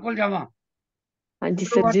ਕਿਸੇ ਹੋਰ ਕੋਲ ਜਾਵਾਂ? ਹਾਂਜੀ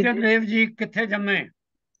ਗੁਰੂ ਸਰ ਜੀ। ਅਰਜਨ ਦੇਵ ਜੀ ਕਿੱਥੇ ਜੰਮੇ?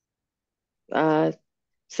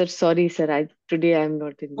 Sir sorry sir, I today I am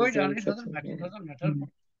not ਇਨ ਕੋਈ ਦ ਗੱਲ ਜ਼ੋਨ ਨਹੀਂ, ਸਰ। doesn't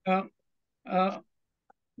matter।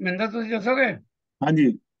 ਮਹਿੰਦਰ ਤੁਸੀਂ ਦੱਸੋਗੇ? ਹਾਂਜੀ।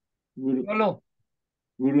 ਬੋਲੋ।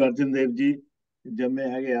 ਗੁਰੂ ਅਰਜਨ ਦੇਵ ਜੀ ਜੰਮੇ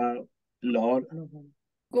ਹੈਗੇ ਆ ਲਾਹੌਰ,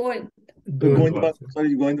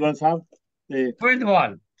 ਗੋਇੰਦਵਾਲ ਗੋਇੰਦਵਾਲ ਸਾਹਿਬ ਤੇ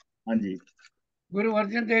ਗੋਇੰਦਵਾਲ। ਹਾਂਜੀ। ਗੁਰੂ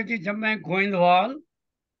ਅਰਜਨ ਦੇਵ ਜੀ ਜੰਮੇ ਗੋਇੰਦਵਾਲ।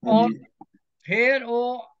 ਔਰ ਫਿਰ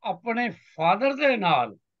ਉਹ ਆਪਣੇ ਫਾਦਰ ਦੇ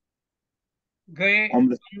ਨਾਲ ਗਏ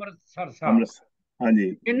ਅੰਮ੍ਰਿਤਸਰ ਸਾਹਿਬ। ਹਾਂਜੀ।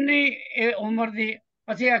 ਕਿੰਨੀ ਇਹ ਉਮਰ ਦੀ?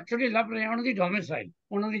 ਅਸੀਂ ਐਕਚੁਅਲੀ ਲੱਭ ਰਹੇ ਹਾਂ ਉਹਨਾਂ ਦੀ ਡੋਮਿਸਾਈਲ,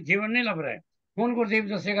 ਉਹਨਾਂ ਦੀ ਜੀਵਨ ਨਹੀਂ ਲੱਭ ਰਹੇ। ਹੁਣ ਗੁਰਦੀਪ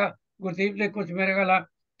ਦੱਸੇਗਾ। ਗੁਰਦੀਪ ਦੇ ਕੁਝ ਮੇਰੇ ਕੋਲ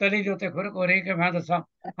ਤਲੀ ਦੇ ਉੱਤੇ ਖੁਰਕ ਹੋ ਰਹੀ ਕਿ ਮੈਂ ਦੱਸਾਂ।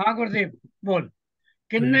 ਹਾਂ ਗੁਰਦੀਪ ਬੋਲ,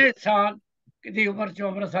 ਕਿੰਨੇ ਸਾਲ ਦੀ ਉਮਰ 'ਚ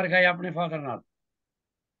ਅੰਮ੍ਰਿਤਸਰ ਗਏ ਆਪਣੇ ਫਾਦਰ ਨਾਲ?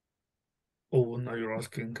 Oh, now you're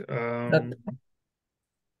asking।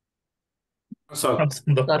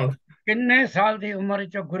 ਕਿੰਨੇ ਸਾਲ ਦੀ ਉਮਰ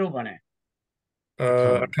 'ਚ ਗੁਰੂ ਬਣੇ?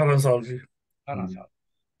 18 ਸਾਲ ਜੀ। 18 ਸਾਲ।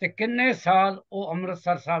 ਤੇ ਕਿੰਨੇ ਸਾਲ ਉਹ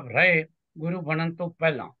ਅੰਮ੍ਰਿਤਸਰ ਸਾਹਿਬ ਰਹੇ ਗੁਰੂ ਬਣਨ ਤੋਂ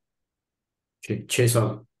ਪਹਿਲਾਂ? 6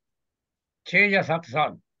 ਸਾਲ। 6 ਜਾਂ 7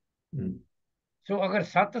 ਸਾਲ। ਸੋ ਅਗਰ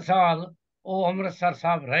 7 ਸਾਲ ਉਹ ਅੰਮ੍ਰਿਤਸਰ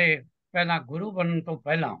ਸਾਹਿਬ ਰਹੇ ਪਹਿਲਾਂ ਗੁਰੂ ਬਣਨ ਤੋਂ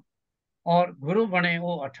ਪਹਿਲਾਂ, ਔਰ ਗੁਰੂ ਬਣੇ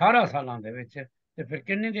ਉਹ 18 ਸਾਲਾਂ ਦੇ ਵਿੱਚ, ਤੇ ਫਿਰ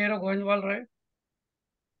ਕਿੰਨੀ ਦੇਰ ਉਹ ਗੋਇੰਦਵਾਲ ਰਹੇ?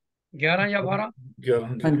 11 ਜਾਂ 12?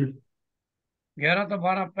 11 ਤੋਂ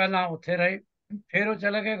 12 ਪਹਿਲਾਂ ਉੱਥੇ ਰਹੇ। ਫਿਰ ਉਹ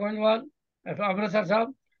ਚਲੇ ਗਏ ਗੋਇੰਦਵਾਲ, ਅੰਮ੍ਰਿਤਸਰ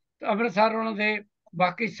ਸਾਹਿਬ। ਤੇ ਅੰਮ੍ਰਿਤਸਰ ਉਹਨਾਂ ਦੇ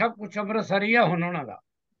ਬਾਕੀ ਸਭ ਕੁਝ ਅੰਮ੍ਰਿਤਸਰ ਹੀ ਆ ਹੁਣ ਉਹਨਾਂ ਦਾ।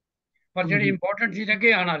 ਪਰ ਜਿਹੜੀ ਇੰਪੋਰਟੈਂਟ ਚੀਜ਼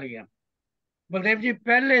ਅੱਗੇ ਆਉਣ ਵਾਲੀ ਆ, ਬਲਦੇਵ ਜੀ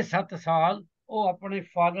ਪਹਿਲੇ 7 ਸਾਲ ਉਹ ਆਪਣੇ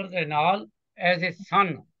ਫਾਦਰ ਦੇ ਨਾਲ ਐਜ਼ ਏ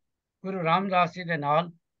ਸਨ ਗੁਰੂ ਰਾਮਦਾਸ ਜੀ ਦੇ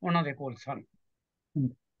ਨਾਲ ਉਹਨਾਂ ਦੇ ਕੋਲ ਸਨ।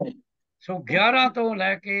 ਸੋ 11 ਤੋਂ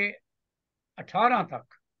ਲੈ ਕੇ 18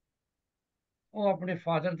 ਤੱਕ ਉਹ ਆਪਣੇ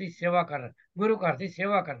ਫਾਦਰ ਦੀ ਸੇਵਾ ਕਰ ਗੁਰੂ ਘਰ ਦੀ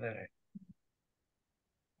ਸੇਵਾ ਕਰਦੇ ਰਹੇ।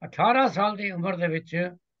 18 ਸਾਲ ਦੀ ਉਮਰ ਦੇ ਵਿੱਚ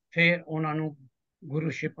ਫਿਰ ਉਹਨਾਂ ਨੂੰ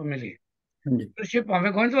ਗੁਰੂਸ਼ਿਪ ਮਿਲੀ। ਹਾਂਜੀ ਗੁਰੂਸ਼ਿਪ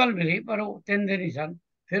ਭਾਵੇਂ ਗੋਇੰਦਵਾਲ ਮਿਲੀ, ਪਰ ਉਹ 3 ਦਿਨ ਹੀ ਸਨ।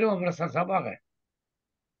 ਫਿਰ ਉਹ ਅੰਮ੍ਰਿਤਸਰ ਸਾਹਿਬ ਆ ਗਏ।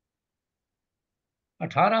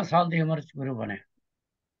 18 ਸਾਲ ਦੀ ਉਮਰ 'ਚ ਗੁਰੂ ਬਣੇ।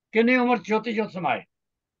 ਕਿੰਨੀ ਉਮਰ 'ਚ ਜੋਤੀ ਜੋਤ ਸਮਾਏ?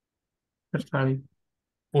 43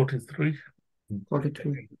 43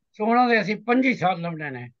 43 ਸੋ ਉਹਨਾਂ ਦੇ ਅਸੀਂ 25 ਸਾਲ ਲੱਭਣੇ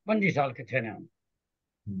ਨੇ। 25 ਸਾਲ ਕਿੱਥੇ ਨੇ ਹੁਣ?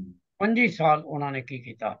 25 ਸਾਲ ਉਹਨਾਂ ਨੇ ਕੀ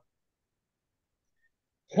ਕੀਤਾ?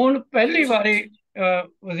 ਹੁਣ ਪਹਿਲੀ ਵਾਰੀ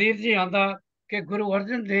ਵਜ਼ੀਰ ਜੀ ਆਂਦਾ ਕਿ ਗੁਰੂ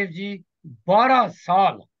ਅਰਜਨ ਦੇਵ ਜੀ 12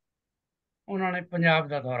 ਸਾਲ ਉਹਨਾਂ ਨੇ ਪੰਜਾਬ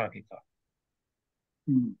ਦਾ ਦੌਰਾ ਕੀਤਾ।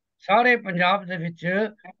 ਸਾਰੇ ਪੰਜਾਬ ਦੇ ਵਿੱਚ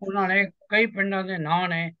ਉਹਨਾਂ ਨੇ ਕਈ ਪਿੰਡਾਂ ਦੇ ਨਾਂ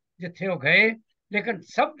ਨੇ ਜਿੱਥੇ ਉਹ ਗਏ, ਲੇਕਿਨ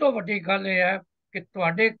ਸਭ ਤੋਂ ਵੱਡੀ ਗੱਲ ਇਹ ਹੈ ਕਿ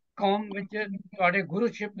ਤੁਹਾਡੇ ਕੌਮ ਵਿੱਚ, ਤੁਹਾਡੇ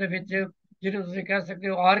ਗੁਰੂਸ਼ਿਪ ਦੇ ਵਿੱਚ, ਜਿਹਨੂੰ ਤੁਸੀਂ ਕਹਿ ਸਕਦੇ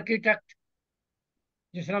ਹੋ ਆਰਕੀਟੈਕਟ,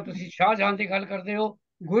 ਜਿਸ ਤਰ੍ਹਾਂ ਤੁਸੀਂ ਸ਼ਾਹਜਹਾਨ ਦੀ ਗੱਲ ਕਰਦੇ ਹੋ,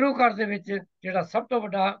 ਗੁਰੂ ਘਰ ਦੇ ਵਿੱਚ ਜਿਹੜਾ ਸਭ ਤੋਂ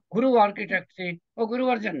ਵੱਡਾ ਗੁਰੂ ਆਰਕੀਟੈਕਟ ਸੀ ਉਹ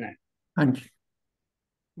ਗੁਰੂ ਅਰਜਨ ਨੇ। ਹਾਂਜੀ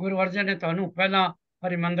ਗੁਰੂ ਅਰਜਨ ਨੇ ਤੁਹਾਨੂੰ ਪਹਿਲਾਂ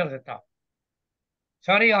ਹਰਿਮੰਦਰ ਦਿੱਤਾ।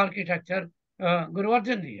 ਸਾਰੀ ਆਰਕੀਟੈਕਚਰ ਗੁਰੂ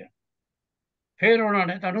ਅਰਜਨ ਦੀ ਹੈ। ਫਿਰ ਉਹਨਾਂ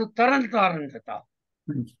ਨੇ ਤੁਹਾਨੂੰ ਤਰਨ ਤਾਰਨ ਦਿੱਤਾ।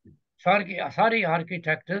 ਹਾਂਜੀ ਸਾਰੀ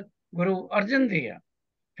ਆਰਕੀਟੈਕਟ ਗੁਰੂ ਅਰਜਨ ਦੀ ਹੈ।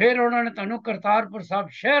 ਫਿਰ ਉਹਨਾਂ ਨੇ ਤੁਹਾਨੂੰ ਕਰਤਾਰਪੁਰ ਸਾਹਿਬ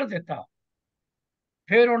ਸ਼ਹਿਰ ਦਿੱਤਾ।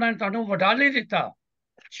 ਫਿਰ ਉਹਨਾਂ ਨੇ ਤੁਹਾਨੂੰ ਵਡਾਲੀ ਦਿੱਤਾ,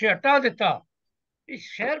 ਛੇਹਟਾ ਦਿੱਤਾ। ਇਹ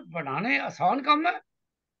ਸ਼ਹਿਰ ਬਣਾਉਣੇ ਆਸਾਨ ਕੰਮ ਹੈ?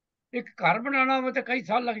 ਇੱਕ ਘਰ ਬਣਾਉਣਾ ਹੋਵੇ ਤਾਂ ਕਈ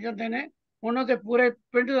ਸਾਲ ਲੱਗ ਜਾਂਦੇ ਨੇ। ਉਹਨਾਂ ਦੇ ਪੂਰੇ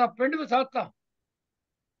ਪਿੰਡ ਦਾ ਪਿੰਡ ਵਸਾਤਾ।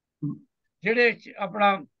 ਜਿਹੜੇ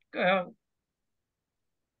ਆਪਣਾ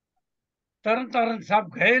ਤਰਨ ਤਾਰਨ ਸਾਹਿਬ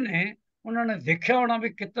ਗਏ ਨੇ, ਉਹਨਾਂ ਨੇ ਦੇਖਿਆ ਹੋਣਾ ਵੀ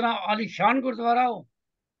ਕਿਤਨਾ ਆਲੀਸ਼ਾਨ ਗੁਰਦੁਆਰਾ ਉਹ।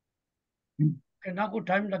 ਕਿੰਨਾ ਕੁ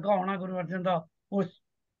ਟਾਈਮ ਲੱਗਾ ਹੋਣਾ ਗੁਰੂ ਅਰਜਨ ਦਾ ਉਸ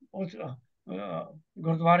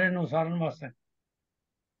ਗੁਰਦੁਆਰੇ ਨੂੰ ਉਸਾਰਨ ਵਾਸਤੇ।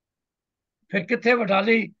 ਫਿਰ ਕਿੱਥੇ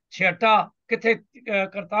ਵਡਾਲੀ, ਛੇਹਟਾ, ਕਿੱਥੇ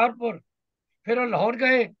ਕਰਤਾਰਪੁਰ। ਫਿਰ ਉਹ ਲਾਹੌਰ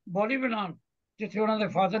ਗਏ ਬੋਲੀ ਬਣਾਉਣ, ਜਿੱਥੇ ਉਹਨਾਂ ਦੇ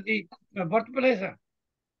ਫਾਦਰ ਦੀ ਬਰਥ ਪਲੇਸ ਹੈ।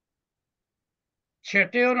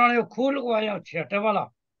 ਛੇਹਟੇ ਉਹਨਾਂ ਨੇ ਉਹ ਖੂਹ ਲਗਵਾਇਆ, ਛੇਹਟੇ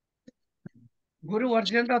ਵਾਲਾ। ਗੁਰੂ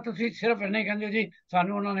ਅਰਜਨ ਦਾ ਤੁਸੀਂ ਸਿਰਫ ਇੰਨੇ ਕਹਿੰਦੇ ਹੋ ਜੀ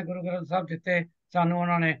ਸਾਨੂੰ ਉਹਨਾਂ ਨੇ ਗੁਰੂ ਗ੍ਰੰਥ ਸਾਹਿਬ ਦਿੱਤੇ, ਸਾਨੂੰ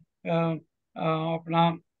ਉਹਨਾਂ ਨੇ ਆਪਣਾ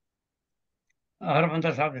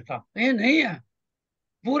ਹਰਿਮੰਦਰ ਸਾਹਿਬ ਦਿੱਤਾ। ਇਹ ਨਹੀਂ ਹੈ।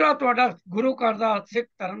 ਪੂਰਾ ਤੁਹਾਡਾ ਗੁਰੂ ਘਰ ਦਾ, ਸਿੱਖ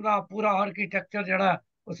ਧਰਮ ਦਾ ਪੂਰਾ ਆਰਕੀਟੈਕਚਰ ਜਿਹੜਾ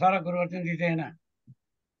ਉਹ ਸਾਰਾ ਗੁਰੂ ਅਰਜਨ ਦੀ ਦੇਣ ਹੈ।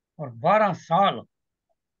 ਔਰ 12 ਸਾਲ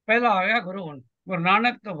ਪਹਿਲਾਂ ਆ ਗਿਆ ਗੁਰੂ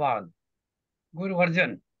ਨਾਨਕ ਤੋਂ ਬਾਅਦ ਗੁਰੂ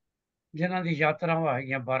ਅਰਜਨ, ਜਿਨ੍ਹਾਂ ਦੀ ਯਾਤਰਾਵਾਂ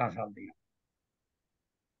ਹੈਗੀਆਂ 12 ਸਾਲ ਦੀਆਂ।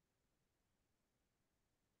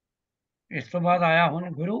 ਇਸ ਤੋਂ ਬਾਅਦ ਆਇਆ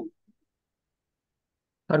ਹੁਣ ਗੁਰੂ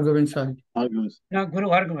ਹਰਗੋਬਿੰਦ ਸਾਹਿਬ ਨਾ,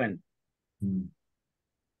 ਗੁਰੂ ਹਰਗੋਬਿੰਦ।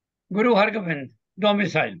 ਗੁਰੂ ਹਰਗੋਬਿੰਦ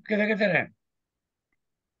ਡੋਮਿਸਾਈਲ ਕਿਤੇ ਕਿਤੇ ਰਹੇ?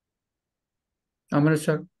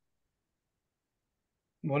 ਅੰਮ੍ਰਿਤਸਰ।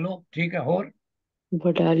 ਬੋਲੋ ਠੀਕ ਹੈ। ਹੋਰ?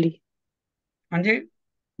 वडाली ਹਾਂਜੀ,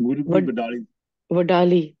 ਗੁਰੂ ਕੀ ਵਡਾਲੀ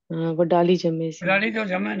वडाली हाँ वडाली जमे से ਵਡਾਲੀ ਤੋਂ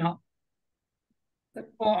ਜੰਮੇ ਨਾ,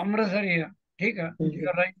 ਉਹ ਅੰਮ੍ਰਿਤਸਰ ਹੀ ਹੈ। ਠੀਕ ਹੈ,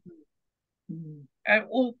 ਰਾਈਟ।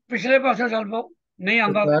 ਉਹ ਪਿਛਲੇ ਪਾਸੇ ਚੱਲ ਪਾਓ, ਨਹੀਂ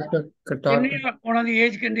ਆਉਂਦਾ। ਕਿੰਨੀ ਆ ਉਹਨਾਂ ਦੀ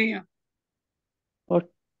ਏਜ? ਕਿੰਨੀ ਆ?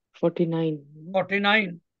 49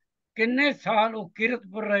 49। ਕਿੰਨੇ ਸਾਲ ਉਹ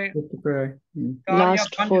ਕੀਰਤਪੁਰ ਰਹੇ?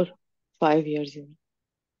 लास्ट 5 years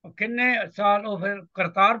ਕਿੰਨੇ ਸਾਲ ਉਹ ਫਿਰ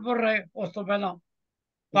ਕਰਤਾਰਪੁਰ ਰਹੇ ਉਸ ਤੋਂ ਪਹਿਲਾਂ?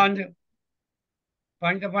 5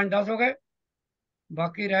 ਤੇ 5 10 ਹੋ ਗਏ।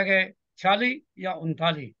 ਬਾਕੀ ਰਹਿ ਗਏ 46 ਜਾਂ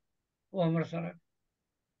 39, ਉਹ ਅੰਮ੍ਰਿਤਸਰ ਹੈ।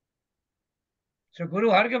 ਸੋ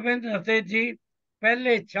ਗੁਰੂ ਹਰਗੋਬਿੰਦ ਸਾਹਿਬ ਜੀ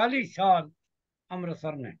ਪਹਿਲੇ 40 ਸਾਲ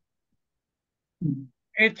ਅੰਮ੍ਰਿਤਸਰ ਨੇ।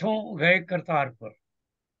 ਇੱਥੋਂ ਗਏ ਕਰਤਾਰਪੁਰ,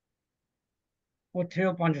 ਉੱਥੇ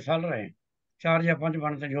ਉਹ 5 ਸਾਲ ਰਹੇ, 4 ਜਾਂ 5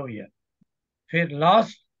 ਬਣਦੇ ਜੋ ਵੀ ਹੈ। ਫਿਰ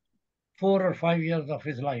last 4 or 5 years of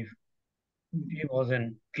his life he was in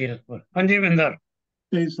Kiratpur. ਹਾਂਜੀ ਵਿੰਦਰ।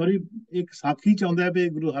 ਤੇ ਸੌਰੀ, ਇੱਕ ਸਾਖੀ ਚਾਹੁੰਦਾ ਵੀ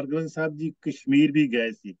ਗੁਰੂ ਹਰਗੋਬਿੰਦ ਸਾਹਿਬ ਜੀ ਕਸ਼ਮੀਰ ਵੀ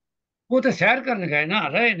ਗਏ ਸੀ। ਉਹ ਤਾਂ ਸੈਰ ਕਰਨ ਗਏ ਨਾ,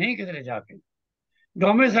 ਰਹੇ ਨਹੀਂ ਕਿਧਰੇ ਜਾ ਕੇ।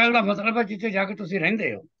 ਡੋਮਿਸਾਈਲ ਦਾ ਮਤਲਬ ਹੈ ਜਿੱਥੇ ਜਾ ਕੇ ਤੁਸੀਂ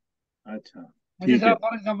ਰਹਿੰਦੇ ਹੋ। ਅੱਛਾ, ਜਿਸ ਠੀਕ ਹੈ। ਤਰ੍ਹਾਂ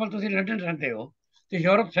ਫੋਰ ਐਗਜ਼ਾਮਪਲ ਤੁਸੀਂ ਲੰਡਨ ਰਹਿੰਦੇ ਹੋ ਤੇ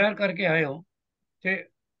ਯੂਰਪ ਸੈਰ ਕਰਕੇ ਆਏ ਹੋ, ਤੇ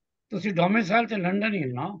ਤੁਸੀਂ ਡੋਮਿਸਾਈਲ ਤੇ ਲੰਡਨ ਹੀ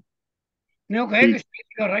ਹੋ ਨਾ। ਨਹੀਂ, ਉਹ ਗਏ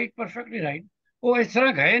ਕਸ਼ਮੀਰ, ਰਾਈਟ, ਪਰਫੈਕਟਲੀ ਰਾਈਟ। ਉਹ ਇਸ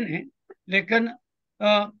ਤਰ੍ਹਾਂ ਗਏ ਨੇ, ਲੇਕਿਨ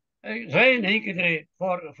ਰਹੇ ਨਹੀਂ ਕਿਧਰੇ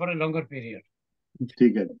ਫॉर ਅ ਲੌਂਗਰ ਪੀਰੀਅਡ।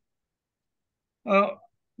 ਠੀਕ ਹੈ।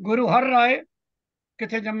 ਗੁਰੂ ਹਰ ਰਾਏ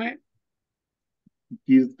ਕਿੱਥੇ ਜੰਮੇ?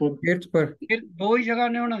 ਕੀਰਤਪੁਰ। ਦੋ ਹੀ ਜਗ੍ਹਾ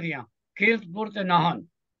ਨੇ ਉਹਨਾਂ ਦੀਆਂ, ਕੀਰਤਪੁਰ ਤੇ ਨਾਹਨ।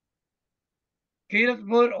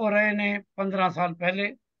 ਕੀਰਤਪੁਰ ਉਹ ਰਹੇ ਨੇ 15 ਸਾਲ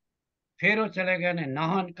ਪਹਿਲੇ, ਫਿਰ ਉਹ ਚਲੇ ਗਏ ਨੇ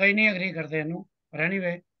ਨਾਹਨ। ਕਈ ਨਹੀਂ ਅਗਰੀ ਕਰਦੇ ਇਹਨੂੰ, ਪਰ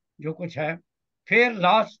ਐਨੀਵੇ ਜੋ ਕੁਛ ਹੈ। ਫਿਰ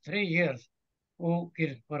ਲਾਸਟ 3 years ਉਹ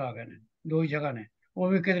ਕੀਰਤਪੁਰ ਆ ਗਏ ਨੇ। ਦੋ ਹੀ ਜਗ੍ਹਾ ਨੇ, ਉਹ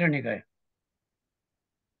ਵੀ ਕਿਧਰੇ ਨਹੀਂ ਗਏ।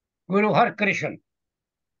 ਗੁਰੂ ਹਰਕ੍ਰਿਸ਼ਨ,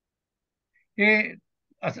 ਇਹ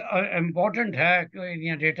ਇੰਪੋਰਟੈਂਟ ਹੈ ਕਿ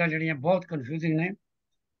ਇਹਦੀਆਂ ਡੇਟਾ ਜਿਹੜੀਆਂ ਬਹੁਤ ਕਨਫਿਊਜ਼ਿੰਗ ਨੇ।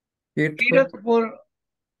 ਕੀਰਤਪੁਰ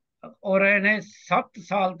ਉਹ ਰਹੇ ਨੇ 7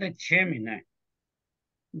 ਸਾਲ ਤੇ 6 ਮਹੀਨੇ।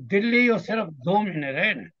 ਦਿੱਲੀ ਉਹ ਸਿਰਫ 2 ਮਹੀਨੇ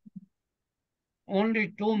ਰਹੇ ਨੇ। ਓਨਲੀ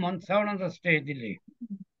 2 months ਹੈ ਉਹਨਾਂ ਦਾ ਸਟੇ ਦਿੱਲੀ,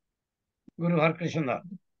 ਗੁਰੂ ਹਰਕ੍ਰਿਸ਼ਨ ਦਾ।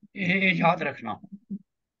 ਇਹ ਯਾਦ ਰੱਖਣਾ।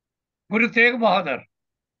 ਗੁਰੂ ਤੇਗ ਬਹਾਦਰ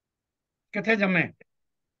ਕਿੱਥੇ ਜੰਮੇ?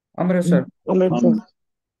 ਅੰਮ੍ਰਿਤਸਰ।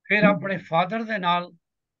 ਫਿਰ ਆਪਣੇ ਫਾਦਰ ਦੇ ਨਾਲ,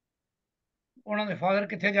 ਉਹਨਾਂ ਦੇ ਫਾਦਰ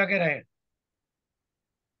ਕਿੱਥੇ ਜਾ ਕੇ ਰਹੇ?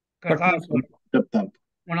 ਕਰਤਾਰਪੁਰ।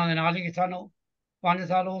 ਉਹਨਾਂ ਦੇ ਨਾਲ ਹੀ ਸਾਨੂੰ 5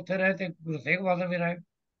 ਸਾਲ ਉੱਥੇ ਰਹੇ ਤੇ ਗੁਰੂ ਤੇਗ ਬਹਾਦਰ ਵੀ ਰਹੇ।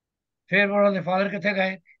 ਫਿਰ ਉਹਨਾਂ ਦੇ ਫਾਦਰ ਕਿੱਥੇ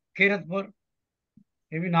ਗਏ? ਕੀਰਤਪੁਰ,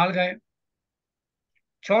 ਇਹ ਵੀ ਨਾਲ ਗਏ।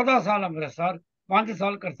 14 ਸਾਲ ਅੰਮ੍ਰਿਤਸਰ, 5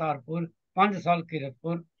 ਸਾਲ ਕਰਤਾਰਪੁਰ, 5 ਸਾਲ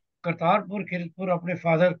ਕੀਰਤਪੁਰ। ਕਰਤਾਰਪੁਰ ਕੀਰਤਪੁਰ ਆਪਣੇ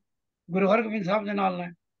ਫਾਦਰ ਗੁਰੂ ਹਰਗੋਬਿੰਦ ਸਾਹਿਬ ਦੇ ਨਾਲ ਨੇ।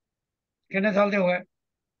 ਕਿੰਨੇ ਸਾਲ ਦੇ ਹੋ ਗਏ?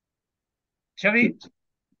 26।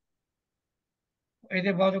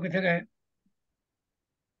 ਇਹਦੇ ਬਾਅਦ ਉਹ ਕਿੱਥੇ ਗਏ?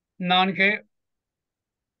 ਨਾਨਕੇ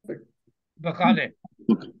ਬਕਾਲੇ।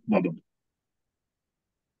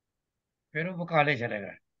 ਫਿਰ ਉਹ ਬਕਾਲੇ ਚਲੇ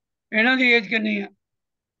ਗਏ। ਇਹਨਾਂ ਦੀ ਏਜ ਕਿੰਨੀ ਹੈ?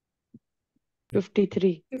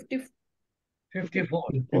 53 54।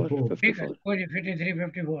 ਠੀਕ ਹੈ, ਕੋਈ ਨਹੀਂ, 53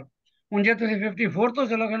 54। ਹੁਣ ਜੇ ਤੁਸੀਂ 54 ਤੋਂ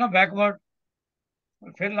ਚਲੋਗੇ ਨਾ ਬੈਕਵਰਡ,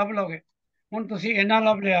 ਫਿਰ ਲੱਭ ਲਓਗੇ। ਹੁਣ ਤੁਸੀਂ ਇੰਨਾ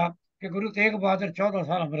ਲੱਭ ਲਿਆ ਕਿ ਗੁਰੂ ਤੇਗ ਬਹਾਦਰ 14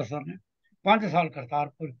 ਸਾਲ ਅੰਮ੍ਰਿਤਸਰ ਨੇ, 5 ਸਾਲ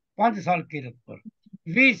ਕਰਤਾਰਪੁਰ, 5 ਸਾਲ ਕੀਰਤਪੁਰ,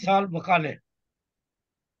 20 ਸਾਲ ਬਕਾਲੇ।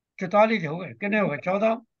 44 ਦੇ ਹੋ ਗਏ। ਕਿੰਨੇ ਹੋ ਗਏ?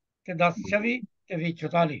 14 ਤੇ 10 26 ਤੇ 20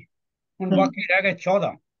 44। ਹੁਣ ਬਾਕੀ ਰਹਿ ਗਏ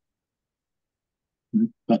 14।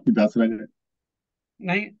 ਬਾਕੀ 10 ਰਹਿ ਗਏ।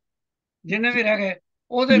 ਨਹੀਂ, ਜਿੰਨੇ ਵੀ ਰਹਿ ਗਏ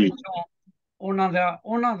ਉਹਦੇ ਵਿੱਚੋਂ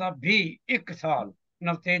ਉਹਨਾਂ ਦਾ ਵੀ 1 ਸਾਲ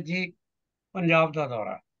ਨਵਤੇਜੀ ਪੰਜਾਬ ਦਾ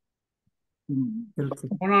ਦੌਰਾ।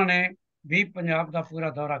 ਉਹਨਾਂ ਨੇ ਵੀ ਪੰਜਾਬ ਦਾ ਪੂਰਾ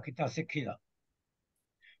ਦੌਰਾ ਕੀਤਾ, ਸਿੱਖੀ ਦਾ।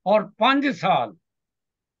 ਔਰ 5 ਸਾਲ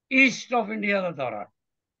ਈਸਟ ਆਫ ਇੰਡੀਆ ਦਾ ਦੌਰਾ,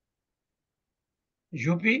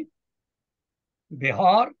 यूपी,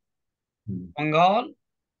 बिहार, बंगाल,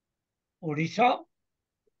 उड़ीसा,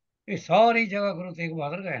 ये सारी जगह गुरु तेग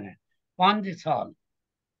बहादुर गए ने। 5 साल।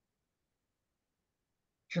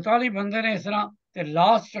 44 बंदे ने इस तरह। ते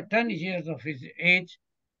last 10 years of his age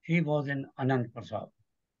he was in Anandpur Sahib।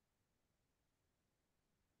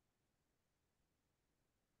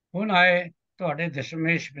 ਹੁਣ ਆਏ ਤੁਹਾਡੇ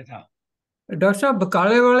ਦਸ਼ਮੇਸ਼ ਪਿਤਾ। ਡਾਕਟਰ ਸਾਹਿਬ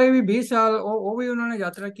ਬਕਾਲੇ ਵਾਲੇ ਵੀ 20 ਸਾਲ ਉਹ ਵੀ ਉਹਨਾਂ ਨੇ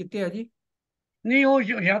ਯਾਤਰਾ ਕੀਤੀ ਹੈ ਜੀ? नहीं, वो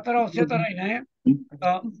यात्रा उसी तरह ही है।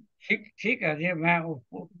 ठीक है जी, मैं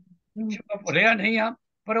भुलिया नहीं हाँ,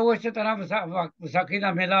 पर वो इसी तरह विसाखी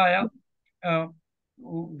का मेला आया,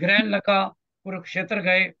 ग्रहण लगा, कुरुक्षेत्र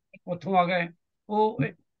गए, उतों आ गए। वो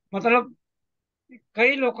मतलब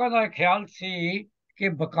कई लोगों का ख्याल सी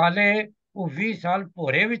कि बकाले वो 20 साल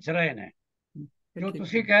भोरे विच रहे ने। जो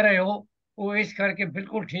तुसी कह रहे हो वो इस करके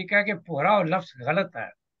बिल्कुल ठीक है कि भोरा और लफ्ज गलत है।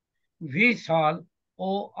 20 साल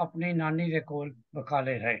ਉਹ ਆਪਣੀ ਨਾਨੀ ਦੇ ਕੋਲ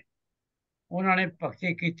ਬਕਾਲੇ ਰਹੇ। ਉਹਨਾਂ ਨੇ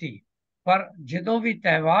ਭਗਤੀ ਕੀਤੀ, ਪਰ ਜਦੋਂ ਵੀ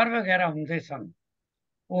ਤਿਉਹਾਰ ਵਗੈਰਾ ਹੁੰਦੇ ਸਨ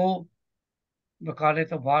ਉਹ ਬਕਾਲੇ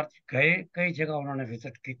ਤੋਂ ਬਾਹਰ ਗਏ। ਕਈ ਜਗ੍ਹਾ ਉਹਨਾਂ ਨੇ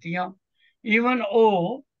ਵਿਜ਼ਿਟ ਕੀਤੀਆਂ। ਈਵਨ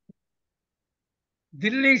ਉਹ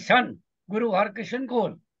ਦਿੱਲੀ ਸਨ ਗੁਰੂ ਹਰਕ੍ਰਿਸ਼ਨ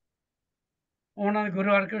ਕੋਲ। ਉਹਨਾਂ ਨੇ ਗੁਰੂ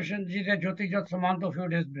ਹਰਕ੍ਰਿਸ਼ਨ ਜੀ ਦੇ ਜੋਤੀ ਜੋਤ ਸਮਾਨ ਤੋਂ few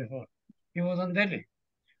days before he was in Delhi।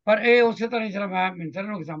 ਪਰ ਇਹ ਉਸੇ ਤਰ੍ਹਾਂ ਜਿਹੜਾ ਮੈਂ ਮਿੰਦਰ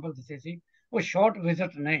ਨੂੰ ਐਗਜ਼ਾਮਪਲ ਦਿੱਤੀ ਸੀ, ਉਹ ਸ਼ਾਰਟ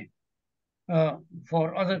ਵਿਜ਼ਿਟ ਨਹੀਂ, for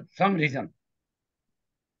some reason।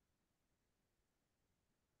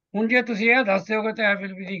 ਹੁਣ ਜੇ ਤੁਸੀਂ ਇਹ ਦੱਸ ਦਿਓਗੇ ਤਾਂ I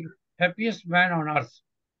will be the happiest man on earth।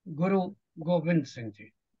 Guru Gobind Singh ji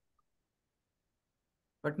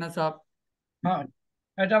Patna Sahib. ਹਾਂ,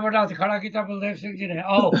 ਐਡਾ ਵੱਡਾ ਹੱਥ ਖੜਾ ਕੀਤਾ ਬਲਦੇਵ ਸਿੰਘ ਜੀ ਨੇ।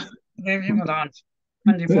 ਆਓ ਦੇਵ ਜੀ ਮੈਦਾਨ 'ਚ।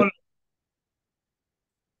 ਹਾਂਜੀ, ਬੋਲ।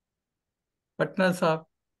 ਪਟਨਾ ਸਾਹਿਬ।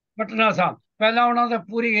 ਪਟਨਾ ਸਾਹਿਬ। ਪਹਿਲਾਂ ਉਹਨਾਂ ਦਾ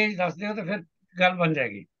ਪੂਰੀ ਏਜ ਦੱਸ ਦਿਓ ਤੇ ਫਿਰ ਗੱਲ ਬਣ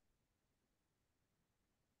ਜਾਏਗੀ।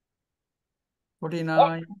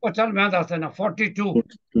 49। ਉਹ ਚੱਲ ਮੈਂ ਦੱਸ ਦੇਣਾ, 42।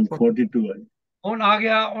 42 ਹੈ। ਹੁਣ ਆ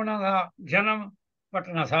ਗਿਆ ਉਹਨਾਂ ਦਾ ਜਨਮ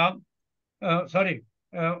ਪਟਨਾ ਸਾਹਿਬ, ਸੌਰੀ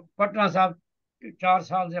ਪਟਨਾ ਸਾਹਿਬ 4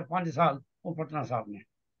 ਸਾਲ ਜਾਂ 5 ਸਾਲ ਉਹ ਪਟਨਾ ਸਾਹਿਬ ਨੇ।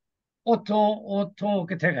 ਉੱਥੋਂ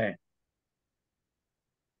ਕਿੱਥੇ ਗਏ?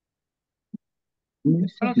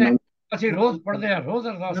 ਅਸੀਂ ਰੋਜ਼ ਪੜ੍ਹਦੇ ਹਾਂ, ਰੋਜ਼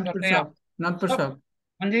ਅਰਦਾਸ ਕਰਦੇ ਹਾਂ। ਅਨੰਦਪੁਰ ਸਾਹਿਬ।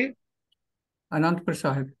 ਹਾਂਜੀ, ਅਨੰਦਪੁਰ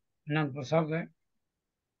ਸਾਹਿਬ। ਅਨੰਦਪੁਰ ਸਾਹਿਬ ਗਏ।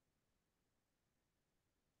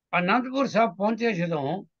 ਅਨੰਦਪੁਰ ਸਾਹਿਬ ਪਹੁੰਚੇ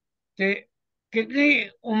ਜਦੋਂ, ਤੇ ਕਿੰਨੀ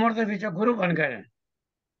ਉਮਰ ਦੇ ਵਿੱਚ ਗੁਰੂ ਬਣ ਗਏ ਨੇ?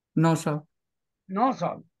 9 ਸਾਲ। 9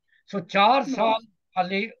 ਸਾਲ। ਸੋ 4 ਸਾਲ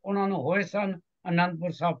ਹਾਲੇ ਉਹਨਾਂ ਨੂੰ ਹੋਏ ਸਨ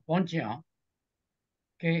ਅਨੰਦਪੁਰ ਸਾਹਿਬ ਪਹੁੰਚਿਆ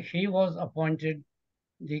ਕਿ ਹੀ ਵਾਜ਼ ਅਪੁਆਇੰਟਡ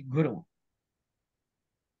ਦੀ ਗੁਰੂ।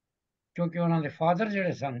 ਕਿਉਂਕਿ ਉਹਨਾਂ ਦੇ ਫਾਦਰ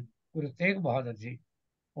ਜਿਹੜੇ ਸਨ ਗੁਰੂ ਤੇਗ ਬਹਾਦਰ ਜੀ,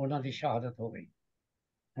 ਉਹਨਾਂ ਦੀ ਸ਼ਹਾਦਤ ਹੋ ਗਈ।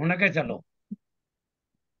 ਹੁਣ ਅੱਗੇ ਚੱਲੋ।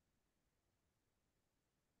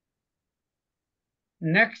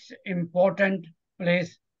 Next important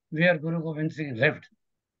place where Guru Gobind Singh lived?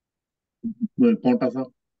 Paonta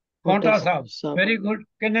Sahib. Paonta Sahib. Very good।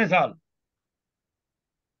 ਕਿੰਨੇ ਸਾਲ?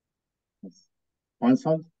 5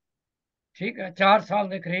 ਸਾਲ। ਠੀਕ ਹੈ, 4 ਸਾਲ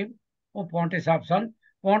ਦੇ ਕਰੀਬ ਉਹ ਪੌਂਟੇ ਸਾਹਿਬ ਸਨ।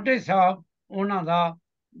 ਪੌਂਟੇ ਸਾਹਿਬ ਉਹਨਾਂ ਦਾ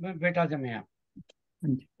ਬੇਟਾ ਜੰਮਿਆ।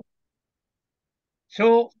 ਸੋ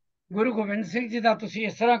ਗੁਰੂ ਗੋਬਿੰਦ ਸਿੰਘ ਜੀ ਦਾ ਤੁਸੀਂ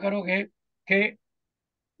ਇਸ ਤਰ੍ਹਾਂ ਕਰੋਗੇ ਕਿ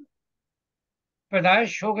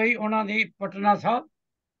ਪੈਦਾਇਸ਼ ਹੋ ਗਈ ਉਹਨਾਂ ਦੀ ਪਟਨਾ ਸਾਹਿਬ,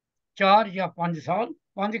 4 ਜਾਂ 5 ਸਾਲ,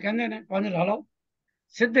 5 ਕਹਿੰਦੇ ਨੇ, 5 ਲਾ ਲਓ।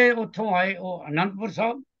 ਸਿੱਧੇ ਉੱਥੋਂ ਆਏ ਉਹ ਅਨੰਦਪੁਰ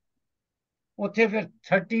ਸਾਹਿਬ, ਉੱਥੇ ਫਿਰ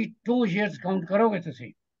 32 years ਕਾਊਂਟ ਕਰੋਗੇ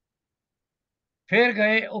ਤੁਸੀਂ। ਫਿਰ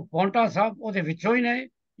ਗਏ ਉਹ ਪੌਂਟਾ ਸਾਹਿਬ, ਉਹਦੇ ਵਿੱਚੋਂ ਹੀ ਨੇ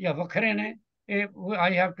ਜਾਂ ਵੱਖਰੇ ਨੇ, ਇਹ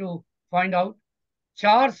I have to find out.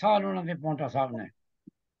 4 ਸਾਲ ਉਹਨਾਂ ਦੇ ਪੌਂਟਾ ਸਾਹਿਬ ਨੇ।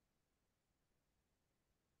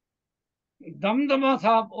 ਦਮਦਮਾ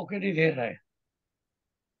ਸਾਹਿਬ ਉਹ ਕਿੰਨੀ ਦੇਰ ਰਹੇ?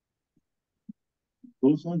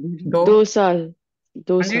 2 ਸਾਲ। 2 ਸਾਲ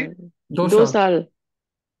 2 ਹਾਂਜੀ? ਸਾਲ 2 2 ਸਾਲ ਸਾਲ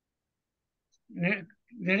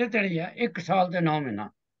ਨੇੜੇ ਤੇੜੇ ਆ, 1 ਸਾਲ ਤੇ 9 ਮਹੀਨਾ,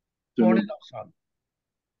 ਚਲੋ। ਪੌਣੇ 2 ਸਾਲ।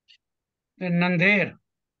 ਤੇ ਨੰਦੇੜ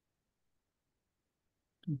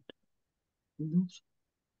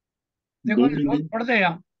ਦੇਖੋ ਜੀ, ਬਹੁਤ ਪੜ੍ਹਦੇ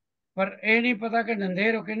ਆ, ਪਰ ਇਹ ਨਹੀਂ ਪਤਾ ਕਿ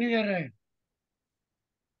ਨੰਦੇੜ ਉਹ ਕਿੰਨੀ ਦੇਰ ਰਹੇ।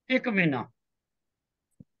 1 ਮਹੀਨਾ।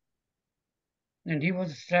 and he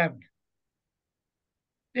was stabbed।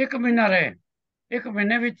 1 ਮਹੀਨਾ ਰਹੇ। 1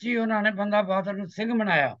 ਮਹੀਨੇ ਵਿੱਚ ਹੀ ਉਹਨਾਂ ਨੇ ਬੰਦਾ ਬਹਾਦਰ ਨੂੰ ਸਿੰਘ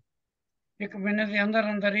ਬਣਾਇਆ। 1 ਮਹੀਨੇ ਦੇ ਅੰਦਰ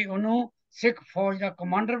ਅੰਦਰ ਹੀ ਉਹਨੂੰ ਸਿੱਖ ਫੌਜ ਦਾ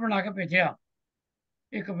ਕਮਾਂਡਰ ਬਣਾ ਕੇ ਭੇਜਿਆ।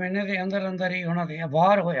 1 ਮਹੀਨੇ ਦੇ ਅੰਦਰ ਅੰਦਰ ਹੀ ਉਹਨਾਂ ਦੇ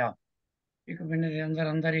ਆਭਾਰ ਹੋਇਆ। 1 ਮਹੀਨੇ ਦੇ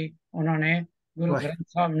ਅੰਦਰ ਅੰਦਰ ਹੀ ਉਹਨਾਂ ਨੇ ਗੁਰੂ ਗ੍ਰੰਥ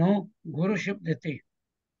ਸਾਹਿਬ ਨੂੰ ਗੁਰੂਸ਼ਿਪ ਦਿੱਤੀ।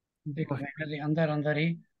 1 ਮਹੀਨੇ ਦੇ ਅੰਦਰ ਅੰਦਰ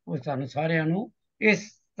ਹੀ ਉਹ ਸਾਨੂੰ ਸਾਰਿਆਂ ਨੂੰ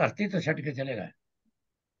ਇਸ ਧਰਤੀ ਤੋਂ ਛੱਡ ਕੇ ਚਲੇ ਗਏ।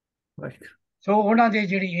 ਸੋ ਉਹਨਾਂ ਦੀ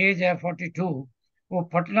ਜਿਹੜੀ ਏਜ ਹੈ 42, ਉਹ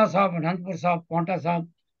ਪਟਨਾ ਸਾਹਿਬ, ਅਨੰਦਪੁਰ ਸਾਹਿਬ, ਪੌਂਟਾ ਸਾਹਿਬ,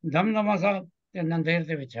 ਦਮਦਮਾ ਸਾਹਿਬ ਤੇ ਨੰਦੇੜ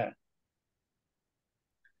ਦੇ ਵਿੱਚ ਹੈ।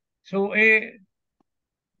 ਸੋ ਇਹ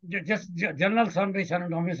ਜਨਰਲ ਸਨ ਵੀ ਸਾਨੂੰ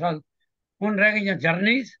ਡੋਮਿਸਾਈਲ। ਹੁਣ ਰਹਿ ਗਈਆਂ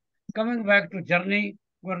journeys. Coming back to journey,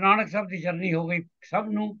 Guru Nanak Sahib the journey ਹੋ ਗਈ ਸਭ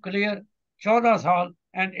ਨੂੰ ਕਲੀਅਰ, 14 ਸਾਲ।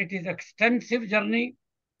 And it is extensive journey.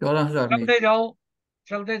 14,000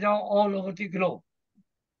 ਚਲਦੇ ਜਾਓ ਆਲ ਓਵਰ ਦੀ ਗਲੋਬ।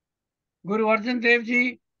 ਗੁਰੂ ਅਰਜਨ ਦੇਵ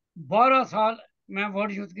ਜੀ 12 ਸਾਲ, ਮੈਂ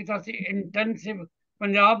ਵਰਡ ਯੂਜ਼ ਕੀਤਾ ਸੀ ਇੰਟੈਂਸਿਵ।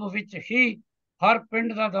 ਪੰਜਾਬ ਵਿੱਚ ਹੀ ਹਰ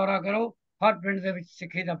ਪਿੰਡ ਦਾ ਦੌਰਾ ਕਰੋ, ਹਰ ਪਿੰਡ ਦੇ ਵਿੱਚ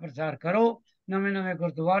ਸਿੱਖੀ ਦਾ ਪ੍ਰਚਾਰ ਕਰੋ, ਨਵੇਂ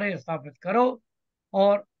ਗੁਰਦੁਆਰੇ ਸਥਾਪਿਤ ਕਰੋ,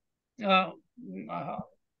 ਔਰ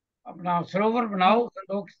ਆਪਣਾ ਸਰੋਵਰ ਬਣਾਓ।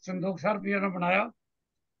 ਸੰਦੋਖ ਸਰ ਵੀ ਉਹਨਾਂ ਬਣਾਇਆ।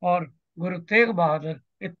 ਔਰ ਗੁਰੂ ਤੇਗ ਬਹਾਦਰ,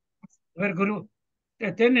 ਫਿਰ ਗੁਰੂ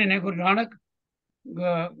ਤਿੰਨ ਨੇ, ਗੁਰੂ ਨਾਨਕ,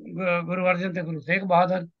 ਗੁਰੂ ਅਰਜਨ ਤੇ ਗੁਰੂ ਤੇਗ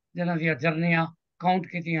ਬਹਾਦਰ, ਜਿਨ੍ਹਾਂ ਦੀਆਂ ਜਰਨੀਆਂ ਕਾਊਂਟ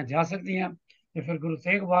ਕੀਤੀਆਂ ਜਾ ਸਕਦੀਆਂ। ਤੇ ਫਿਰ Guru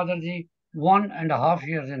Tegh Bahadur ji 1.5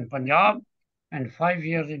 years in Punjab and 5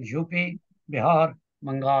 years in UP, Bihar,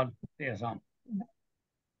 Bengal ਤੇ ਅਸਾਮ।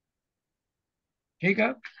 ਠੀਕ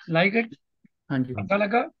ਹੈ, ਲਾਈਕ ਇਟ? ਹਾਂਜੀ ਪਤਾ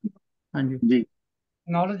ਲੱਗਾ? ਹਾਂਜੀ ਜੀ,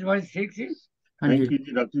 ਨੌਲੇਜ ਵਾਈਜ਼ ਠੀਕ ਸੀ? ਹਾਂਜੀ ਥੈਂਕ ਯੂ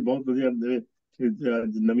ਜੀ ਡਾਕਟਰ, ਬਹੁਤ ਵਧੀਆ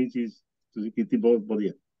ਨਵੀਂ ਚੀਜ਼ ਤੁਸੀਂ ਕੀਤੀ, ਬਹੁਤ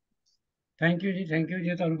ਵਧੀਆ। ਥੈਂਕ ਯੂ ਜੀ, ਥੈਂਕ ਯੂ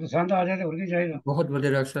ਜੀ। ਤੁਹਾਨੂੰ ਪਸੰਦ ਆ ਜਾਏ ਤਾਂ ਹੋਰ ਕੀ ਚਾਹੀਦਾ। ਬਹੁਤ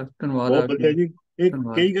ਵਧੀਆ ਡਾਕਟਰ ਸਾਹਿਬ, ਧੰਨਵਾਦ ਬਹੁਤ ਆਪ ਵਧੀਆ ਜੀ। ਜੀ। ਇਹ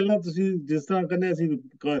ਧੰਨਵਾਦ। ਕਈ ਗੱਲਾਂ ਤੁਸੀਂ ਜਿਸ ਤਰ੍ਹਾਂ ਕਹਿੰਦੇ ਅਸੀਂ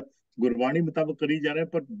ਗੁਰਬਾਣੀ ਮੁਤਾਬਕ ਕਰੀ ਜਾ ਰਹੇ,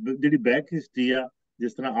 ਪਰ ਜਿਹੜੀ ਬੈਕ ਹਿਸਟਰੀ ਆ,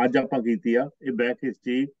 ਜਿਸ ਤਰ੍ਹਾਂ ਅੱਜ ਆਪਾਂ ਕੀਤੀ ਆ, ਇਹ ਬੈਕ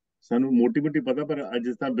ਹਿਸਟਰੀ ਸਾਨੂੰ ਮੋਟੀ ਪਤਾ, ਪਰ ਅੱਜ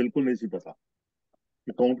ਜਿਸ ਤਰ੍ਹਾਂ ਬਿਲਕੁਲ ਨਹੀਂ ਸੀ ਪਤਾ।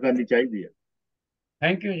 ਕਾਊਂਟ ਕਰਨੀ ਚਾਹੀਦੀ ਹੈ।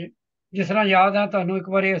 ਥੈਂਕ ਯੂ ਜੀ। ਜਿਸ ਤਰ੍ਹਾਂ ਯਾਦ ਆ ਤੁਹਾਨੂੰ, ਇੱਕ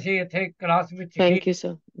ਵਾਰੀ ਅਸੀਂ ਇੱਥੇ ਕਲਾਸ ਵਿੱਚ ਹੀ ਥੈਂਕ ਯੂ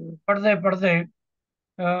ਸਰ। ਪੜ੍ਹਦੇ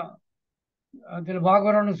ਦਿਲਬਾਗ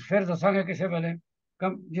ਹੋਰਾਂ ਨੂੰ ਫਿਰ ਦੱਸਾਂਗੇ ਕਿਸੇ ਵੇਲੇ,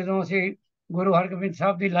 ਜਦੋਂ ਅਸੀਂ ਗੁਰੂ ਹਰਗੋਬਿੰਦ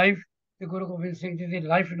ਸਾਹਿਬ ਦੀ ਲਾਈਫ ਤੇ ਗੁਰੂ ਗੋਬਿੰਦ ਸਿੰਘ ਜੀ ਦੀ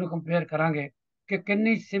ਲਾਈਫ ਨੂੰ ਕੰਪੇਅਰ ਕਰਾਂਗੇ ਕਿ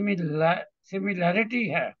ਕਿੰਨੀ ਸਿਮਿਲੈਰਿਟੀ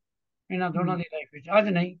ਹੈ ਇਹਨਾਂ ਦੋਨਾਂ ਦੀ ਲਾਈਫ ਵਿੱਚ। ਅੱਜ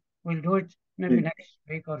ਨਹੀਂ, we'll do it maybe next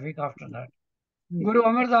week or week after that। Guru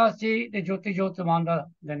Amardas ji ਦੇ ਜੋਤੀ ਜੋਤ ਸਮਾਨ ਦਾ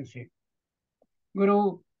ਦਿਨ ਸੀ।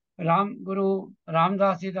 ਗੁਰੂ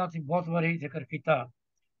ਰਾਮਦਾਸ ਜੀ ਦਾ ਅਸੀਂ ਬਹੁਤ ਵਾਰੀ ਜ਼ਿਕਰ ਕੀਤਾ।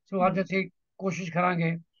 ਸੋ ਅੱਜ ਅਸੀਂ ਕੋਸ਼ਿਸ਼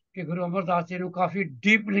ਕਰਾਂਗੇ ਕਿ ਗੁਰੂ ਅਮਰਦਾਸ ਜੀ ਨੂੰ ਕਾਫੀ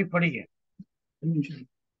ਡੀਪਲੀ ਪੜ੍ਹੀਏ।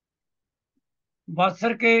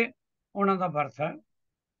 ਬਾਸਰ ਕੇ ਉਹਨਾਂ ਦਾ ਬਰਥ ਹੈ,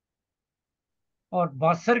 ਔਰ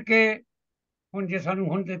ਬਾਸਰ ਕੇ ਹੁਣ ਜੇ ਸਾਨੂੰ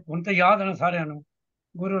ਹੁਣ ਤੇ ਯਾਦ ਹੈ ਸਾਰਿਆਂ ਨੂੰ,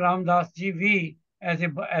 ਗੁਰੂ ਰਾਮਦਾਸ ਜੀ ਵੀ ਐਜ਼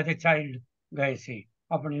ਏ ਚਾਈਲਡ ਗਏ ਸੀ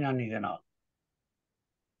ਆਪਣੀ ਨਾਨੀ ਦੇ ਨਾਲ।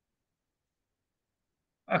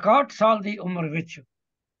 61 ਸਾਲ ਦੀ ਉਮਰ ਵਿੱਚ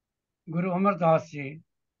ਗੁਰੂ ਅਮਰਦਾਸ ਜੀ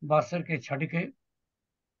ਬਾਸਰ ਕੇ ਛੱਡ ਕੇ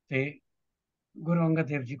ਤੇ ਗੁਰੂ ਅੰਗਦ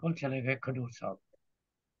ਦੇਵ ਜੀ ਕੋਲ ਚਲੇ ਗਏ ਖਡੂਰ ਸਾਹਿਬ।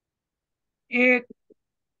 ਇਹ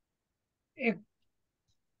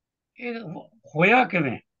ਹੋਇਆ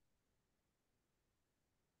ਕਿਵੇਂ?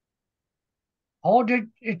 How did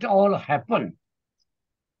it all happen?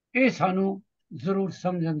 ਇਹ ਸਾਨੂੰ ਜ਼ਰੂਰ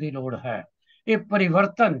ਸਮਝਣ ਦੀ ਲੋੜ ਹੈ। ਇਹ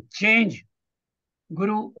ਪਰਿਵਰਤਨ, ਚੇਂਜ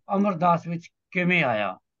ਗੁਰੂ ਅਮਰਦਾਸ ਵਿੱਚ ਕਿਵੇਂ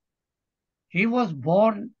ਆਇਆ? He was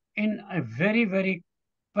born in a very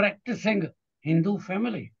practicing Hindu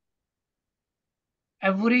family.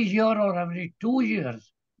 Every year or every 2 years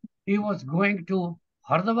he was going to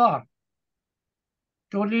Haridwar.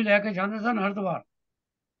 ਟੋਲੀ ਲੈ ਕੇ ਜਾਂਦੇ ਸਨ ਹਰਿਦੁਆਰ।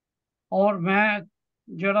 और मैं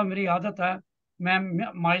ਜਿਹੜਾ ਮੇਰੀ ਆਦਤ ਹੈ ਮੈਂ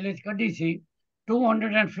ਮਾਈਲੇਜ ਕੱਢੀ ਸੀ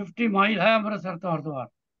 250 ਮਾਈਲ ਹੈ ਅੰਮ੍ਰਿਤਸਰ ਤੋਂ ਹਰਿਦੁਆਰ।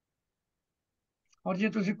 ਔਰ ਜੇ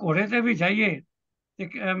ਤੁਸੀਂ ਘੋੜੇ ਤੇ ਵੀ ਜਾਈਏ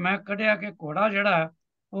ਤੇ ਮੈਂ ਕੱਢਿਆ ਕਿ ਘੋੜਾ ਜਿਹੜਾ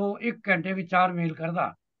ਉਹ 1 ਘੰਟੇ ਵਿੱਚ 4 ਮੀਲ ਕਰਦਾ।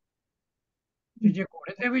 ਤੇ ਜੇ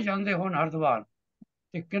ਘੋੜੇ ਤੇ ਵੀ ਜਾਂਦੇ ਹੋਣ ਹਰਿਦੁਆਰ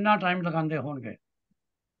ਤੇ ਕਿੰਨਾ ਟਾਈਮ ਲਗਾਉਂਦੇ ਹੋਣਗੇ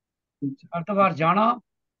ਹਰਿਦੁਆਰ ਜਾਣਾ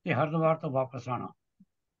ਤੇ ਹਰਿਦੁਆਰ ਤੋਂ ਵਾਪਸ ਆਣਾ।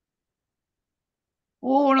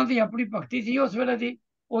 ਉਹ ਉਹਨਾਂ ਦੀ ਆਪਣੀ ਭਗਤੀ ਸੀ ਉਸ ਵੇਲੇ ਦੀ,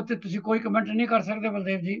 ਉਹ ਤੇ ਤੁਸੀਂ ਕੋਈ ਕਮੈਂਟ ਨਹੀਂ ਕਰ ਸਕਦੇ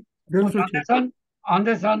ਬਲਦੇਵ ਜੀ। ਉਹ ਜਾਂਦੇ ਸਨ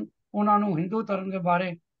ਆਉਂਦੇ ਸਨ, ਉਹਨਾਂ ਨੂੰ ਹਿੰਦੂ ਧਰਮ ਦੇ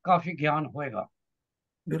ਬਾਰੇ ਕਾਫੀ ਗਿਆਨ ਹੋਏਗਾ।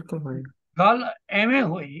 ਬਿਲਕੁਲ ਹੋਏਗਾ। ਗੱਲ ਐਵੇਂ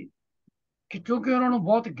ਹੋਈ ਕਿ ਕਿਉਂਕਿ ਉਹਨਾਂ ਨੂੰ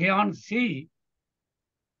ਬਹੁਤ ਗਿਆਨ ਸੀ,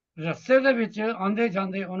 ਰਸਤੇ ਦੇ ਵਿੱਚ ਆਉਂਦੇ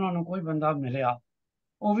ਜਾਂਦੇ ਉਹਨਾਂ ਨੂੰ ਕੋਈ ਬੰਦਾ ਮਿਲਿਆ,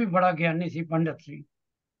 ਉਹ ਵੀ ਬੜਾ ਗਿਆਨੀ ਸੀ, ਪੰਡਤ ਸੀ।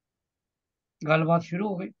 ਗੱਲਬਾਤ ਸ਼ੁਰੂ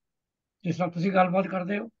ਹੋ ਗਈ, ਜਿਸ ਤਰ੍ਹਾਂ ਤੁਸੀਂ ਗੱਲਬਾਤ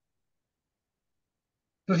ਕਰਦੇ ਹੋ।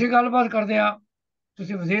 ਤੁਸੀਂ ਗੱਲਬਾਤ ਕਰਦੇ ਆ,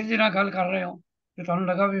 ਤੁਸੀਂ ਵਜ਼ੀਰ ਜੀ ਨਾਲ ਗੱਲ ਕਰ ਰਹੇ ਹੋ ਤੇ ਤੁਹਾਨੂੰ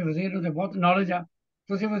ਲੱਗਾ ਵੀ ਵਜ਼ੀਰ ਨੂੰ ਤੇ ਬਹੁਤ ਨੌਲੇਜ ਆ।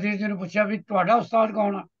 ਤੁਸੀਂ ਵਜ਼ੀਰ ਜੀ ਨੂੰ ਪੁੱਛਿਆ ਵੀ ਤੁਹਾਡਾ ਉਸਤਾਦ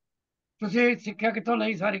ਕੌਣ ਆ, ਤੁਸੀਂ ਸਿੱਖਿਆ ਕਿੱਥੋਂ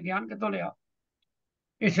ਲਈ, ਸਾਰੀ ਗਿਆਨ ਕਿੱਥੋਂ ਲਿਆ।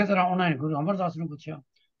 ਇਸੇ ਤਰ੍ਹਾਂ ਉਹਨਾਂ ਨੇ ਗੁਰੂ ਅਮਰਦਾਸ ਨੂੰ ਪੁੱਛਿਆ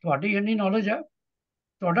ਤੁਹਾਡੀ ਇੰਨੀ ਨੌਲੇਜ ਹੈ,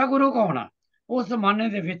 ਤੁਹਾਡਾ ਗੁਰੂ ਕੌਣ ਆ। ਉਸ ਜ਼ਮਾਨੇ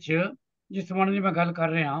ਦੇ ਵਿੱਚ, ਜਿਸ ਜ਼ਮਾਨੇ ਦੀ ਮੈਂ ਗੱਲ ਕਰ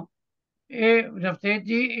ਰਿਹਾ, ਇਹ ਰਫਤੇਜ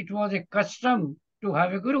ਜੀ, it was A custom to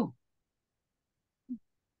have A Guru.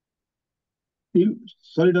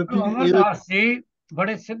 Sorry doctor Guru ji, Amardas ji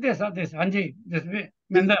ਬੜੇ ਸਿੱਧੇ ਸਾਦੇ ਸੀ। ਹਾਂਜੀ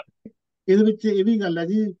ਜਸਵਿੰਦਰ, ਇਹਦੇ ਵਿੱਚ ਇਹ ਵੀ ਗੱਲ ਹੈ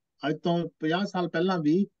ਜੀ, ਅੱਜ ਤੋਂ 50 ਸਾਲ ਪਹਿਲਾਂ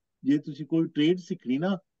ਵੀ ਜੇ ਤੁਸੀਂ ਕੋਈ ਟ੍ਰੇਡ ਸਿੱਖਣੀ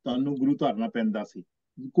ਨਾ, ਤੁਹਾਨੂੰ ਗੁਰੂ ਧਾਰਨਾ ਪੈਂਦਾ ਸੀ,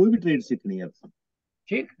 ਕੋਈ ਵੀ ਟ੍ਰੇਡ ਸਿੱਖਣੀ ਹੈ ਤਾਂ।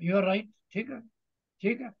 ਠੀਕ, ਯੂ ਆਰ ਰਾਈਟ, ਠੀਕ ਹੈ,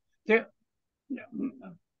 ਠੀਕ ਹੈ। ਤੇ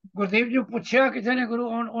ਗੁਰਦੇਵ ਜੀ ਪੁੱਛਿਆ ਕਿਸੇ ਨੇ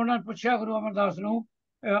ਉਹਨਾਂ ਨੇ ਪੁੱਛਿਆ ਗੁਰੂ ਅਮਰਦਾਸ ਨੂੰ,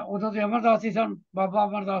 ਉਦੋਂ ਤੇ ਅਮਰਦਾਸ ਹੀ ਸਨ, ਬਾਬਾ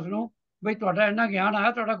ਅਮਰਦਾਸ ਨੂੰ, ਬਈ ਤੁਹਾਡਾ ਇੰਨਾ ਗਿਆਨ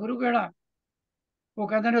ਆਇਆ, ਤੁਹਾਡਾ ਗੁਰੂ ਕਿਹੜਾ। ਉਹ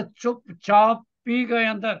ਕਹਿੰਦੇ ਨੇ ਚੁੱਪ ਚਾਪ ਪੀ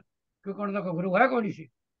ਗਏ ਅੰਦਰ, ਕਿਉਂਕਿ ਉਹਨਾਂ ਦਾ ਕੋਈ ਗੁਰੂ ਹੈ ਕੋਈ ਨਹੀਂ ਸੀ।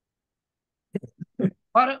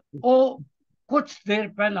 ਪਰ ਉਹ ਕੁਛ ਦੇਰ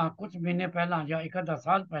ਪਹਿਲਾਂ, ਕੁਛ ਮਹੀਨੇ ਪਹਿਲਾਂ ਜਾਂ 1 ਅੱਧਾ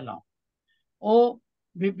ਸਾਲ ਪਹਿਲਾਂ, ਉਹ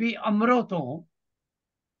ਬੀਬੀ ਅਮਰੋ ਤੋਂ,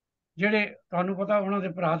 ਜਿਹੜੇ ਤੁਹਾਨੂੰ ਪਤਾ ਉਹਨਾਂ ਦੇ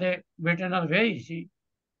ਭਰਾ ਦੇ ਬੇਟੇ ਨਾਲ ਵਿਆਹੀ ਸੀ,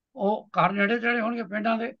 ਉਹ ਘਰ ਨੇੜੇ ਚੜੇ ਹੋਣਗੇ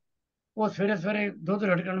ਪਿੰਡਾਂ ਦੇ, ਉਹ ਸਵੇਰੇ ਸਵੇਰੇ ਦੁੱਧ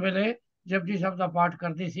ਰੜਕਣ ਵੇਲੇ ਜਪਜੀ ਸਾਹਿਬ ਦਾ ਪਾਠ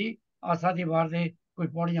ਕਰਦੀ ਸੀ, ਆਸਾ ਦੀ ਵਾਰ ਦੇ ਕੋਈ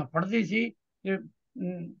ਪੌੜੀਆਂ ਪੜ੍ਹਦੀ ਸੀ ਤੇ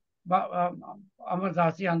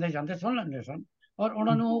ਅਮਰਦਾਸ ਜੀ ਆਉਂਦੇ ਜਾਂਦੇ ਸੁਣ ਲੈਂਦੇ ਸਨ, ਔਰ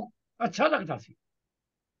ਉਹਨਾਂ ਨੂੰ ਅੱਛਾ ਲੱਗਦਾ ਸੀ।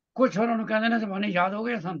 ਕੁਛ ਉਹਨਾਂ ਨੂੰ ਕਹਿੰਦੇ ਨੇ ਜ਼ਬਾਨੀ ਯਾਦ ਹੋ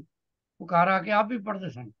ਗਏ ਸਨ, ਉਹ ਘਰ ਆ ਕੇ ਆਪ ਵੀ ਪੜ੍ਹਦੇ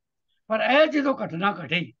ਸਨ। ਪਰ ਇਹ ਜਦੋਂ ਘਟਨਾ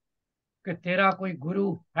ਘਟੀ ਕਿ ਤੇਰਾ ਕੋਈ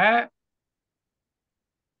ਗੁਰੂ ਹੈ,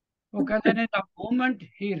 ਉਹ ਕਹਿੰਦੇ ਨੇ the moment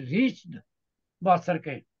he reached ਬਾਸਰ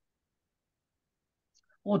ਕੇ,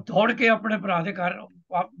 ਉਹ ਦੌੜ ਕੇ ਆਪਣੇ ਭਰਾ ਦੇ ਘਰ,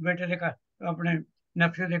 ਬੇਟੇ ਦੇ ਘਰ, ਆਪਣੇ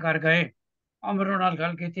ਨਫਸੇ ਦੇ ਘਰ ਗਏ, ਅਮਰੋਂ ਨਾਲ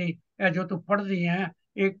ਗੱਲ ਕੀਤੀ, ਇਹ ਜੋ ਤੂੰ ਪੜ੍ਹਦੀ ਹੈ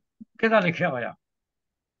ਇਹ ਕਿਹਦਾ ਲਿਖਿਆ ਹੋਇਆ।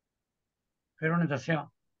 ਫਿਰ ਉਹਨੇ ਦੱਸਿਆ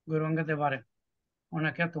ਗੁਰੂ ਅੰਗਦ ਦੇ ਬਾਰੇ।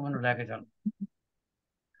 ਉਹਨੇ ਕਿਹਾ ਤੂੰ ਮੈਨੂੰ ਲੈ ਕੇ ਚੱਲ।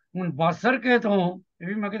 ਹੁਣ ਬਾਸਰ ਕੇ ਤੋਂ, ਇਹ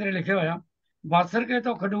ਵੀ ਮੈਂ ਕਿਧਰੇ ਲਿਖਿਆ ਹੋਇਆ, ਬਾਸਰ ਕੇ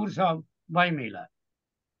ਤੋਂ ਖਡੂਰ ਸਾਹਿਬ 22 ਮੀਲ ਹੈ।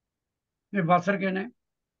 ਇਹ ਬਾਸਰ ਕੇ ਨੇ,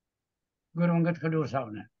 ਗੁਰੂ ਅੰਗਦ ਖਡੂਰ ਸਾਹਿਬ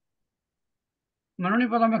ਨੇ। ਮੈਨੂੰ ਨਹੀਂ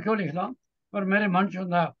ਪਤਾ ਮੈਂ ਕਿਉਂ ਲਿਖਦਾ, ਪਰ ਮੇਰੇ ਮਨ 'ਚ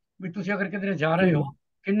ਹੁੰਦਾ ਵੀ ਤੁਸੀਂ ਅਗਰ ਕਿਧਰੇ ਜਾ ਰਹੇ ਹੋ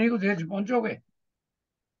ਕਿੰਨੀ ਕੁ ਦੇਰ 'ਚ ਪਹੁੰਚੋਗੇ।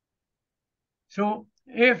 ਸੋ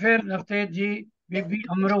ਇਹ ਫਿਰ ਨਵਤੇਜ ਜੀ ਬੀਬੀ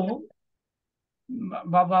ਅਮਰੋ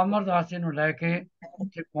ਬਾਬਾ ਅਮਰਦਾਸ ਜੀ ਨੂੰ ਲੈ ਕੇ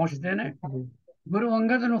ਉੱਥੇ ਪਹੁੰਚਦੇ ਨੇ। ਗੁਰੂ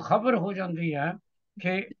ਅੰਗਦ ਨੂੰ ਖਬਰ ਹੋ ਜਾਂਦੀ ਹੈ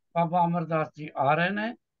ਕਿ ਬਾਬਾ ਅਮਰਦਾਸ ਜੀ ਆ ਰਹੇ ਨੇ।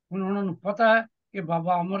 ਹੁਣ ਉਹਨਾਂ ਨੂੰ ਪਤਾ ਹੈ ਕਿ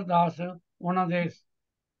ਬਾਬਾ ਅਮਰਦਾਸ ਉਹਨਾਂ ਦੇ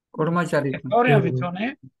ਕੁੜਮਾਚਾਰੀ ਸਹੁਰਿਆਂ ਵਿੱਚੋਂ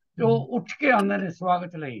ਨੇ, ਤੇ ਉਹ ਉੱਠ ਕੇ ਆਉਂਦੇ ਨੇ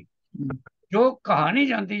ਸਵਾਗਤ ਲਈ। ਜੋ ਕਹਾਣੀ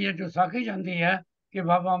ਜਾਂਦੀ ਹੈ, ਜੋ ਸਾਖੀ ਜਾਂਦੀ ਹੈ ਕਿ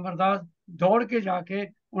ਬਾਬਾ ਅਮਰਦਾਸ ਦੌੜ ਕੇ ਜਾ ਕੇ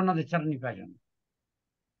ਉਹਨਾਂ ਦੇ ਚਰਨੀ ਪੈ ਜਾਂਦੇ।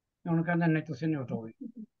 ਹੁਣ ਕਹਿੰਦੇ ਨਹੀਂ ਤੁਸੀਂ ਨਹੀਂ ਉਠੋਗੇ।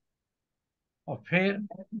 ਔਰ ਫਿਰ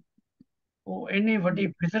ਉਹ ਇੰਨੀ ਵੱਡੀ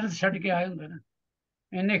ਬਿਜ਼ਨਸ ਛੱਡ ਕੇ ਆਏ ਹੁੰਦੇ ਨੇ,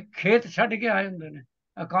 ਇੰਨੇ ਖੇਤ ਛੱਡ ਕੇ ਆਏ ਹੁੰਦੇ ਨੇ।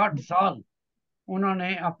 61 ਸਾਲ ਉਹਨਾਂ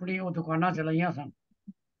ਨੇ ਆਪਣੀ ਉਹ ਦੁਕਾਨਾਂ ਚਲਾਈਆਂ ਸਨ।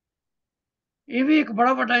 ਇਹ ਵੀ ਇੱਕ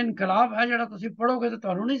ਬੜਾ ਵੱਡਾ ਇਨਕਲਾਬ ਹੈ ਜਿਹੜਾ ਤੁਸੀਂ ਪੜ੍ਹੋਗੇ ਤਾਂ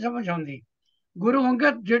ਤੁਹਾਨੂੰ ਨਹੀਂ ਸਮਝ ਆਉਂਦੀ। Guru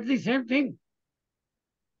Angad did the same thing.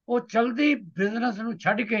 ਉਹ ਚਲਦੀ ਬਿਜ਼ਨਸ ਨੂੰ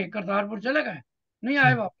ਛੱਡ ਕੇ ਕਰਤਾਰਪੁਰ ਚਲੇ ਗਏ, ਨਹੀਂ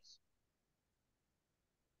ਆਏ ਵਾਪਸ।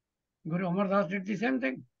 Guru Amardas did the same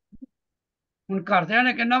thing. ਹੁਣ ਘਰਦਿਆਂ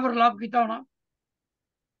ਨੇ ਕਿੰਨਾ ਵਰਲਾਪ ਕੀਤਾ ਹੋਣਾ।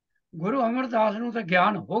 ਗੁਰੂ ਅਮਰਦਾਸ ਨੂੰ ਤਾਂ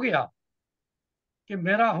ਗਿਆਨ ਹੋ ਗਿਆ ਕਿ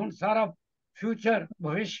ਮੇਰਾ ਹੁਣ ਸਾਰਾ ਫਿਊਚਰ,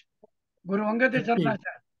 ਭਵਿਸ਼ ਗੁਰੂ ਅੰਗਦ ਦੇ ਚਰਨਾਂ 'ਚ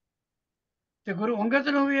ਹੈ। ਤੇ ਗੁਰੂ ਅੰਗਦ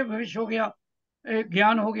ਨੂੰ ਵੀ ਇਹ ਭਵਿਸ਼ ਹੋ ਗਿਆ, ਇਹ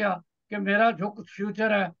ਗਿਆਨ ਹੋ ਗਿਆ ਕਿ ਮੇਰਾ ਜੋ ਕੁਝ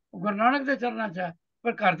ਫਿਊਚਰ ਹੈ ਉਹ ਗੁਰੂ ਨਾਨਕ ਦੇ ਚਰਨਾਂ 'ਚ ਹੈ।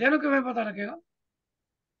 ਪਰ ਘਰਦਿਆਂ ਨੂੰ ਕਿਵੇਂ ਪਤਾ ਲੱਗੇਗਾ?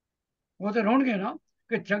 ਉਹ ਤੇ ਰੋਣਗੇ ਨਾ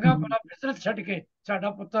ਕਿ ਚੰਗਾ ਭਲਾ ਬਿਜ਼ਨਸ ਛੱਡ ਕੇ ਸਾਡਾ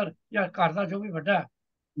ਪੁੱਤਰ ਜਾਂ ਘਰ ਦਾ ਜੋ ਵੀ ਵੱਡਾ ਹੈ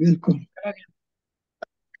ਬਿਲਕੁਲ।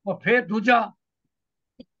 ਉਹ ਫਿਰ ਦੂਜਾ,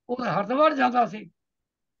 ਉਹ ਹਰਿਦੁਆਰ ਜਾਂਦਾ ਸੀ,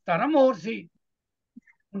 ਧਰਮ ਹੋਰ ਸੀ,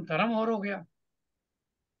 ਹੁਣ ਧਰਮ ਹੋਰ ਹੋ ਗਿਆ।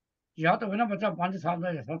 ਜਾਂ ਤਾਂ ਹੋਵੇ ਨਾ ਬੱਚਾ 5 ਸਾਲ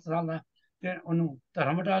ਦਾ ਜਾਂ 7 ਸਾਲ ਦਾ ਤੇ ਉਹਨੂੰ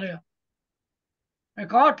ਧਰਮ ਹਟਾ ਲਿਆ।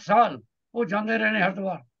 61 ਸਾਲ ਉਹ ਜਾਂਦੇ ਰਹੇ ਨੇ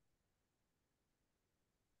ਹਰਿਦੁਆਰ।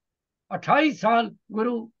 28 ਸਾਲ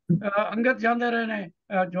ਗੁਰੂ ਅੰਗਦ ਜਾਂਦੇ ਰਹੇ ਨੇ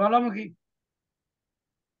ਜਵਾਲਾਮੁਖੀ।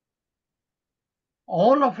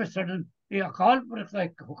 ਆਲ ਆਫ ਅ ਸਡਨ ਇਹ ਅਕਾਲ ਪੁਰਖ ਦਾ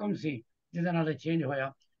ਇੱਕ ਹੁਕਮ ਸੀ ਜਿਹਦੇ ਨਾਲ ਇਹ ਚੇਂਜ ਹੋਇਆ।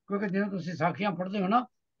 ਕਿਉਂਕਿ ਜਦੋਂ ਤੁਸੀਂ ਸਾਖੀਆਂ ਪੜ੍ਹਦੇ ਹੋ ਨਾ,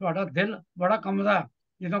 ਤੁਹਾਡਾ ਦਿਲ ਬੜਾ ਕੰਬਦਾ।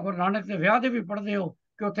 ਜਦੋਂ ਗੁਰੂ ਨਾਨਕ ਦੇ ਵਿਆਹ ਦੇ ਵੀ ਪੜ੍ਹਦੇ ਹੋ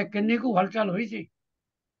ਕਿ ਉੱਥੇ ਕਿੰਨੀ ਕੁ ਹਲਚਲ ਹੋਈ ਸੀ।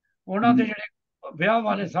 ਉਹਨਾਂ ਦੇ ਜਿਹੜੇ ਵਿਆਹ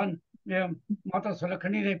ਵਾਲੇ ਸਨ, ਮਾਤਾ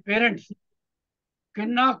ਸੁਲੱਖਣੀ ਦੇ ਪੇਰੈਂਟਸ,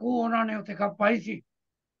 ਕਿੰਨਾ ਕੁ ਉਹਨਾਂ ਨੇ ਉੱਥੇ ਖੱਪ ਪਾਈ ਸੀ।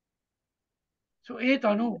 ਸੋ ਇਹ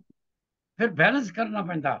ਤੁਹਾਨੂੰ ਫਿਰ ਬੈਲੈਂਸ ਕਰਨਾ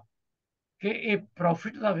ਪੈਂਦਾ ਕਿ ਇਹ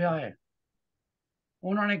ਪ੍ਰੋਫਿਟ ਦਾ ਵਿਆਹ ਹੈ।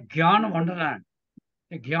 ਉਹਨਾਂ ਨੇ ਗਿਆਨ ਵੰਡਣਾ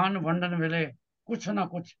ਤੇ ਗਿਆਨ ਵੰਡਣ ਵੇਲੇ ਕੁਛ ਨਾ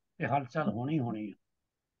ਕੁਛ ਤੇ ਹਲਚਲ ਹੋਣੀ ਹੋਣੀ ਹੈ।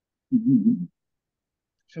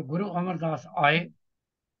 ਸੋ ਗੁਰੂ ਅਮਰਦਾਸ ਆਏ,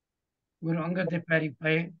 ਗੁਰੂ ਅੰਗਦ ਦੇ ਪੈਰੀ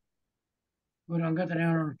ਪਏ। ਗੁਰੂ ਅੰਗਦ ਨੇ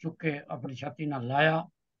ਉਹਨਾਂ ਨੂੰ ਚੁੱਕ ਕੇ ਆਪਣੀ ਛਾਤੀ ਨਾਲ ਲਾਇਆ,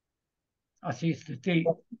 ਅਸੀਸ ਦਿੱਤੀ,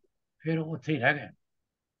 ਫਿਰ ਉੱਥੇ ਹੀ ਰਹਿ ਗਏ।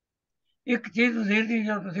 ਇੱਕ ਚੀਜ਼ ਜ਼ੀਰ ਦੀ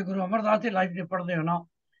ਜਦੋਂ ਤੁਸੀਂ ਗੁਰੂ ਅਮਰਦਾਸ ਦੀ ਲਾਈਫ ਦੇ ਪੜ੍ਹਦੇ ਹੋ ਨਾ,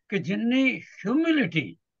 ਕਿ ਜਿੰਨੀ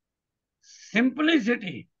ਹਿਊਮਿਲਿਟੀ,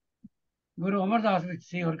 ਸਿੰਪਲਿਸਿਟੀ ਗੁਰੂ ਅਮਰਦਾਸ ਵਿੱਚ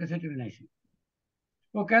ਸੀ ਹੋਰ ਕਿਸੇ 'ਚ ਵੀ ਨਹੀਂ ਸੀ।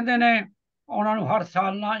 ਉਹ ਕਹਿੰਦੇ ਨੇ ਉਹਨਾਂ ਨੂੰ ਹਰ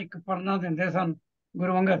ਸਾਲ ਨਾ ਇੱਕ ਪਰਨਾ ਦਿੰਦੇ ਸਨ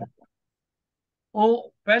ਗੁਰੂ ਅੰਗਦ।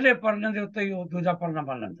 ਉਹ ਪਹਿਲੇ ਪਰਨੇ ਦੇ ਉੱਤੇ ਹੀ ਉਹ ਦੂਜਾ ਪਰਨਾ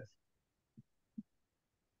ਬੰਨ ਲੈਂਦੇ ਸੀ।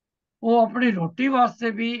 ਉਹ ਆਪਣੀ ਰੋਟੀ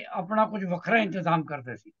ਵਾਸਤੇ ਵੀ ਆਪਣਾ ਕੁਝ ਵੱਖਰਾ ਇੰਤਜ਼ਾਮ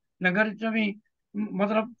ਕਰਦੇ ਸੀ। ਲੰਗਰ 'ਚੋਂ ਵੀ,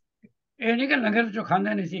 ਮਤਲਬ ਇਹ ਨਹੀਂ ਕਿ ਲੰਗਰ 'ਚੋਂ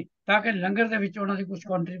ਖਾਂਦੇ ਨਹੀਂ ਸੀ, ਤਾਂ ਕਿ ਲੰਗਰ ਦੇ ਵਿੱਚ ਉਹਨਾਂ ਦੀ ਕੁਝ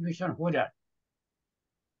ਕੰਟਰੀਬਿਊਸ਼ਨ ਹੋ ਜਾਏ।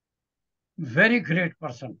 Very great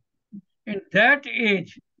person. In that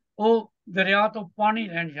age ਉਹ ਦਰਿਆ ਤੋਂ ਪਾਣੀ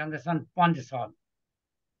ਲੈਣ ਜਾਂਦੇ ਸਨ 5 ਸਾਲ।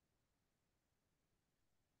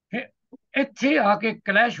 ਇੱਥੇ ਆ ਕੇ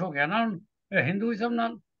ਕਲੈਸ਼ ਹੋ ਗਿਆ ਨਾ ਹਿੰਦੂਇਜ਼ਮ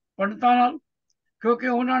ਨਾਲ, ਪੰਡਤਾਂ ਨਾਲ, ਕਿਉਂਕਿ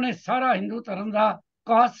ਉਹਨਾਂ ਨੇ ਸਾਰਾ ਹਿੰਦੂ ਧਰਮ ਦਾ,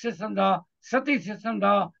 ਕਾਸਟ ਸਿਸਟਮ ਦਾ, ਸਤੀ ਸਿਸਟਮ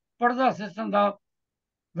ਦਾ, ਪਰਦਾ ਸਿਸਟਮ ਦਾ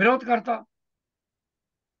ਵਿਰੋਧ ਕਰਤਾ।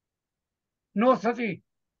 ਨੋ ਸਤੀ,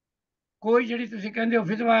 ਕੋਈ ਜਿਹੜੀ ਤੁਸੀਂ ਕਹਿੰਦੇ ਹੋ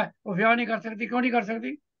ਵਿਧਵਾ ਹੈ ਉਹ ਵਿਆਹ ਨਹੀਂ ਕਰ ਸਕਦੀ। ਕਿਉਂ ਨਹੀਂ ਕਰ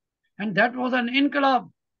ਸਕਦੀ? ਐਂਡ ਦੈਟ ਵਾਜ਼ ਐਨ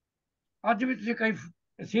ਇਨਕਲਾਬ। ਅੱਜ ਵੀ ਤੁਸੀਂ ਕਈ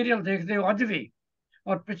ਸੀਰੀਅਲ ਦੇਖਦੇ ਹੋ, ਅੱਜ ਵੀ,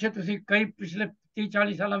 ਔਰ ਪਿੱਛੇ ਤੁਸੀਂ ਕਈ ਪਿਛਲੇ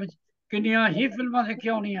 30-40 ਸਾਲਾਂ ਵਿੱਚ ਕਿੰਨੀਆਂ ਹੀ ਫਿਲਮਾਂ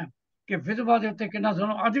ਦੇਖੀਆਂ ਹੋਣੀਆਂ ਕਿ ਵਿਧਵਾ ਦੇ ਉੱਤੇ ਕਿੰਨਾ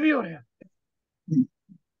ਜ਼ੁਲਮ ਅੱਜ ਵੀ ਹੋ ਰਿਹਾ।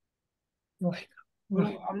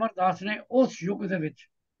 ਗੁਰੂ ਅਮਰਦਾਸ ਨੇ ਉਸ ਯੁੱਗ ਦੇ ਵਿੱਚ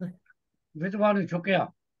ਵਿਧਵਾ ਨੂੰ ਚੁੱਕਿਆ,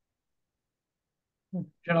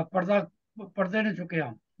 ਜਿਹੜਾ ਪਰਦੇ ਨੂੰ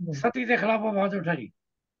ਚੁੱਕਿਆ, ਸਤੀ ਦੇ ਖਿਲਾਫ ਆਵਾਜ਼ ਉਠਾਈ।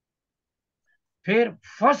 ਫਿਰ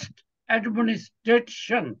ਫਸਟ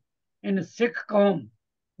ਐਡਮਿਨਿਸਟ੍ਰੇਸ਼ਨ ਇਨ ਸਿੱਖ ਕੌਮ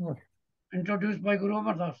introduced by Guru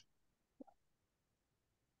Amardas,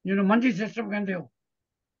 ਜਿਹਨੂੰ ਮੰਜੀ ਸਿਸਟਮ ਕਹਿੰਦੇ ਹੋ।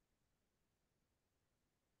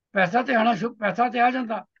 ਪੈਸਾ ਤੇ ਆਣਾ ਪੈਸਾ ਤੇ ਆ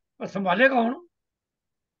ਜਾਂਦਾ, ਪਰ ਸੰਭਾਲੇਗਾ ਹੁਣ।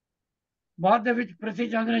 ਬਾਅਦ ਦੇ ਵਿੱਚ ਪ੍ਰਿਥੀ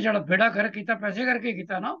ਚੰਦ ਨੇ ਜਿਹੜਾ ਬੇੜਾ ਕਰ ਕੀਤਾ, ਪੈਸੇ ਕਰਕੇ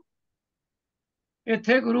ਕੀਤਾ ਨਾ।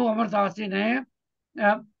 ਇੱਥੇ ਗੁਰੂ ਅਮਰਦਾਸ ਜੀ ਨੇ,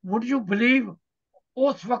 would you believe,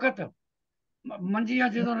 ਉਸ ਵਕਤ ਮੰਜੀਆਂ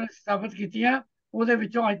ਜਦੋਂ ਸਥਾਪਿਤ ਕੀਤੀਆਂ, ਉਹਦੇ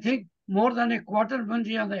ਵਿੱਚੋਂ I think more than a quarter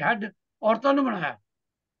ਮੰਜੀਆਂ ਦੇ ਹੈਡ ਔਰਤਾਂ ਨੂੰ ਬਣਾਇਆ।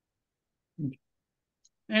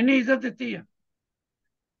 ਇੰਨੀ ਇੱਜ਼ਤ ਦਿੱਤੀ ਹੈ।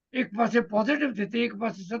 ਇੱਕ ਪਾਸੇ ਪੋਜ਼ਿਟਿਵ ਦਿੱਤੀ, ਇੱਕ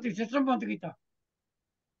ਪਾਸੇ ਸਤੀ ਸਿਸਟਮ ਬੰਦ ਕੀਤਾ।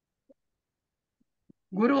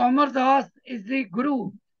 ਗੁਰੂ ਅਮਰਦਾਸ ਇਸ ਦੀ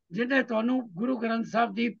ਗੁਰੂ ਜਿਹਨੇ ਤੁਹਾਨੂੰ ਗੁਰੂ ਗ੍ਰੰਥ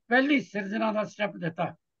ਸਾਹਿਬ ਦੀ ਪਹਿਲੀ ਸਿਰਜਣਾ ਦਾ ਸਟੈਪ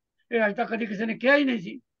ਦਿੱਤਾ। ਇਹ ਅੱਜ ਤੱਕ ਕਦੀ ਕਿਸੇ ਨੇ ਕਿਹਾ ਹੀ ਨਹੀਂ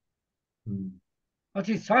ਸੀ।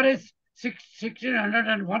 ਅਸੀਂ ਸਾਰੇ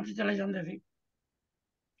 1601 'ਚ ਚਲੇ ਜਾਂਦੇ ਸੀ,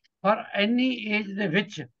 ਪਰ ਇੰਨੀ ਏਜ ਦੇ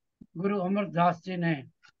ਵਿੱਚ ਗੁਰੂ ਅਮਰਦਾਸ ਜੀ ਨੇ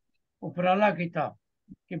ਉਪਰਾਲਾ ਕੀਤਾ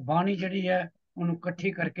ਕਿ ਬਾਣੀ ਜਿਹੜੀ ਹੈ ਉਹਨੂੰ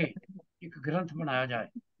ਇਕੱਠੀ ਕਰਕੇ ਇੱਕ ਗ੍ਰੰਥ ਬਣਾਇਆ ਜਾਏ।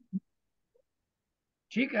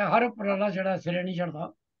 ਠੀਕ ਹੈ, ਹਰ ਉਪਰਾਲਾ ਜਿਹੜਾ ਸਿਰੇ ਨਹੀਂ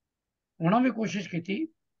ਚੜਦਾ। ਉਹਨਾਂ ਵੀ ਕੋਸ਼ਿਸ਼ ਕੀਤੀ,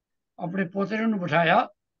 ਆਪਣੇ ਪੋਤੇ ਨੂੰ ਬਿਠਾਇਆ।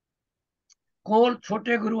 ਕੋਲ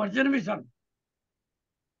ਛੋਟੇ ਗੁਰੂ ਅਰਜਨ ਵੀ ਸਨ,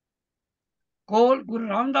 ਕੋਲ ਗੁਰੂ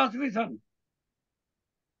ਰਾਮਦਾਸ ਵੀ ਸਨ।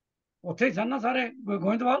 ਉੱਥੇ ਹੀ ਸਨ ਨਾ ਸਾਰੇ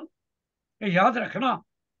ਗੋਇੰਦਵਾਲ। ਇਹ ਯਾਦ ਰੱਖਣਾ,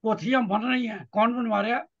 ਪੋਥੀਆਂ ਬਣ ਰਹੀਆਂ, ਕੌਣ ਬਣਵਾ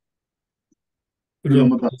ਰਿਹਾ?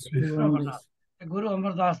 ਗੁਰੂ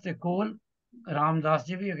ਅਮਰਦਾਸ ਦੇ ਕੋਲ ਰਾਮਦਾਸ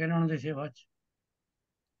ਜੀ ਵੀ ਹੈਗੇ ਨੇ ਉਹਨਾਂ ਦੀ ਸੇਵਾ 'ਚ,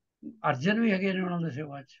 ਅਰਜਨ ਵੀ ਹੈਗੇ ਨੇ ਉਹਨਾਂ ਦੀ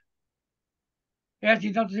ਸੇਵਾ 'ਚ। ਇਹ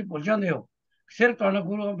ਚੀਜ਼ਾਂ ਤੁਸੀਂ ਭੁੱਲ ਜਾਂਦੇ ਹੋ, ਸਿਰਫ ਤੁਹਾਨੂੰ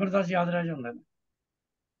ਗੁਰੂ ਅਮਰਦਾਸ ਯਾਦ ਰਹਿ ਜਾਂਦੇ ਨੇ।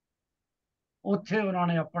 ਉੱਥੇ ਉਹਨਾਂ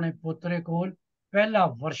ਨੇ ਆਪਣੇ ਪੋਤਰੇ ਕੋਲ ਪਹਿਲਾ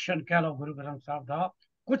ਵਰਸ਼ਨ ਕਹਿ ਲਓ ਗੁਰੂ ਗ੍ਰੰਥ ਸਾਹਿਬ ਦਾ,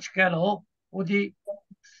 ਕੁਛ ਕਹਿ ਲਓ, ਉਹਦੀ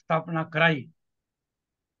ਸਥਾਪਨਾ ਕਰਾਈ।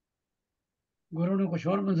 ਗੁਰੂ ਨੂੰ ਕੁਛ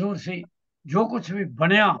ਹੋਰ ਮਨਜ਼ੂਰ ਸੀ। ਜੋ ਕੁਛ ਵੀ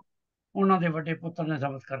ਬਣਿਆ ਉਹਨਾਂ ਦੇ ਵੱਡੇ ਪੁੱਤਰ ਨੇ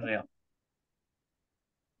ਜ਼ਬਤ ਕਰ ਲਿਆ।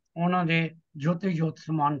 ਉਹਨਾਂ ਦੇ ਜੋਤੀ ਜੋਤ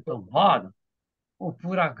ਸਮਾਨ ਤੋਂ ਬਾਅਦ ਉਹ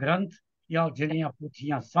ਪੂਰਾ ਗ੍ਰੰਥ ਜਾਂ ਜਿਹੜੀਆਂ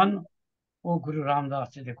ਪੁੱਥੀਆਂ ਸਨ ਉਹ ਗੁਰੂ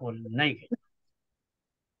ਰਾਮਦਾਸ ਜੀ ਦੇ ਕੋਲ ਨਹੀਂ ਗਈ।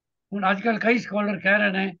 ਹੁਣ ਅੱਜ ਕੱਲ੍ਹ ਕਈ ਸਕਾਲਰ ਕਹਿ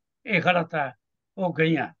ਰਹੇ ਨੇ ਇਹ ਗਲਤ ਹੈ, ਉਹ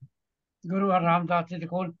ਗਈਆਂ। ਗੁਰੂ ਰਾਮਦਾਸ ਜੀ ਦੇ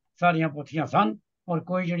ਕੋਲ ਸਾਰੀਆਂ ਪੁੱਥੀਆਂ ਸਨ, ਔਰ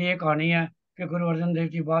ਕੋਈ ਜਿਹੜੀ ਇਹ ਕਹਾਣੀ ਹੈ ਕਿ ਗੁਰੂ ਅਰਜਨ ਦੇਵ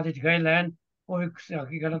ਜੀ ਬਾਅਦ ਵਿੱਚ ਗਏ ਲੈਣ, ਉਹ ਇੱਕ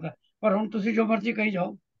ਗਲਤ ਹੈ। पर हुण तुसीं जो मर्जी कही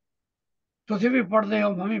जाओ, तुसीं भी पढ़दे हो,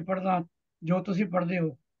 मैं भी पढ़दा, जो तुसीं पढ़दे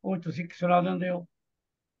हो वो तुसीं सुना दिंदे हो।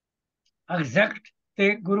 एग्जैक्ट ते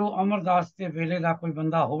गुरु अमरदास दे वेले दा कोई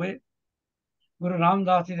बंदा होवे, गुरु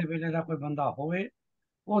रामदास जी दे वेले दा कोई बंदा होवे,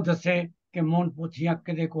 ਉਹ ਦੱਸੇ ਕਿ ਮੋਹਨ ਪੋਥੀਆਂ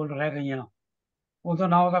ਕਿਹਦੇ ਕੋਲ ਰਹਿ ਗਈਆਂ। ਉਦੋਂ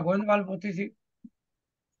ਨਾ ਉਹਦਾ ਗੋਇੰਦਵਾਲ ਪੋਥੀ ਸੀ।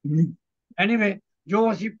 ਐਨੀਵੇ,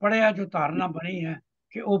 ਜੋ ਅਸੀਂ ਪੜ੍ਹਿਆ, ਜੋ ਧਾਰਨਾ ਬਣੀ ਹੈ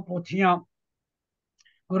ਕਿ ਉਹ ਪੋਥੀਆਂ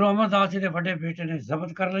ਗੁਰੂ ਅਮਰਦਾਸ ਜੀ ਦੇ ਵੱਡੇ ਬੇਟੇ ਨੇ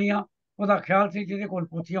ਜ਼ਬਤ ਕਰ ਲਈਆਂ। ਉਹਦਾ ਖਿਆਲ ਸੀ ਜਿਹਦੇ ਕੋਲ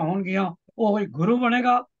ਪੋਥੀਆਂ ਹੋਣਗੀਆਂ ਉਹ ਹੀ ਗੁਰੂ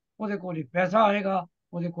ਬਣੇਗਾ, ਉਹਦੇ ਕੋਲ ਹੀ ਪੈਸਾ ਆਏਗਾ,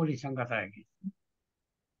 ਉਹਦੇ ਕੋਲ ਹੀ ਸੰਗਤ ਆਏਗੀ।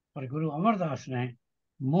 ਪਰ ਗੁਰੂ ਅਮਰਦਾਸ ਨੇ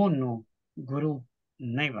ਮੋਹਨ ਨੂੰ ਗੁਰੂ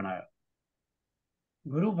ਨਹੀਂ ਬਣਾਇਆ।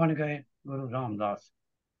 ਗੁਰੂ ਬਣ ਗਏ ਗੁਰੂ ਰਾਮਦਾਸ।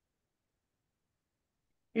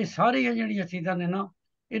 ਇਹ ਸਾਰੀਆਂ ਜਿਹੜੀਆਂ ਚੀਜ਼ਾਂ ਨੇ ਨਾ,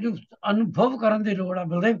 ਇਹਨੂੰ ਅਨੁਭਵ ਕਰਨ ਦੀ ਲੋੜ ਹੈ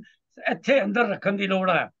ਬਲਦੇਵ, ਇੱਥੇ ਅੰਦਰ ਰੱਖਣ ਦੀ ਲੋੜ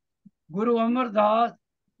ਹੈ। ਗੁਰੂ ਅਮਰਦਾਸ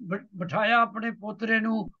ਬਿਠਾਇਆ ਆਪਣੇ ਪੋਤਰੇ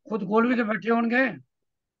ਨੂੰ, ਖੁਦ ਕੋਲ ਵੀ ਤਾਂ ਬੈਠੇ ਹੋਣਗੇ,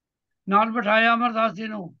 ਨਾਲ ਬਿਠਾਇਆ ਅਮਰਦਾਸ ਜੀ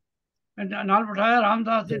ਨੂੰ, ਨਾਲ ਬਿਠਾਇਆ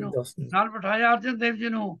ਰਾਮਦਾਸ ਜੀ ਨੂੰ, ਨਾਲ ਬਿਠਾਇਆ ਅਰਜਨ ਦੇਵ ਜੀ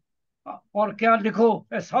ਨੂੰ, ਔਰ ਕਿਆ ਲਿਖੋ,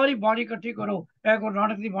 ਇਹ ਸਾਰੀ ਬਾਣੀ ਇਕੱਠੀ ਕਰੋ, ਇਹ ਗੁਰੂ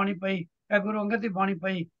ਨਾਨਕ ਦੀ ਬਾਣੀ ਪਈ, ਇਹ ਗੁਰੂ ਅੰਗਦ ਦੀ ਬਾਣੀ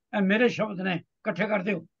ਪਈ, ਇਹ ਮੇਰੇ ਸ਼ਬਦ ਨੇ, ਇਕੱਠੇ ਕਰ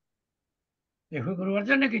ਦਿਓ। ਇਹੋ ਗੁਰੂ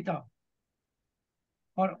ਅਰਜਨ ਨੇ ਕੀਤਾ।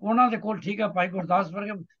 ਔਰ ਉਹਨਾਂ ਦੇ ਕੋਲ ਠੀਕ ਹੈ ਭਾਈ ਗੁਰਦਾਸ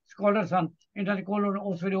ਵਰਗੇ ਸਕਾਲਰ ਸਨ, ਇਹਨਾਂ ਦੇ ਕੋਲ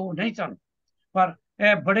ਉਸ ਵੇਲੇ ਉਹ ਨਹੀਂ ਸਨ, ਪਰ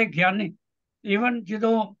ਇਹ ਬੜੇ ਗਿਆਨੀ। ਈਵਨ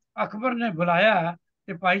ਜਦੋਂ ਅਕਬਰ ਨੇ ਬੁਲਾਇਆ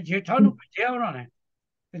ਤੇ ਭਾਈ ਜੇਠਾ ਨੂੰ ਭੇਜਿਆ ਉਹਨਾਂ ਨੇ,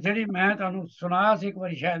 ਤੇ ਜਿਹੜੀ ਮੈਂ ਤੁਹਾਨੂੰ ਸੁਣਾਇਆ ਸੀ ਇੱਕ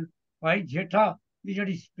ਵਾਰੀ ਸ਼ਾਇਦ, ਭਾਈ ਜੇਠਾ ਦੀ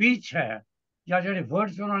ਜਿਹੜੀ ਸਪੀਚ ਹੈ ਜਾਂ ਜਿਹੜੇ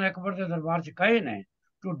ਵਰਡਸ ਉਹਨਾਂ ਨੇ ਅਕਬਰ ਦੇ ਦਰਬਾਰ 'ਚ ਕਹੇ ਨੇ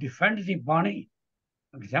ਟੂ ਡਿਫੈਂਡ ਦੀ ਬਾਣੀ,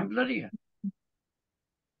 ਐਗਜ਼ੈਂਪਲਰੀ ਹੈ।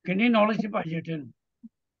 ਕਿੰਨੀ ਨੌਲੇਜ ਸੀ ਭਾਈ ਜੇਠੇ ਨੂੰ।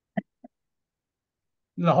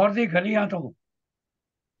 ਲਾਹੌਰ ਦੀ ਗਲੀਆਂ ਤੋਂ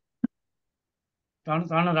ਧੰਨ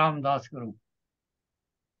ਧੰਨ ਰਾਮਦਾਸ ਗੁਰੂ।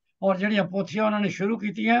 ਔਰ ਜਿਹੜੀਆਂ ਪੋਥੀਆਂ ਉਹਨਾਂ ਨੇ ਸ਼ੁਰੂ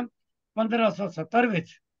ਕੀਤੀਆਂ 1570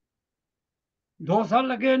 ਵਿੱਚ, 2 ਸਾਲ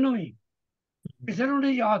ਲੱਗੇ ਇਹਨੂੰ ਵੀ, ਕਿਸੇ ਨੂੰ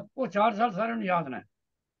ਨਹੀਂ ਯਾਦ। ਉਹ 4 ਸਾਲ ਸਾਰਿਆਂ ਨੂੰ ਯਾਦ ਨੇ।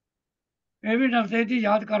 ਇਹ ਵੀ ਨਵਤੇਜੀ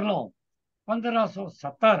ਯਾਦ ਕਰ ਲਓ।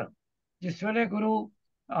 1570 ਜਿਸ ਵੇਲੇ ਗੁਰੂ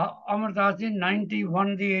ਅਮਰਦਾਸ ਜੀ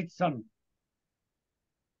 91 ਦੀ ਏਜ ਸਨ,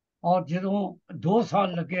 ਔਰ ਜਦੋਂ 2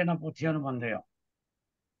 ਸਾਲ ਲੱਗੇ ਇਹਨਾਂ ਪੋਥੀਆਂ ਨੂੰ ਬਣਦੇ ਆ,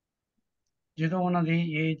 ਜਦੋਂ ਉਹਨਾਂ ਦੀ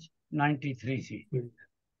ਏਜ 93 ਸੀ।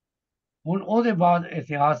 ਹੁਣ ਉਹਦੇ ਬਾਅਦ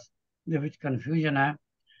ਇਤਿਹਾਸ ਦੇ ਵਿੱਚ ਕਨਫਿਊਜ਼ਨ ਹੈ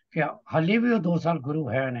ਕਿ ਹਾਲੇ ਵੀ ਉਹ 2 ਸਾਲ ਗੁਰੂ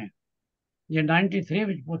ਹੈ ਨੇ। ਜੇ 93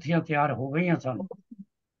 ਵਿੱਚ ਪੋਥੀਆਂ ਤਿਆਰ ਹੋ ਗਈਆਂ ਸਨ,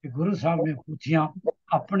 ਕਿ ਗੁਰੂ ਸਾਹਿਬ ਨੇ ਪੋਥੀਆਂ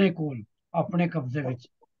ਆਪਣੇ ਕੋਲ, ਆਪਣੇ ਕਬਜ਼ੇ ਵਿੱਚ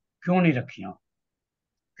ਕਿਉਂ ਨਹੀਂ ਰੱਖੀਆਂ,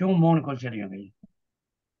 ਕਿਉਂ ਮੋਹਨ ਕੋਲ ਚਲੀਆਂ ਗਈਆਂ।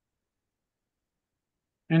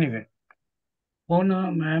 ਐਨੀਵੇ, ਹੁਣ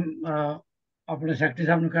ਮੈਂ ਆਪਣੇ ਸੈਕਟਰੀ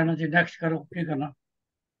ਸਾਹਿਬ ਨੂੰ ਕਹਿਣਾ ਜੀ ਨੈਕਸਟ ਕਰੋ, ਕੀ ਕਰਨਾ।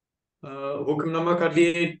 ਹੁਕਮਨਾਮਾ ਕਰ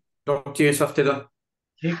ਲਈਏ ਡਾਕਟਰ ਜੀ ਇਸ ਹਫਤੇ ਦਾ।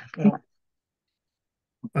 ਠੀਕ ਕਰੋ।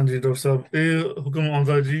 ਹਾਂਜੀ ਡਾਕਟਰ ਸਾਹਿਬ, ਇਹ ਹੁਕਮ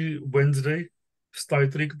ਆਉਂਦਾ ਜੀ ਵੈਨਸਡੇ 27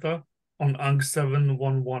 ਤਰੀਕ ਦਾ ਔਨ ਅੰਗ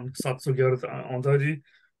 711 711 ਤੇ ਆਉਂਦਾ ਜੀ,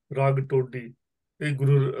 ਰਾਗ ਟੋਡੀ। ਇਹ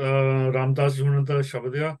ਗੁਰੂ ਰਾਮਦਾਸ ਜੀ ਹੁਣਾਂ ਦਾ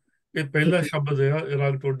ਸ਼ਬਦ ਆ। ਇਹ ਪਹਿਲਾ ਸ਼ਬਦ ਆ ਇਹ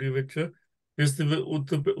ਰਾਗ ਟੋਡੀ ਵਿੱਚ। ਇਸ ਦੇ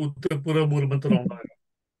ਉੱਤੇ ਪੂਰਾ ਮੂਲ ਮੰਤਰ ਆਉਂਦਾ ਹੈ।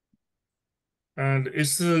 ਐਂਡ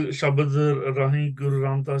ਇਸ ਸ਼ਬਦ ਰਾਹੀਂ ਗੁਰੂ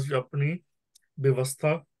ਰਾਮਦਾਸ ਜੀ ਆਪਣੀ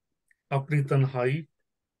ਵਿਵਸਥਾ, ਆਪਣੀ ਤਨਹਾਈ,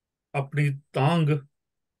 ਆਪਣੀ ਤਾਂਗ,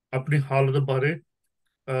 ਆਪਣੀ ਹਾਲਤ ਬਾਰੇ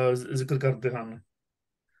ਜ਼ਿਕਰ ਕਰਦੇ ਹਨ।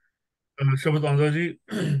 ਸ਼ਬਦ ਆਉਂਦਾ ਜੀ,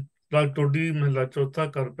 ਰਾਗ ਟੋਡੀ ਮਹਲਾ ਚੌਥਾ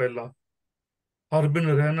ਕਰ ਪਹਿਲਾ। ਹਰ ਬਿਨ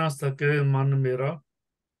ਰਹਿ ਨਾ ਸਕੇ ਮਨ ਮੇਰਾ,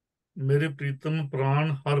 ਮੇਰੇ ਪ੍ਰੀਤਮ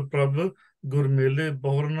ਪ੍ਰਾਣ ਹਰ ਪ੍ਰਭ ਗੁਰ ਮੇਲੇ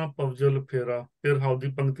ਬਹੁਰ ਨਾ ਪਵਜਲ ਫੇਰਾ। ਫਿਰ ਹਾਲ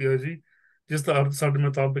ਦੀ ਪੰਕਤੀ ਹੈ ਜੀ, ਜਿਸ ਦਾ ਅਰਥ ਸਾਡੇ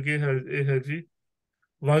ਮੁਤਾਬਕ ਇਹ ਹੈ ਜੀ,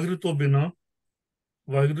 ਵਾਹਿਗੁਰੂ ਤੋਂ ਬਿਨਾਂ,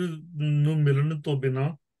 ਵਾਹਿਗੁਰੂ ਨੂੰ ਮਿਲਣ ਤੋਂ ਬਿਨਾਂ,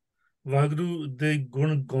 ਵਾਹਿਗੁਰੂ ਦੇ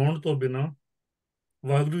ਗੁਣ ਗਾਉਣ ਤੋਂ ਬਿਨਾਂ,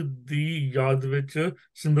 ਵਾਹਿਗੁਰੂ ਦੀ ਯਾਦ ਵਿੱਚ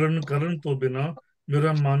ਸਿਮਰਨ ਕਰਨ ਤੋਂ ਬਿਨਾਂ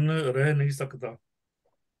ਮੇਰਾ ਮਨ ਰਹਿ ਨਹੀਂ ਸਕਦਾ।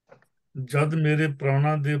 ਜਦ ਮੇਰੇ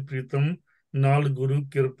ਪ੍ਰਾਣਾਂ ਦੇ ਪ੍ਰੀਤਮ ਨਾਲ ਗੁਰੂ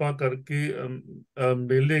ਕਿਰਪਾ ਕਰਕੇ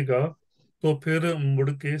ਮਿਲੇਗਾ ਤਾਂ ਫਿਰ ਮੁੜ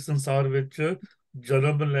ਕੇ ਸੰਸਾਰ ਵਿੱਚ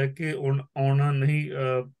ਜਨਮ ਲੈ ਕੇ ਆਉਣਾ ਨਹੀਂ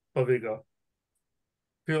ਪਵੇਗਾ।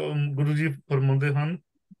 ਫਿਰ ਗੁਰੂ ਜੀ ਫਰਮਾਉਂਦੇ ਹਨ,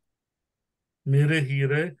 ਮੇਰੇ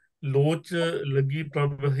ਹੀਰੇ ਲੋਚ ਲੱਗੀ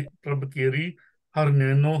ਪ੍ਰਭ ਕੇਰੀ, ਹਰ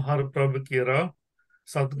ਨੈਨੋ ਹਰ ਪ੍ਰਭ ਕੇਰਾ,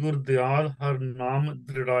 ਸਤਿਗੁਰ ਦਿਆਲ ਹਰ ਨਾਮ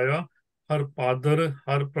ਦ੍ਰਿੜਾਇਆ, ਹਰ ਪਾਦਰ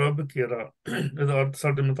ਹਰ ਪ੍ਰਭ ਕੇਰਾ। ਇਹਦਾ ਅਰਥ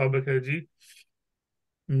ਸਾਡੇ ਮੁਤਾਬਕ ਹੈ ਜੀ,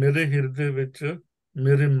 ਮੇਰੇ ਹਿਰਦੇ ਵਿੱਚ,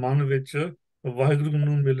 ਮੇਰੇ ਮਨ ਵਿੱਚ ਵਾਹਿਗੁਰੂ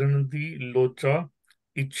ਨੂੰ ਮਿਲਣ ਦੀ ਲੋਚਾ,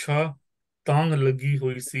 ਇੱਛਾ, ਤਾਂਘ ਲੱਗੀ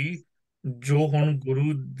ਹੋਈ ਸੀ, ਜੋ ਹੁਣ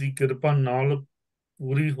ਗੁਰੂ ਦੀ ਕਿਰਪਾ ਨਾਲ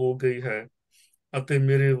ਪੂਰੀ ਹੋ ਗਈ ਹੈ ਅਤੇ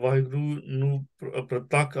ਮੇਰੇ ਵਾਹਿਗੁਰੂ ਨੂੰ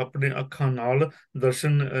ਪ੍ਰਤੱਖ ਆਪਣੇ ਅੱਖਾਂ ਨਾਲ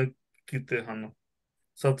ਦਰਸ਼ਨ ਕੀਤੇ ਹਨ।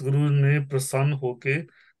 ਸਤਿਗੁਰੂ ਨੇ ਪ੍ਰਸੰਨ ਹੋ ਕੇ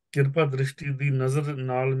ਕਿਰਪਾ ਦ੍ਰਿਸ਼ਟੀ ਦੀ ਨਜ਼ਰ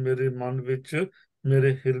ਨਾਲ ਮੇਰੇ ਮਨ ਵਿੱਚ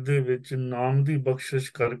ਮੇਰੇ ਹਿਰਦੇ ਵਿੱਚ ਨਾਮ ਦੀ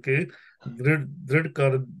ਬਖਸ਼ਿਸ਼ ਕਰਕੇ ਦ੍ਰਿੜ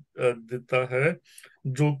ਕਰ ਦਿੱਤਾ ਹੈ,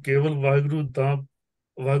 ਜੋ ਕੇਵਲ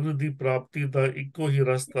ਵਾਹਿਗੁਰੂ ਦੀ ਪ੍ਰਾਪਤੀ ਦਾ ਇੱਕੋ ਹੀ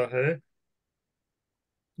ਰਸਤਾ ਹੈ।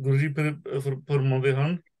 ਗੁਰੂ ਜੀ ਫਿਰ ਫਰਮਾਉਂਦੇ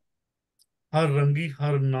ਹਨ, ਹਰ ਰੰਗੀ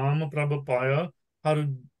ਹਰ ਨਾਮ ਪ੍ਰਭ ਪਾਇਆ, ਹਰ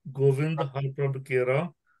ਗੋਬਿੰਦ ਹਰ ਪ੍ਰਭ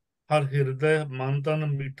ਕੇਰਾ, ਹਰ ਹਿਰਦੈ ਮਨ ਤਨ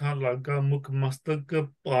ਮੀਠਾ ਲਾਗਾ, ਮੁਖ ਮਸਤਕ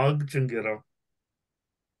ਭਾਗ ਚੰਗੇਰਾ।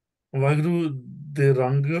 ਵਾਹਿਗੁਰੂ ਦੇ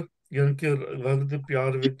ਰੰਗ ਯਾਨੀ ਕਿ ਵਾਹਿਗੁਰੂ ਦੇ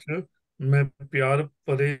ਪਿਆਰ ਵਿੱਚ ਮੈਂ ਪਿਆਰ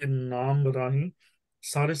ਭਰੇ ਨਾਮ ਰਾਹੀਂ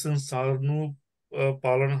ਸਾਰੇ ਸੰਸਾਰ ਨੂੰ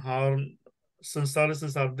ਪਾਲਣਹਾਰ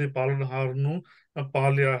ਸੰਸਾਰ ਦੇ ਪਾਲਣਹਾਰ ਨੂੰ ਪਾ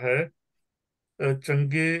ਲਿਆ ਹੈ।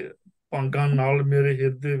 ਚੰਗੇ ਭਾਗਾਂ ਨਾਲ ਮੇਰੇ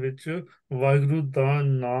ਹਿਰਦੇ ਵਿੱਚ ਵਾਹਿਗੁਰੂ ਦਾ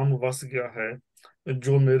ਨਾਮ ਵਸ ਗਿਆ ਹੈ,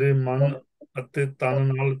 ਜੋ ਮੇਰੇ ਮਨ ਅਤੇ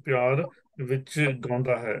ਤਨ ਨਾਲ ਪਿਆਰ ਵਿੱਚ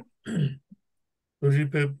ਗਾਉਂਦਾ ਹੈ। ਗੁਰੂ ਜੀ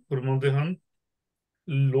ਫਰਮਾਉਂਦੇ ਹਨ,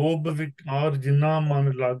 ਲੋਭ ਵਿਕਾਰ ਜਿਨਾ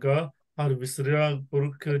ਮਨ ਲਾਗਾ, ਹਰ ਵਿਸਰਿਆ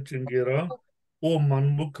ਪੁਰਖ ਚੰਗੇਰਾ, ਉਹ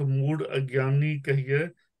ਮਨਮੁਖ ਮੂੜ ਅਗਿਆਨੀ ਕਹੀਏ,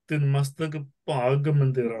 ਤਿਨ ਮਸਤਕ ਭਾਗ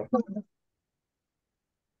ਮੰਦੇਰਾ।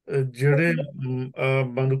 ਜਿਹੜੇ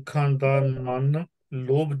ਮਨੁੱਖਾਂ ਦਾ ਮਨ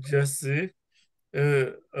ਲੋਭ ਜੈਸੇ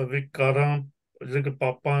ਵਿਕਾਰਾਂ ਜਿਹੜੇ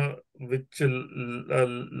ਪਾਪਾਂ ਵਿੱਚ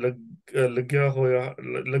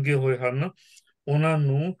ਲੱਗੇ ਹੋਏ ਹਨ, ਉਹਨਾਂ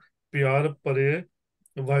ਨੂੰ ਪਿਆਰ ਭਰੇ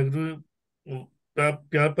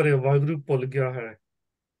ਵਾਹਿਗੁਰੂ ਭੁੱਲ ਗਿਆ ਹੈ।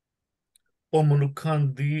 ਉਹ ਮਨੁੱਖਾਂ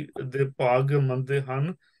ਦੇ ਭਾਗ ਮੰਨਦੇ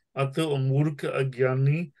ਹਨ ਅਤੇ ਉਹ ਮੂਰਖ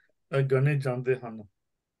ਅਗਿਆਨੀ ਗਣੇ ਜਾਂਦੇ ਹਨ।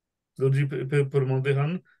 ਗੁਰੂ ਜੀ ਫਿਰ ਫਰਮਾਉਂਦੇ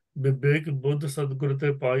ਹਨ, ਵਿਵੇਕ ਬੁੱਧ ਸਤਿਗੁਰ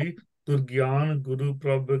ਤੇ ਪਾਈ, ਦੁਰਗਿਆਨ ਗੁਰੂ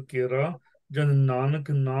ਪ੍ਰਭ ਕੇਰਾ, ਜਨ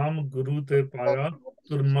ਨਾਨਕ ਨਾਮ ਗੁਰੂ ਤੇ ਪਾਇਆ,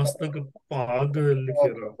 ਤੁਰ ਮਸਤਕ ਭਾਗ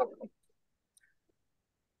ਲਿਖੇਰਾ।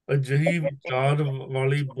 ਅਜਿਹੀ ਵਿਚਾਰ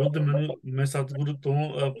ਵਾਲੀ ਬੁੱਧ ਮੈਂ ਸਤਿਗੁਰੂ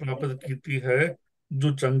ਤੋਂ ਪ੍ਰਾਪਤ ਕੀਤੀ ਹੈ,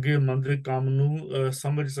 ਜੋ ਚੰਗੇ ਮੰਦੇ ਕੰਮ ਨੂੰ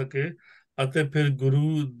ਸਮਝ ਸਕੇ, ਅਤੇ ਫਿਰ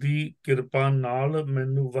ਗੁਰੂ ਦੀ ਕਿਰਪਾ ਨਾਲ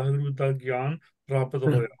ਮੈਨੂੰ ਵਾਹਿਗੁਰੂ ਦਾ ਗਿਆਨ ਪ੍ਰਾਪਤ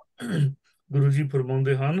ਹੋਇਆ। ਗੁਰੂ ਜੀ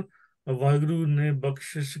ਫਰਮਾਉਂਦੇ ਹਨ, ਵਾਹਿਗੁਰੂ ਨੇ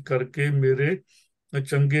ਬਖਸ਼ਿਸ਼ ਕਰਕੇ ਮੇਰੇ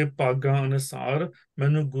ਚੰਗੇ ਭਾਗਾਂ ਅਨੁਸਾਰ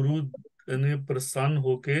ਮੈਨੂੰ ਗੁਰੂ ਨੇ ਪ੍ਰਸੰਨ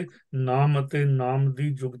ਹੋ ਕੇ ਨਾਮ ਅਤੇ ਨਾਮ ਦੀ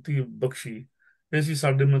ਜੁਗਤੀ ਬਖਸ਼ੀ। ਇਹ ਸੀ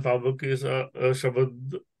ਸਾਡੇ ਮੁਤਾਬਕ ਇਸ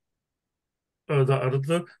ਸ਼ਬਦ ਦਾ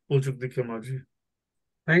ਅਰਥ ਹੋ ਚੁੱਕੀ ਖਿਮਾ ਜੀ।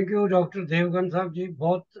 Thank you doctor Devgan Sahib ji,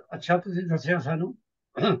 ਬਹੁਤ ਅੱਛਾ ਤੁਸੀਂ ਦੱਸਿਆ ਸਾਨੂੰ,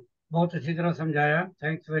 ਬਹੁਤ ਅੱਛੀ ਤਰ੍ਹਾਂ ਸਮਝਾਇਆ,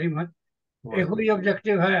 ਥੈਂਕਸ ਵੈਰੀ ਮਚ। ਇਹੋ ਹੀ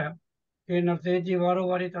ਆਬਜੈਕਟਿਵ ਹੈ ਕਿ ਨਰਤੇਜ ਜੀ ਵਾਰੋ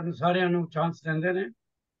ਵਾਰੀ ਤੁਹਾਨੂੰ ਸਾਰਿਆਂ ਨੂੰ ਚਾਂਸ ਦਿੰਦੇ ਨੇ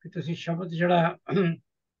ਕਿ ਤੁਸੀਂ ਸ਼ਬਦ ਜਿਹੜਾ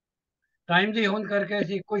ਟਾਈਮ ਦੀ ਹੋਂਦ ਕਰਕੇ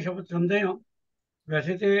ਅਸੀਂ ਇੱਕੋ ਹੀ ਸ਼ਬਦ ਸੁਣਦੇ ਹਾਂ।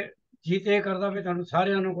 ਵੈਸੇ ਤੇ ਜੀ ਤੇ ਇਹ ਕਰਦਾ ਵੀ ਤੁਹਾਨੂੰ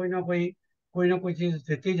ਸਾਰਿਆਂ ਨੂੰ ਕੋਈ ਨਾ ਕੋਈ ਚੀਜ਼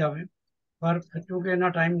ਦਿੱਤੀ ਜਾਵੇ, ਪਰ ਕਿਉਂਕਿ ਇੰਨਾ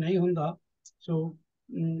ਟਾਈਮ ਨਹੀਂ ਹੁੰਦਾ, ਸੋ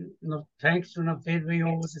ਥੈਂਕਸ ਟੂ ਨਰਤੇਜ ਵੀ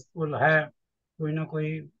ਉਹ ਕੋਲ ਹੈ ਕੋਈ ਨਾ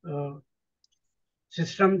ਕੋਈ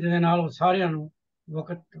ਸਿਸਟਮ ਜਿਹਦੇ ਨਾਲ ਉਹ ਸਾਰਿਆਂ ਨੂੰ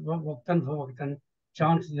ਵਕਤਨ ਫਵਕਤਨ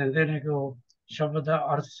ਚਾਂਸ ਦਿੰਦੇ ਨੇ ਕਿ ਉਹ ਸ਼ਬਦ ਦਾ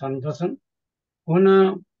ਅਰਥ ਸਾਨੂੰ ਦੱਸਣ। ਹੁਣ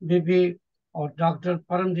ਬੀਬੀ ਔਰ ਡਾਕਟਰ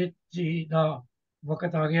ਪਰਮਜੀਤ ਜੀ ਦਾ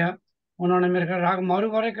ਵਕਤ ਆ ਗਿਆ, ਉਹਨਾਂ ਨੇ ਮੇਰੇ ਖਿਆਲ ਰਾਗ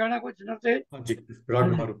ਮਾਰੂ ਬਾਰੇ ਕਹਿਣਾ ਕੁਝ ਨਰਤੇਜ? ਹਾਂਜੀ,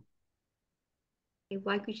 ਰਾਗ ਮਾਰੂ।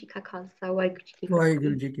 ਵਾਹਿਗੁਰੂ ਜੀ ਕਾ ਖਾਲਸਾ,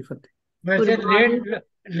 ਵਾਹਿਗੁਰੂ ਜੀ ਕੀ ਫਤਿਹ। ਵੈਸੇ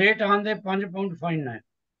ਲੇਟ ਆਉਣ ਦੇ 5 ਪਾਉਂਡ ਫਾਈਨ ਹੈ।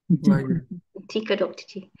 ਠੀਕ ਹੈ ਡਾਕਟਰ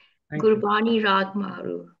ਜੀ। Gurbani Rag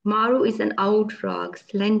Maru. Maru is an old rag,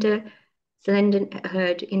 slender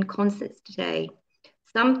heard in concerts today.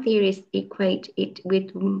 Some theorists equate it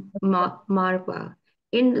with Marwa.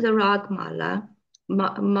 In the Rag Mala,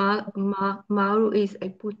 Maru is a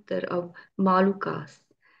putter of Malukas.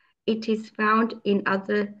 It is found in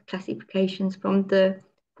other classifications from the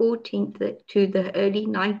 14th to the early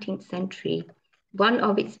 19th century. One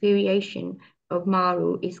of its variations of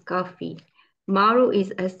Maru is Gafi. Maru is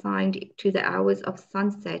assigned to the hours of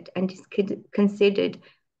sunset and is considered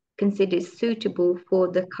suitable for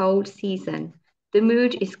the cold season. The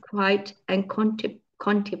mood is quiet and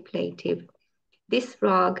contemplative. This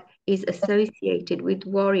rag is associated with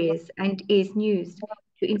warriors and is used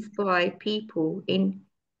to inspire people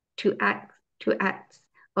to acts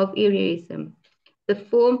of heroism. The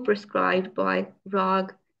form prescribed by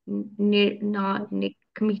Rag Nirnanik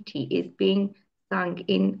committee is being sung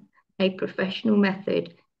in a professional method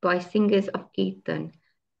by singers of Kirtan.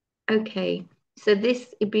 Okay, so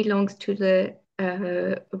it belongs to the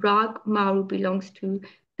Rag Maru belongs to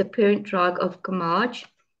the parent rag of Gamaj,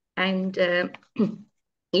 and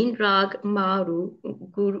in Rag Maru,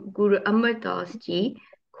 Guru Amardas ji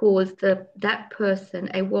calls that person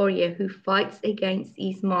a warrior who fights against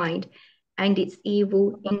his mind and its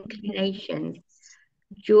evil inclinations.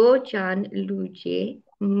 Jo jan luje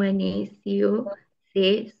mane sio se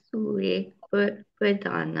सूर्य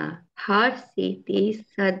प्रदाना, हार से तेज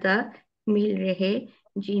सदा मिल रहे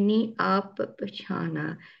Jini aap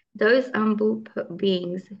pachana. Those humble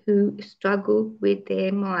beings who struggle with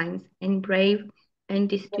their minds and brave and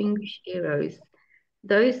distinguished heroes.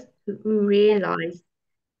 Those who realize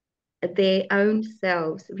their own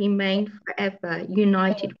selves remain forever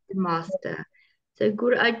united with the Master. So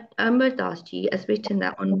Guru Amardas Ji has written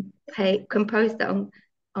that composed that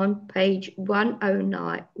on page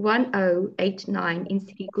 1089 in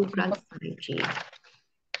Sri Guru Granth Sahib Ji.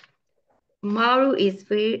 Maru is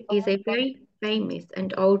a very famous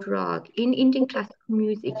and old rag. In Indian classical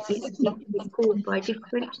music, it is called by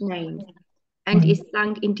different names and is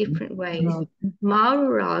sung in different ways.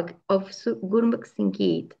 Maru rag of Gurmat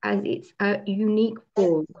Sangeet as its unique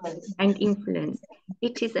form and influence.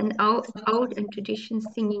 It is an old and traditional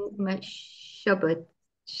singing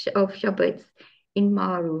shabads in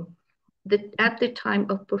Maru. At the time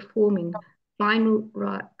of performing final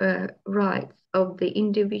rites of the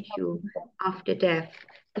individual after death,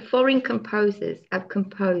 the foreign composers have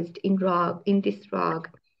composed in this rag.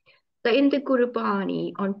 So in the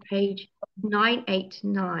Bani on page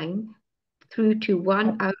 989 through to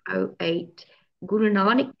 1008, Guru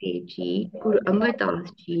Nanak Dev Ji, Guru Amardas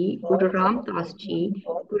Ji, Guru Ramdas Ji,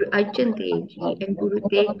 Guru Arjan Dev Ji, and Guru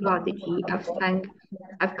Tegh Bahadur Ji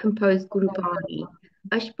have composed Guru Bani.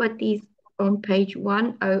 Ashpatis on page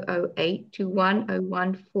 1008 to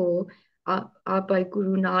 1014 are by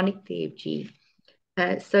Guru Nanak Dev Ji.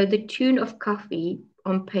 So the tune of Kafi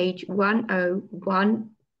on page 101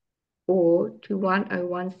 to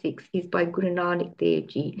 1016 is by Guru Nanak Dev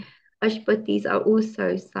Ji. Ashpatis are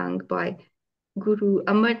also sung by Guru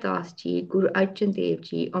Amardas Ji, Guru Arjan Dev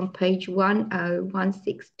Ji on page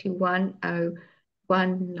 1016 to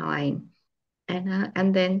 1019.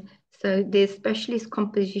 And then, so there's specialist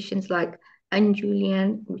compositions like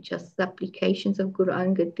Anjulian, which are supplications of Guru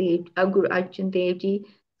Angad Dev, Guru Arjan Dev Ji,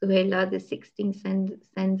 Suhela, the 16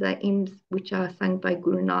 stanza hymns, which are sung by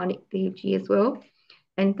Guru Nanak Dev Ji as well,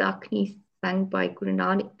 and Dakni sung by Guru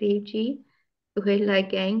Nanak Dev Ji, Suhela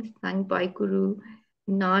again sung by Guru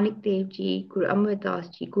Nanak Dev Ji, Guru Amardas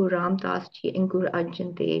Ji, Guru Ramdas Ji, and Guru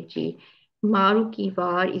Arjan Dev Ji. Maru ki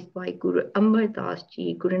Var is by Guru Amardas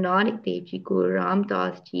Ji, Guru Nanak Dev Ji, Guru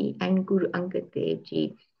Ramdas Ji, and Guru Angad Dev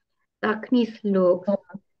Ji. Dakni Sloak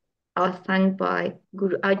are sung by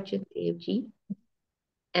Guru Arjan Dev Ji.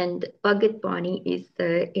 And Bhagat Bani is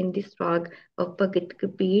in this rag of Bhagat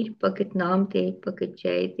Kabir, Bhagat Namdev, Bhagat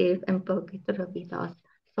Jaydev, and Bhagat Ravidas.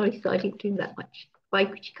 Sorry, I didn't do that much.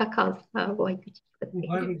 Vaheguru Ji ka Khalsa, Vaheguru Ji ki Fateh.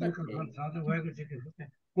 Waheguru ji ਕਾ ਖਾਲਸਾ ਤੇ ਵਾਹਿਗੁਰੂ ਜੀ ਕੀ ਫਤਿਹ।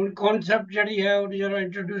 ਹੁਣ concept ਜਿਹੜੀ ਹੈ ਉਹ ਜਰਾ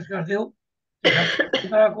introduce ਕਰ ਦਿਓ ਤੇ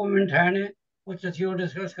ਸਾਡਾ ਕਮੈਂਟ ਹੈ ਨੇ ਉਹ ਅਸੀਂ ਉਹ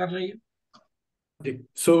ਡਿਸਕਸ ਕਰ ਲਈਏ। ਜੀ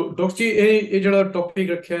ਸੋ ਡਾਕਟਰ ਜੀ ਇਹ ਜਿਹੜਾ ਟੌਪਿਕ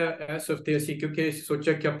ਰੱਖਿਆ ਇਸ ਹਫਤੇ ਅਸੀਂ ਕਿਉਂਕਿ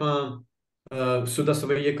ਸੋਚਿਆ ਕਿ ਆਪਾਂ ਸੁਦਾ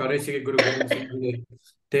ਸਵਈਏ ਕਰ ਰਹੇ ਸੀਗੇ ਗੁਰੂ ਗੋਬਿੰਦ ਸਿੰਘ ਜੀ ਦੇ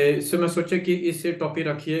ਤੇ ਸੋ ਮੈਂ ਸੋਚਿਆ ਕਿ ਇਸ ਟੌਪਿਕ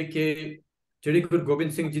ਰੱਖੀਏ ਕਿ ਜਿਹੜੀ ਗੁਰੂ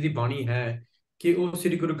ਗੋਬਿੰਦ ਸਿੰਘ ਜੀ ਦੀ ਬਾਣੀ ਹੈ ਕਿ ਉਹ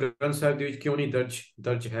ਸ੍ਰੀ ਗੁਰੂ ਗ੍ਰੰਥ ਸਾਹਿਬ ਦੇ ਵਿੱਚ ਕਿਉਂ ਨਹੀਂ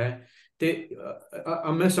ਦਰਜ ਹੈ ਤੇ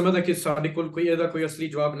ਮੈਂ ਸਮਝਦਾ ਕਿ ਸਾਡੇ ਕੋਲ ਕੋਈ ਇਹਦਾ ਕੋਈ ਅਸਲੀ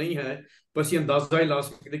ਜਵਾਬ ਨਹੀਂ ਹੈ ਪਰ ਅਸੀਂ ਅੰਦਾਜ਼ਾ ਹੀ ਲਾ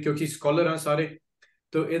ਸਕਦੇ ਕਿਉਂਕਿ ਸਕਾਲਰ ਹਾਂ ਸਾਰੇ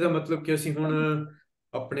ਤਾਂ ਇਹਦਾ ਮਤਲਬ ਕਿ ਅਸੀਂ ਹੁਣ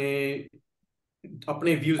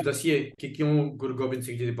ਆਪਣੇ ਵਿਊਜ਼ ਦਸੀਏ ਕਿ ਕਿਉਂ ਗੁਰੂ ਗੋਬਿੰਦ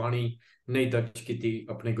ਸਿੰਘ ਜੀ ਦੀ ਬਾਣੀ ਨਹੀਂ ਦਰਜ ਕੀਤੀ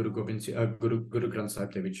ਆਪਣੇ ਗੁਰੂ ਗ੍ਰੰਥ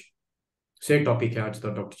ਸਾਹਿਬ ਦੇ ਵਿੱਚ ਸੇ ਟੌਪਿਕ ਹੈ ਅੱਜ ਦਾ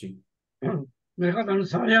ਡਾਕਟਰ ਜੀ। ਮੇਰੇ ਖਿਆਲ ਤੁਹਾਨੂੰ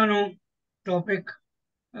ਸਾਰਿਆਂ ਨੂੰ ਟੌਪਿਕ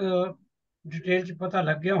ਡਿਟੇਲ 'ਚ ਪਤਾ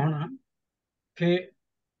ਲੱਗ ਗਿਆ ਹੋਣਾ ਕਿ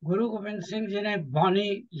ਗੁਰੂ ਗੋਬਿੰਦ ਸਿੰਘ ਜੀ ਨੇ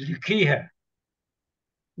ਬਾਣੀ ਲਿਖੀ ਹੈ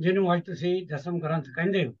ਜਿਹਨੂੰ ਅੱਜ ਤੁਸੀਂ ਦਸਮ ਗ੍ਰੰਥ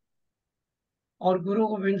ਕਹਿੰਦੇ ਹੋ ਔਰ ਗੁਰੂ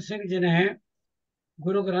ਗੋਬਿੰਦ ਸਿੰਘ ਜੀ ਨੇ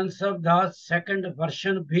ਗੁਰੂ ਗ੍ਰੰਥ ਸਾਹਿਬ ਦਾ ਸੈਕੰਡ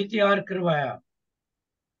ਵਰਸ਼ਨ ਵੀ ਤਿਆਰ ਕਰਵਾਇਆ।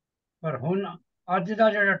 ਪਰ ਹੁਣ ਅੱਜ ਦਾ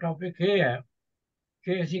ਜਿਹੜਾ ਟੌਪਿਕ ਇਹ ਹੈ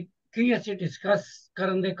ਕਿ ਅਸੀਂ ਡਿਸਕਸ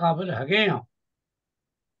ਕਰਨ ਦੇ ਕਾਬਿਲ ਹੈਗੇ ਹਾਂ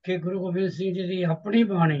ਕਿ ਗੁਰੂ ਗੋਬਿੰਦ ਸਿੰਘ ਜੀ ਦੀ ਆਪਣੀ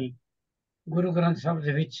ਬਾਣੀ ਗੁਰੂ ਗ੍ਰੰਥ ਸਾਹਿਬ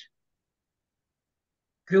ਦੇ ਵਿੱਚ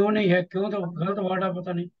ਕਿਉਂ ਨਹੀਂ ਹੈ, ਕਿਉਂ ਤਾਂ ਗਲਤ ਵਰਡ ਆ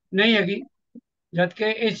ਪਤਾ ਨਹੀਂ ਹੈਗੀ, ਜਦਕਿ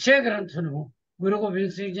ਇਸੇ ਗ੍ਰੰਥ ਨੂੰ ਗੁਰੂ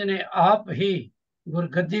ਗੋਬਿੰਦ ਸਿੰਘ ਜੀ ਨੇ ਆਪ ਹੀ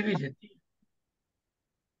ਗੁਰਗੱਦੀ ਵੀ ਦਿੱਤੀ।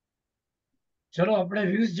 ਚਲੋ ਆਪਣੇ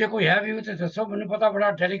ਵਿਊਜ਼ ਜੇ ਕੋਈ ਹੈ ਵਿਊ ਤੇ ਦੱਸੋ, ਮੈਨੂੰ ਪਤਾ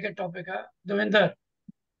ਬੜਾ ਡੈਲੀਕੇਟ ਟੌਪਿਕ ਹੈ। ਦਵਿੰਦਰ।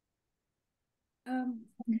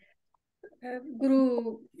 ਗੁਰੂ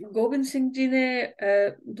ਗੋਬਿੰਦ ਸਿੰਘ ਜੀ ਨੇ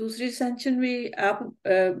ਦੂਸਰੀ ਸੈਂਸ਼ਨ ਵੀ ਆਪ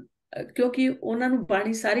ਕਿਉਂਕਿ ਉਹਨਾਂ ਨੂੰ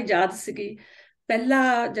ਬਾਣੀ ਸਾਰੀ ਯਾਦ ਸੀਗੀ।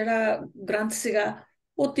 ਪਹਿਲਾ ਜਿਹੜਾ ਗ੍ਰੰਥ ਸੀਗਾ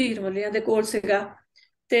ਉਹ ਧੀਰਮਲੀਆਂ ਦੇ ਕੋਲ ਸੀਗਾ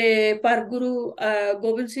ਤੇ ਪਰ ਗੁਰੂ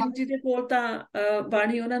ਗੋਬਿੰਦ ਸਿੰਘ ਜੀ ਦੇ ਕੋਲ ਤਾਂ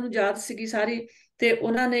ਬਾਣੀ ਉਹਨਾਂ ਨੂੰ ਯਾਦ ਸੀਗੀ ਸਾਰੀ ਤੇ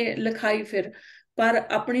ਉਹਨਾਂ ਨੇ ਲਿਖਾਈ ਫਿਰ। ਪਰ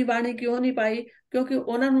ਆਪਣੀ ਬਾਣੀ ਕਿਉਂ ਨਹੀਂ ਪਾਈ? ਕਿਉਂਕਿ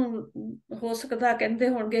ਉਹਨਾਂ ਨੂੰ ਹੋ ਸਕਦਾ ਕਹਿੰਦੇ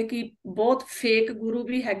ਹੋਣਗੇ ਕਿ ਬਹੁਤ ਫੇਕ ਗੁਰੂ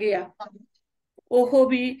ਵੀ ਹੈਗੇ ਆ, ਉਹ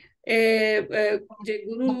ਵੀ ਜੇ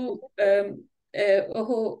ਗੁਰੂ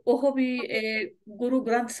ਉਹ ਵੀ ਗੁਰੂ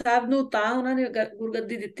ਗ੍ਰੰਥ ਸਾਹਿਬ ਨੂੰ ਤਾਂ ਉਹਨਾਂ ਨੇ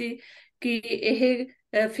ਗੁਰਗੱਦੀ ਦਿੱਤੀ ਕਿ ਇਹ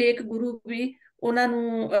ਫੇਕ ਗੁਰੂ ਵੀ ਉਹਨਾਂ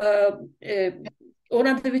ਨੂੰ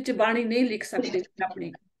ਉਹਨਾਂ ਦੇ ਵਿੱਚ ਬਾਣੀ ਨਹੀਂ ਲਿਖ ਸਕਦੇ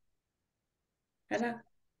ਆਪਣੀ, ਹੈ ਨਾ।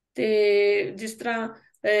 ਤੇ ਜਿਸ ਤਰ੍ਹਾਂ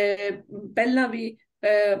ਪਹਿਲਾਂ ਵੀ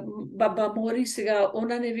ਬਾਬਾ ਮੋਹਰੀ ਸੀਗਾ,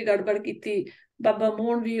 ਉਹਨਾਂ ਨੇ ਵੀ ਗੜਬੜ ਕੀਤੀ। ਬਾਬਾ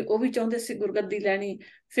ਮੋਹਨ ਵੀ, ਉਹ ਵੀ ਚਾਹੁੰਦੇ ਸੀ ਗੁਰਗੱਦੀ ਲੈਣੀ।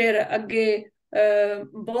 ਫਿਰ ਅੱਗੇ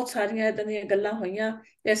ਬਹੁਤ ਸਾਰੀਆਂ ਏਦਾਂ ਦੀਆਂ ਗੱਲਾਂ ਹੋਈਆਂ,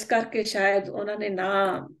 ਇਸ ਕਰਕੇ ਸ਼ਾਇਦ ਉਹਨਾਂ ਨੇ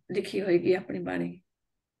ਨਾ ਲਿਖੀ ਹੋਏਗੀ ਆਪਣੀ ਬਾਣੀ।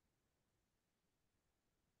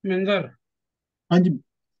 ਮਿੰਦਰ ਹਾਂਜੀ,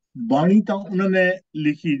 ਬਾਣੀ ਤਾਂ ਉਹਨਾਂ ਨੇ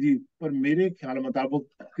ਲਿਖੀ ਜੀ, ਪਰ ਮੇਰੇ ਖਿਆਲ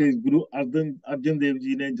ਮੁਤਾਬਕ ਕਿ ਗੁਰੂ ਅਰਜਨ ਦੇਵ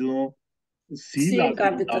ਜੀ ਨੇ ਜਦੋਂ ਸੀਲ ਲਾ ਸੀਲ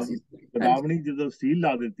ਕਰ ਦਿੱਤਾ ਸੀ। ਕਿਤਾਬਣੀ ਜਦੋਂ ਸੀਲ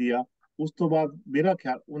ਲਾ ਦਿੱਤੀ ਆ, ਉਸ ਤੋਂ ਬਾਅਦ ਮੇਰਾ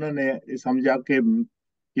ਖਿਆਲ ਉਹਨਾਂ ਨੇ ਇਹ ਸਮਝਿਆ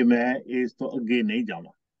ਕਿ ਮੈਂ ਇਸ ਤੋਂ ਅੱਗੇ ਨਹੀਂ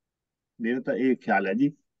ਜਾਵਾਂ। ਮੇਰਾ ਤਾਂ ਇਹ ਖਿਆਲ ਹੈ ਜੀ।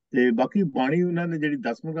 ਤੇ ਬਾਕੀ ਬਾਣੀ ਉਹਨਾਂ ਨੇ ਜਿਹੜੀ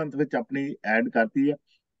 10ਵੇਂ ਗ੍ਰੰਥ ਵਿੱਚ ਆਪਣੀ ਐਡ ਕਰਤੀ ਆ।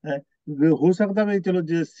 ਹੋ ਸਕਦਾ ਵੀ ਚਲੋ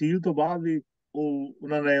ਜੇ ਸੀਲ ਤੋਂ ਬਾਅਦ ਵੀ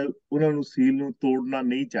ਉਹਨਾਂ ਨੂੰ ਸੀਲ ਨੂੰ ਤੋੜਨਾ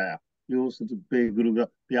ਨਹੀਂ ਚਾਹਿਆ ਕਿ ਉਸ ਗੁਰੂ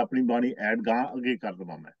ਤੇ ਆਪਣੀ ਬਾਣੀ ਐਡ ਗਾਂ ਅੱਗੇ ਕਰ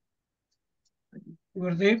ਦੇਵਾਂ ਮੈਂ।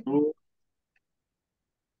 ਗੁਰਦੀਪ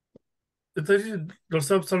ਇੱਥੇ ਜੀ ਡਾਕਟਰ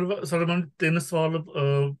ਸਾਹਿਬ ਸਾਡੇ ਮਨ 3 ਸਵਾਲ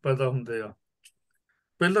ਪੈਦਾ ਹੁੰਦੇ ਆ।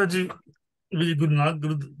 ਪਹਿਲਾ ਜੀ, ਵੀ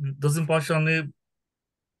ਗੁਰੂ 10ਵੇਂ ਪਾਤਸ਼ਾਹ ਨੇ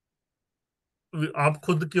ਆਪ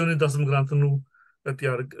ਖੁਦ ਕਿਉਂ ਨਹੀਂ 10ਵੇਂ ਗ੍ਰੰਥ ਨੂੰ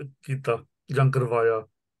ਤਿਆਰ ਕੀਤਾ ਜਾਂ ਕਰਵਾਇਆ?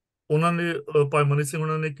 ਉਹਨਾਂ ਨੇ ਭਾਈ ਮਨੀ ਸਿੰਘ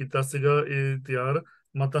ਉਹਨਾਂ ਨੇ ਕੀਤਾ ਸੀਗਾ ਇਹ ਤਿਆਰ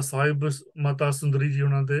ਮਾਤਾ ਸੁੰਦਰੀ ਜੀ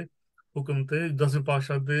ਉਹਨਾਂ ਦੇ ਹੁਕਮ ਤੇ 10ਵੇਂ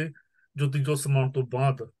ਪਾਤਸ਼ਾਹ ਦੇ ਜੋਤੀ ਜੋਤ ਸਮਾਉਣ ਤੋਂ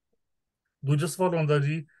ਬਾਅਦ। ਦੂਜਾ ਸਵਾਲ ਆਉਂਦਾ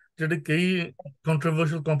ਜੀ, ਜਿਹੜੇ ਕਈ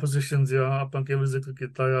ਕੰਟਰੋਵਰਸ਼ੀਅਲ ਕੰਪੋਜੀਸ਼ਨਸ ਆ, ਆਪਾਂ ਕਿਵੇਂ ਜ਼ਿਕਰ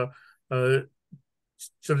ਕੀਤਾ ਆ,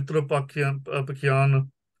 ਚਰਿਤਰ ਪਖਿਆਨ,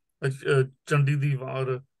 ਚੰਡੀ ਦੀ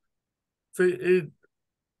ਵਾਰ। ਫਿਰ ਇਹ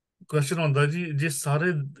ਕੁਐਸਚਨ ਆਉਂਦਾ ਜੀ, ਜੇ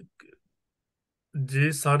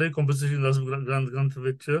ਸਾਰੇ ਕੰਪੋਜੀਸ਼ਨ 10ਵੇਂ ਗ੍ਰੰਥ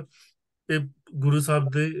ਵਿੱਚ ਇਹ ਗੁਰੂ ਸਾਹਿਬ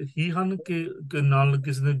ਦੇ ਹੀ ਹਨ ਕਿ ਨਾਲ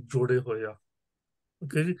ਕਿਸੇ ਨੇ ਜੋੜੇ ਹੋਏ ਆ?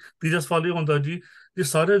 ਓਕੇ ਜੀ। ਤੀਜਾ ਸਵਾਲ ਇਹ ਹੁੰਦਾ ਜੀ, ਜੇ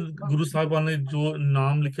ਸਾਰੇ ਗੁਰੂ ਸਾਹਿਬਾਨ ਨੇ ਜੋ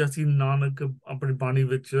ਨਾਮ ਲਿਖਿਆ ਸੀ ਨਾਨਕ ਆਪਣੀ ਬਾਣੀ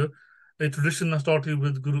ਵਿੱਚ, ਇਹ tradition started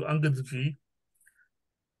with Guru Angad ਜੀ,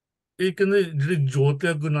 ਇਹ ਕਹਿੰਦੇ ਜਿਹੜੀ ਜੋਤ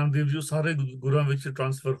ਹੈ ਗੁਰੂ ਨਾਨਕ ਦੇਵ ਜੀ, ਉਹ ਸਾਰੇ ਗੁਰੂਆਂ ਵਿੱਚ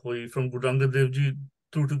ਟ੍ਰਾਂਸਫਰ ਹੋਈ, firm Guru Angad Dev ji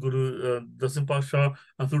through to ਗੁਰੂ 10ਵੇਂ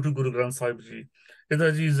ਪਾਤਸ਼ਾਹ ਥਰੂ ਟੂ ਗੁਰੂ ਗ੍ਰੰਥ ਸਾਹਿਬ ਜੀ। ਇਹਦਾ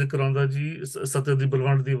ਜੀ ਜ਼ਿਕਰ ਆਉਂਦਾ ਜੀ ਸਤਿ ਦੀ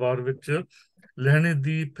ਬਲਵੰਡ ਦੀ ਵਾਰ ਵਿੱਚ, ਲਹਿਣੇ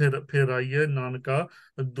ਦੀ ਫਿਰ ਆਈ ਹੈ ਨਾਨਕਾ,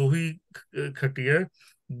 ਦੋਹੀ ਖਟੀਐ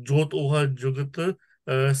ਜੋਤ ਉਹ ਜੁਗਤ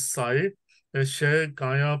ਸਾਏ, ਸ਼ੈ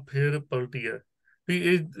ਕਾਇਆ ਫਿਰ ਪਲਟੀ ਹੈ। ਵੀ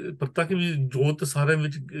ਇਹ ਪਤਾ ਕਿ ਵੀ ਜੋਤ ਸਾਰਿਆਂ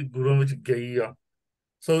ਵਿੱਚ ਗੁਰੂਆਂ ਵਿੱਚ ਗਈ ਆ।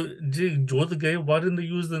 ਸੋ ਜੇ ਜੋਤ ਗਏ, why didn't they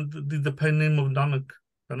use the pen name of Nanak,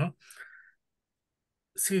 ਹੈ ਨਾ?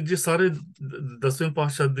 ਸੀ ਜੇ ਸਾਰੇ 10ਵੇਂ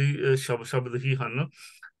ਪਾਤਸ਼ਾਹ ਦੀ ਸ਼ਬਦ ਹੀ ਹਨ,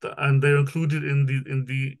 and they're included in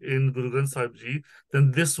Guru Granth Sahib Ji, then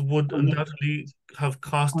this would undoubtedly have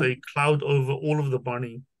cast a cloud over all of the Bani,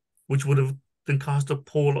 which would have then cast a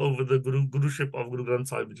pall over the Guruship of Guru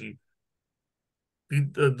Granth Sahib Ji.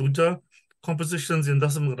 The Duja compositions in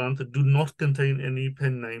Dasam Granth do not contain any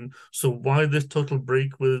pen name, so why this total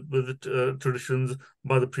break with the traditions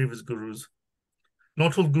by the previous gurus?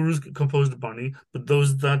 Not all gurus composed Bani, but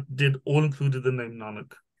those that did all included the name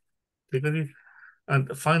Nanak. Okay?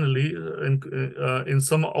 And finally, in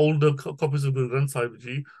some older copies of Guru Granth Sahib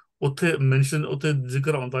Ji, utte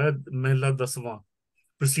zikr aunda hai Mehla Daswa,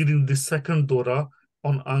 preceding the second Dora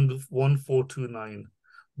on Ang 1429.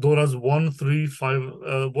 Doras 1, 3,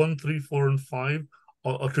 4, and 5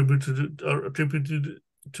 are attributed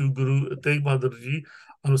to Guru Tegh Bahadur Ji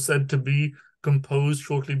and were said to be composed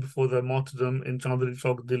shortly before their martyrdom in Chandri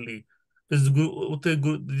Chowk, Delhi. ਇਸ ਉੱਥੇ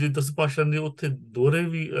ਜੇ 10 ਪਾਤਸ਼ਾਹ ਨੇ ਉੱਥੇ ਦੋਰੇ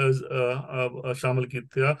ਵੀ ਸ਼ਾਮਲ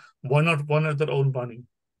ਕੀਤੇ ਆ, why not their own ਬਾਣੀ?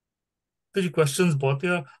 ਤੇ ਜੀ ਕੁਐਸਚਨਸ ਬਹੁਤ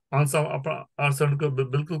ਆ, ਆਨਸਰ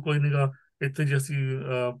ਬਿਲਕੁਲ ਕੋਈ ਨਹੀਂਗਾ ਇੱਥੇ ਜੀ, ਅਸੀਂ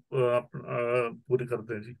ਪੂਰੀ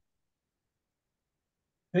ਕਰਦੇ ਹਾਂ ਜੀ।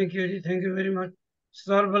 ਥੈਂਕ ਯੂ ਜੀ, thank you very much.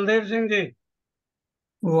 Sir Baldev Singh ji.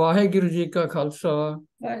 Waheguru ji ਕਾ ਖਾਲਸਾ,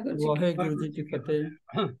 ਵਾਹਿਗੁਰੂ ਜੀ ਕੀ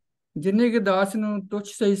ਫਤਿਹ। ਜਿੰਨੀ ਕਿ ਦਾਸ ਨੂੰ ਤੁੱਛ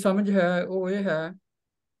ਸਹੀ ਸਮਝ ਹੈ, ਉਹ ਇਹ ਹੈ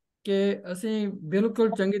ਕਿ ਅਸੀਂ ਬਿਲਕੁਲ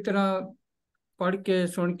ਚੰਗੀ ਤਰ੍ਹਾਂ ਪੜ੍ਹ ਕੇ,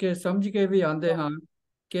 ਸੁਣ ਕੇ, ਸਮਝ ਕੇ ਵੀ ਆਉਂਦੇ ਹਾਂ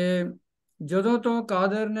ਕਿ ਜਦੋਂ ਤੋਂ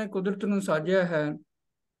ਕਾਦਰ ਨੇ ਕੁਦਰਤ ਨੂੰ ਸਾਜਿਆ ਹੈ,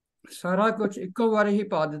 ਸਾਰਾ ਕੁਝ ਇੱਕੋ ਵਾਰੀ ਹੀ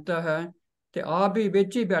ਪਾ ਦਿੱਤਾ ਹੈ ਤੇ ਆਪ ਹੀ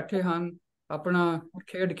ਵਿੱਚ ਹੀ ਬੈਠੇ ਹਨ, ਆਪਣਾ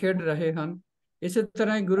ਖੇਡ ਰਹੇ ਹਨ। ਇਸੇ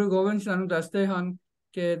ਤਰ੍ਹਾਂ ਹੀ ਗੁਰੂ ਗੋਬਿੰਦ ਸਾਨੂੰ ਦੱਸਦੇ ਹਨ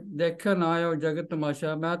ਕਿ ਦੇਖਣ ਆਇਓ ਜਗਤ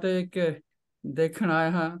ਤਮਾਸ਼ਾ, ਮੈਂ ਤਾਂ ਇੱਕ ਦੇਖਣ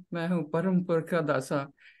ਆਇਆ ਹਾਂ, ਮੈਂ ਹੂੰ ਪਰਮ ਪੁਰਖ ਦਾ ਦਾਸਾ।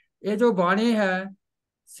 ਇਹ ਜੋ ਬਾਣੀ ਹੈ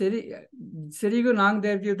ਸ੍ਰੀ ਗੁਰੂ ਨਾਨਕ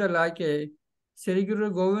ਦੇਵ ਜੀ ਤੋਂ ਲੈ ਕੇ ਸ੍ਰੀ ਗੁਰੂ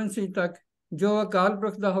ਗੋਬਿੰਦ ਸਿੰਘ ਤੱਕ, ਜੋ ਅਕਾਲ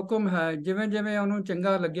ਪੁਰਖ ਦਾ ਹੁਕਮ ਹੈ, ਜਿਵੇਂ ਜਿਵੇਂ ਉਹਨੂੰ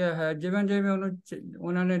ਚੰਗਾ ਲੱਗਿਆ ਹੈ, ਜਿਵੇਂ ਜਿਵੇਂ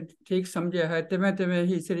ਉਹਨਾਂ ਨੇ ਠੀਕ ਸਮਝਿਆ ਹੈ, ਤਿਵੇਂ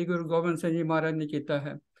ਹੀ ਸ੍ਰੀ ਗੁਰੂ ਗੋਬਿੰਦ ਸਿੰਘ ਜੀ ਮਹਾਰਾਜ ਨੇ ਕੀਤਾ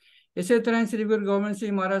ਹੈ। ਇਸੇ ਤਰ੍ਹਾਂ ਸ੍ਰੀ ਗੁਰੂ ਗੋਬਿੰਦ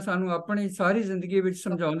ਸਿੰਘ ਮਹਾਰਾਜ ਸਾਨੂੰ ਆਪਣੀ ਸਾਰੀ ਜ਼ਿੰਦਗੀ ਵਿੱਚ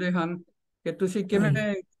ਸਮਝਾਉਂਦੇ ਹਨ ਕਿ ਤੁਸੀਂ ਕਿਵੇਂ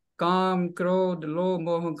ਕਾਮ ਕ੍ਰੋਧ ਲੋਭ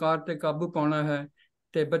ਮੋਹ ਹੰਕਾਰ ਤੇ ਕਾਬੂ ਪਾਉਣਾ ਹੈ।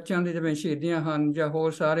 ਤੇ ਬੱਚਿਆਂ ਦੀ ਜਿਵੇਂ ਸ਼ਹੀਦੀਆਂ ਹਨ ਜਾਂ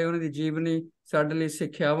ਹੋਰ ਸਾਰੇ ਉਹਨਾਂ ਦੀ ਜੀਵਨੀ ਸਾਡੇ ਲਈ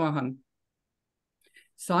ਸਿੱਖਿਆਵਾਂ ਹਨ।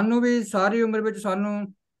 ਸਾਨੂੰ ਵੀ ਸਾਰੀ ਉਮਰ ਵਿੱਚ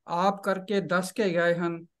ਸਾਨੂੰ ਆਪ ਕਰਕੇ ਦੱਸ ਕੇ ਗਏ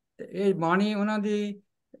ਹਨ ਤੇ ਇਹ ਬਾਣੀ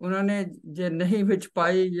ਉਹਨਾਂ ਨੇ ਜੇ ਨਹੀਂ ਵਿੱਚ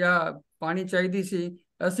ਪਾਈ ਜਾਂ ਪਾਣੀ ਚਾਹੀਦੀ ਸੀ,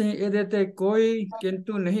 ਅਸੀਂ ਇਹਦੇ ਤੇ ਕੋਈ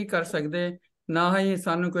ਕਿੰਤੂ ਨਹੀਂ ਕਰ ਸਕਦੇ, ਨਾ ਹੀ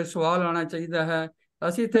ਸਾਨੂੰ ਕੋਈ ਸਵਾਲ ਆਉਣਾ ਚਾਹੀਦਾ ਹੈ।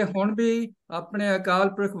 ਅਸੀਂ ਤੇ ਹੁਣ ਵੀ ਆਪਣੇ ਅਕਾਲ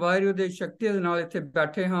ਪੁਰਖ ਵਾਹਿਗੁਰੂ ਦੀ ਸ਼ਕਤੀ ਦੇ ਨਾਲ ਇੱਥੇ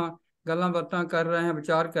ਬੈਠੇ ਹਾਂ, ਗੱਲਾਂ ਬਾਤਾਂ ਕਰ ਰਹੇ ਹਾਂ,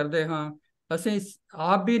 ਵਿਚਾਰ ਕਰਦੇ ਹਾਂ। ਅਸੀਂ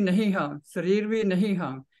ਆਪ ਵੀ ਨਹੀਂ ਹਾਂ, ਸਰੀਰ ਵੀ ਨਹੀਂ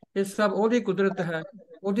ਹਾਂ, ਇਹ ਸਭ ਉਹਦੀ ਕੁਦਰਤ ਹੈ,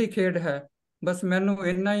 ਉਹਦੀ ਖੇਡ ਹੈ। ਬਸ ਮੈਨੂੰ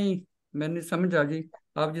ਇੰਨਾ ਹੀ ਮੈਨੂੰ ਸਮਝ ਆ ਗਈ।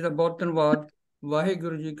 ਆਪ ਜੀ ਦਾ ਬਹੁਤ ਧੰਨਵਾਦ।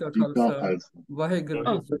 ਵਾਹਿਗੁਰੂ ਜੀ ਕਾ ਖਾਲਸਾ, ਵਾਹਿਗੁਰੂ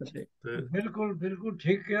ਜੀ ਕੀ ਫਤਿਹ। ਬਿਲਕੁਲ ਬਿਲकुल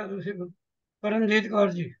ठीक किया ਤੁਸੀਂ। Paramjit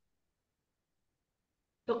Kaur ji.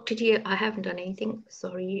 Dr. Dear, I haven't done anything.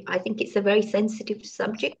 Sorry. I think it's a very sensitive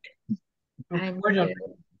subject. And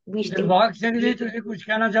we still... Dilbag Singh ji, ਤੁਸੀਂ ਕੁਝ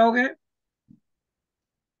ਕਹਿਣਾ ਚਾਹੋਗੇ?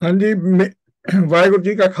 ਹਾਂਜੀ, ਵਾਹਿਗੁਰੂ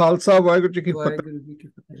ਜੀ ਕਾ ਖਾਲਸਾ, ਵਾਹਿਗੁਰੂ ਜੀ ਕੀ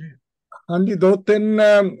ਫਤਿਹ। ਹਾਂਜੀ, ਦੋ ਤਿੰਨ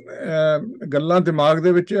ਗੱਲਾਂ ਦਿਮਾਗ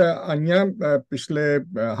ਦੇ ਵਿੱਚ ਆਈਆਂ ਪਿਛਲੇ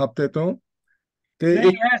ਹਫਤੇ ਤੋਂ। ਤੇ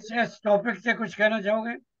ਇਸ ਟੌਪਿਕ ਤੇ ਕੁਝ ਕਹਿਣਾ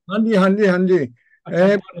ਚਾਹੋਗੇ? ਹਾਂਜੀ ਹਾਂਜੀ ਹਾਂਜੀ।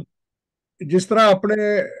 ਜਿਸ ਤਰ੍ਹਾਂ ਆਪਣੇ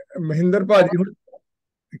ਮਹਿੰਦਰ ਭਾਜੀ ਹੁਣ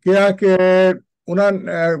ਕਿਹਾ ਕਿ ਉਹਨਾਂ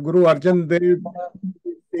ਗੁਰੂ ਅਰਜਨ ਦੇਵ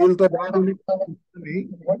ਤੇਲ ਤੋਂ ਬਾਅਦ ਨਹੀਂ,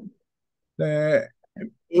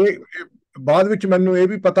 ਇਹ ਬਾਅਦ ਵਿੱਚ ਮੈਨੂੰ ਇਹ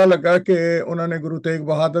ਵੀ ਪਤਾ ਲੱਗਾ ਕਿ ਉਹਨਾਂ ਨੇ ਗੁਰੂ ਤੇਗ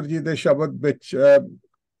ਬਹਾਦਰ ਜੀ ਦੇ ਸ਼ਬਦ ਵਿੱਚ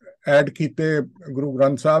ਐਡ ਕੀਤੇ ਗੁਰੂ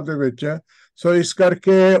ਗ੍ਰੰਥ ਸਾਹਿਬ ਦੇ ਵਿੱਚ। ਸੋ ਇਸ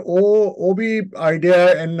ਕਰਕੇ ਉਹ ਵੀ ਆਈਡੀਆ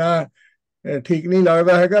ਇੰਨਾ ਠੀਕ ਨਹੀਂ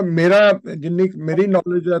ਲੱਗਦਾ ਹੈਗਾ। ਜਿੰਨੀ ਮੇਰੀ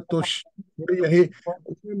ਨੌਲੇਜ ਹੈ ਥੋੜੀ ਇਹੀ,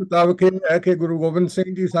 ਉਸਦੇ ਮੁਤਾਬਕ ਇਹ ਹੈ ਕਿ ਗੁਰੂ ਗੋਬਿੰਦ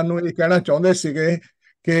ਸਿੰਘ ਜੀ ਸਾਨੂੰ ਇਹ ਕਹਿਣਾ ਚਾਹੁੰਦੇ ਸੀਗੇ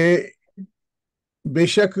ਕਿ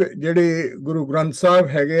ਬੇਸ਼ੱਕ ਜਿਹੜੇ ਗੁਰੂ ਗ੍ਰੰਥ ਸਾਹਿਬ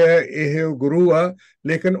ਹੈਗੇ ਆ ਇਹ ਗੁਰੂ ਆ,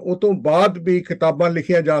 ਲੇਕਿਨ ਉਹ ਤੋਂ ਬਾਅਦ ਵੀ ਕਿਤਾਬਾਂ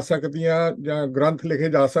ਲਿਖੀਆਂ ਜਾ ਸਕਦੀਆਂ ਜਾਂ ਗ੍ਰੰਥ ਲਿਖੇ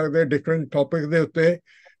ਜਾ ਸਕਦੇ ਡਿਫਰੈਂਟ ਟੌਪਿਕ ਦੇ ਉੱਤੇ,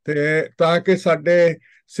 ਤੇ ਤਾਂ ਕਿ ਸਾਡੇ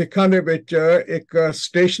ਸਿੱਖਾਂ ਦੇ ਵਿੱਚ ਇੱਕ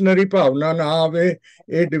ਸਟੇਸ਼ਨਰੀ ਭਾਵਨਾ ਨਾ ਆਵੇ,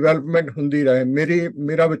 ਇਹ ਡਿਵੈਲਪਮੈਂਟ ਹੁੰਦੀ ਰਹੇ।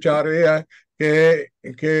 ਮੇਰਾ ਵਿਚਾਰ ਇਹ ਹੈ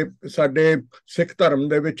ਕਿ ਸਾਡੇ ਸਿੱਖ ਧਰਮ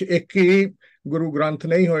ਦੇ ਵਿੱਚ ਇੱਕ ਹੀ ਗੁਰੂ ਗ੍ਰੰਥ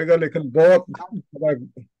ਨਹੀਂ ਹੋਏਗਾ, ਲੇਕਿਨ ਬਹੁਤ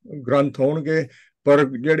ਗ੍ਰੰਥ ਹੋਣਗੇ, ਪਰ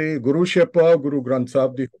ਜਿਹੜੀ ਗੁਰੂਸ਼ਿਪ ਆ ਗੁਰੂ ਗ੍ਰੰਥ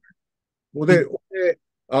ਸਾਹਿਬ ਦੀ, ਉਹਦੇ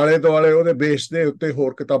ਆਲੇ ਦੁਆਲੇ ਉਹਦੇ ਬੇਸ ਦੇ ਉੱਤੇ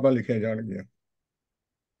ਹੋਰ ਕਿਤਾਬਾਂ ਲਿਖੀਆਂ ਜਾਣਗੀਆਂ।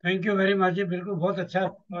 थैंक यू वेरी मच जी, बिल्कुल बहुत अच्छा।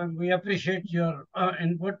 We appreciate your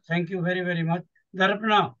input. Thank you very much.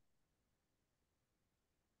 Darpana.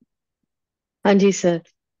 हाँ जी sir,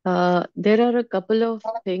 there are a couple of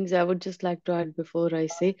things I would just like to add before I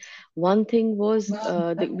say. One thing was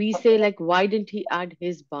we say like, why didn't he add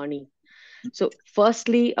his Bani? So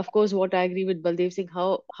firstly, of course, what I agree with Baldev Singh,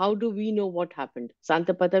 how do we know what happened?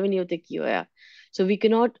 Santa pata bhi nahi hote ki hoya. So we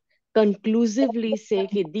cannot conclusively say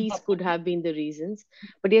कि these could have been the reasons,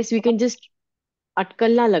 but yes, we can just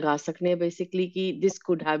अटकलना लगा सकते हैं basically कि this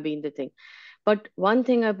could have been the thing. But one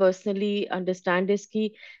thing I personally understand is कि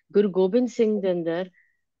गुरु गोबिंद सिंह के अंदर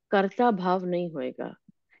कर्ता भाव नहीं होएगा.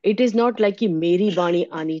 It is not like कि मेरी बाणी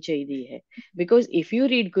आनी चाहिए है, because if you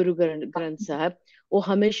read Guru Granth साहब, ਉਹ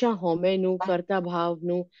ਹਮੇਸ਼ਾ ਹਉਮੈ ਨੂੰ ਕਰਤਾ ਭਾਵ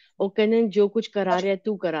ਨੂੰ ਉਹ ਕਹਿੰਦੇ ਜੋ ਕੁਝ ਕਰਾ ਰਿਹਾ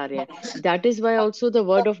ਤੂੰ ਕਰਾ ਰਿਹਾ। that is why also the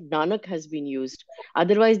word of Nanak has been used.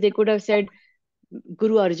 Otherwise they could have said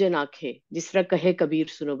Guru Arjan ਆਖੇ, ਜਿਸ ਤਰ੍ਹਾਂ ਕਹੇ ਕਬੀਰ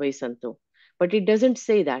ਸੁਨੋ ਬਈ ਸੰਤੋ, but it doesn't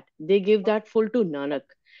say that. They give that full to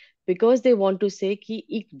Nanak because they want to say कि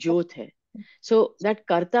एक जोत है. So that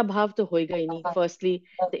karta bhav to hoega hi nahi. Firstly,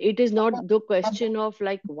 it is not the question of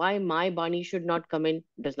like why my Bani should not come in,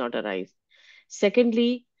 does not arise.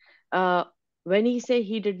 Secondly, when he say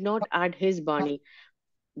he did not add his Bani,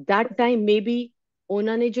 that time maybe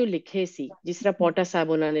ਉਹਨਾਂ ਨੇ ਜੋ ਲਿਖੇ ਸੀ, ਜਿਸ ਤਰ੍ਹਾਂ ਪੋਟਾ ਸਾਹਿਬ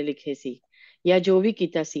ਉਹਨਾਂ ਨੇ ਲਿਖੇ ਸੀ ਜਾਂ ਜੋ ਵੀ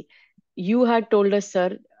ਕੀਤਾ ਸੀ, you had told us sir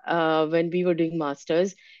when we were doing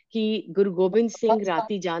masters ਕਿ ਗੁਰੂ ਗੋਬਿੰਦ ਸਿੰਘ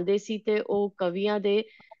ਰਾਤੀ ਜਾਂਦੇ ਸੀ ਤੇ ਉਹ ਕਵੀਆਂ ਦੇ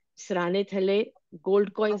ਸਰਾਣੇ ਥੱਲੇ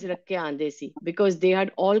gold coins ਰੱਖ ਕੇ ਆਂਦੇ ਸੀ, because they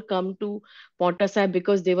had all come to Paonta Sahib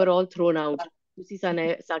because they were all thrown out. ਤੁਸੀਂ ਸਾਨੂੰ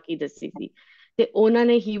ਸਾਖੀ ਦੱਸੀ ਸੀ ਤੇ ਉਹਨਾਂ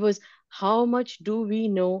ਨੇ he was, how much do we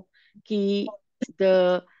know कि the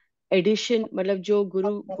edition मतलब जो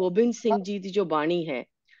गुरु गोबिंद सिंह जी ਦੀ जो ਬਾਣੀ ਹੈ,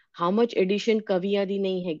 how much edition ਕਵੀਆਂ ਦੀ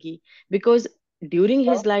ਨਹੀਂ ਹੈਗੀ, because during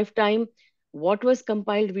his lifetime what was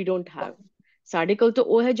compiled we don't have. ਸਾਡੇ ਕੋਲ ਤਾਂ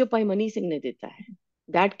ਉਹ ਹੈ ਜੋ ਭਾਈ ਮਨੀ ਸਿੰਘ ਨੇ ਦਿੱਤਾ ਹੈ,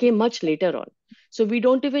 that came much later on. So we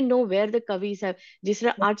don't even know where the kavis have. ਜਿਸ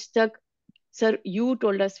ਤਰ੍ਹਾਂ ਅੱਜ ਤੱਕ sir you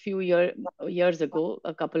told us few years ago,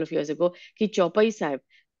 a couple of years ago ਕਿ ਚੌਪਈ ਸਾਹਿਬ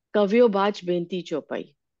ਕਵਿਓ ਬਾਜ ਬੇਨਤੀ ਚੌਪਈ,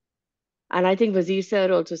 and I think Wazir sir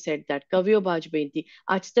also said that ਕਵਿਓ ਬਾਜ ਬੇਨਤੀ।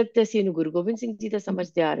 ਅੱਜ ਤੱਕ ਤੇ ਅਸੀਂ ਇਹਨੂੰ ਗੁਰੂ ਗੋਬਿੰਦ ਸਿੰਘ ਜੀ ਦਾ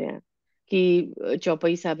ਸਮਝਦੇ ਆ ਰਹੇ ਹਾਂ ਕਿ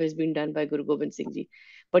ਚੌਪਈ ਸਾਹਿਬ has been done by Guru Gobind Singh ji,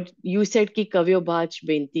 but you said ਕਿ ਕਵਿਓ ਬਾਜ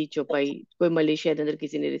ਬੇਨਤੀ ਚੌਪਈ, ਕੋਈ ਮਲੇਸ਼ੀਆ ਦੇ ਅੰਦਰ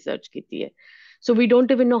ਕਿਸੇ ਨੇ ਰਿਸਰਚ ਕੀਤੀ ਹੈ। So we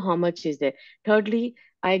don't even know how much is there. Thirdly,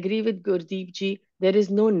 I agree with Gurdeep ji. There is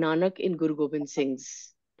no Nanak in Guru Gobind Singh's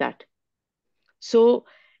that. So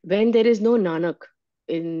when there is no Nanak,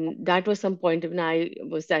 in that was some point when I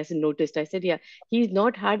noticed, I said, yeah, he's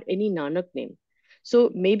not had any Nanak name.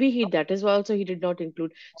 So maybe that is why also he did not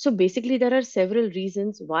include. So basically, there are several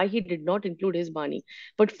reasons why he did not include his Bani.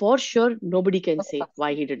 But for sure, nobody can say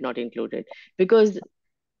why he did not include it, because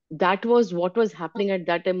that was what was happening at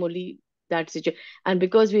that time only, that situation. And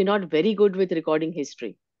because we're not very good with recording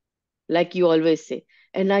history, like you always say,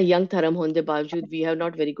 and now young Tharam honde bavjood, we are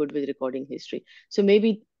not very good with recording history. So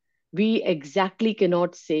maybe we exactly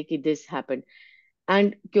cannot say that this happened.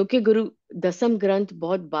 And क्योंकि गुरु दसम ग्रंथ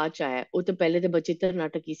बहुत बाद च आया, वो तो पहले तो बचित्र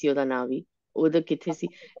नाटक ही सी ओदा नाम ही, ओदा किथे सी,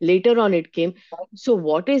 later on it came. So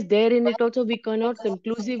what is there in it also, we cannot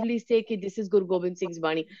conclusively say कि this is Guru Gobind Singh's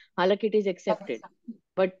Bani. हालांकि it is accepted,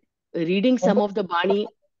 but reading some of the Bani,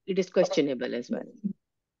 it is questionable as well.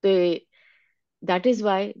 So that is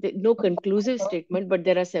why no conclusive statement, but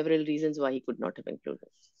there are several reasons why he could not have included.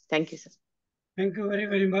 Thank you, sir. Thank you very,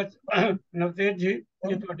 very much. Navtej ਜੀ,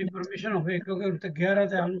 ਜੇ ਤੁਹਾਡੀ permission ਹੋਵੇ, ਕਿਉਂਕਿ ਹੁਣ ਤੱਕ 11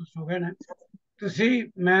 ਤੇ almost ਹੋ ਗਏ ਨੇ, ਤੁਸੀਂ,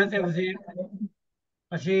 ਮੈਂ ਤੇ ਵਜ਼ੀਰ,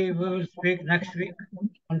 ਅਸੀਂ will speak next week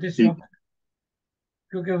on this topic,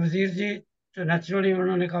 ਕਿਉਂਕਿ ਵਜ਼ੀਰ ਜੀ ਤੇ ਨੈਚੁਰਲੀ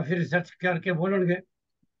ਉਹਨਾਂ ਨੇ ਕਾਫੀ ਰਿਸਰਚ ਕਰਕੇ ਬੋਲਣਗੇ,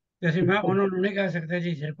 ਤੇ ਅਸੀਂ ਮੈਂ ਉਹਨਾਂ ਨੂੰ ਨਹੀਂ ਕਹਿ ਸਕਦੇ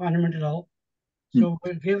ਜੀ ਸਿਰਫ 5 ਮਿੰਟ ਲਾਓ, so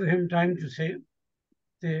we'll give him time to say.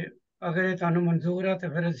 ਤੇ ਅਗਰ ਇਹ ਤੁਹਾਨੂੰ ਮਨਜ਼ੂਰ ਹੈ ਤੇ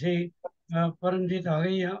ਫਿਰ ਅਸੀਂ ਪਰਮਜੀਤ ਆ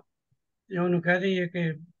ਗਈ ਆ, ਤੇ ਉਹਨੂੰ ਕਹਿ ਦਈਏ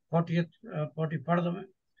ਕਿ 40 ਪੜ੍ਹ ਦਵੇਂ।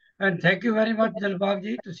 And thank you very much Dilbag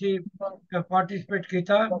ਜੀ, ਤੁਸੀਂ ਪਾਰਟਿਸਿਪੇਟ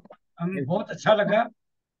ਕੀਤਾ, ਬਹੁਤ ਅੱਛਾ ਲੱਗਾ।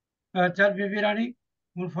 ਚੱਲ ਬੀਬੀ ਰਾਣੀ,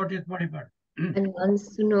 ਹੁਣ 40 ਪੌੜੀ ਪੜ੍ਹ।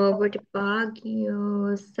 Ansunobat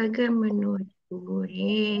Pagyo Sagamano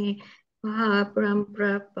Pure Papram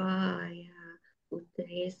Prapaya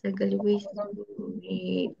Putre Sagal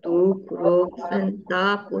Visure Dukrok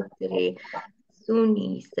Santa Putre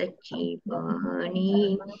Suni Sachi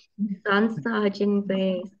Bani Sansajan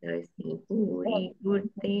Vesasi Puri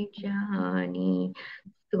Gurte Jani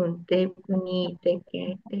Sunte Punita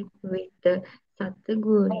Kete with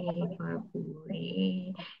Satgure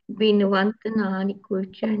Papure बिनवंत Nanak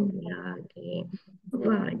Chand लागे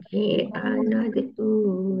वाजे आनंद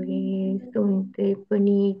तूरे सुनते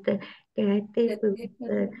पुनीत कहते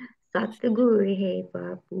पवित्र सतगुर है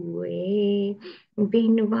बापुए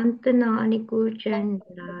बिनवंत नानक चंद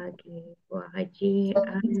लागे वाजे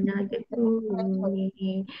आनंद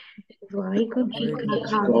तूरे वाहिगुरु जी का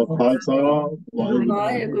खालसा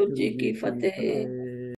वाहिगुरु जी की फतेह।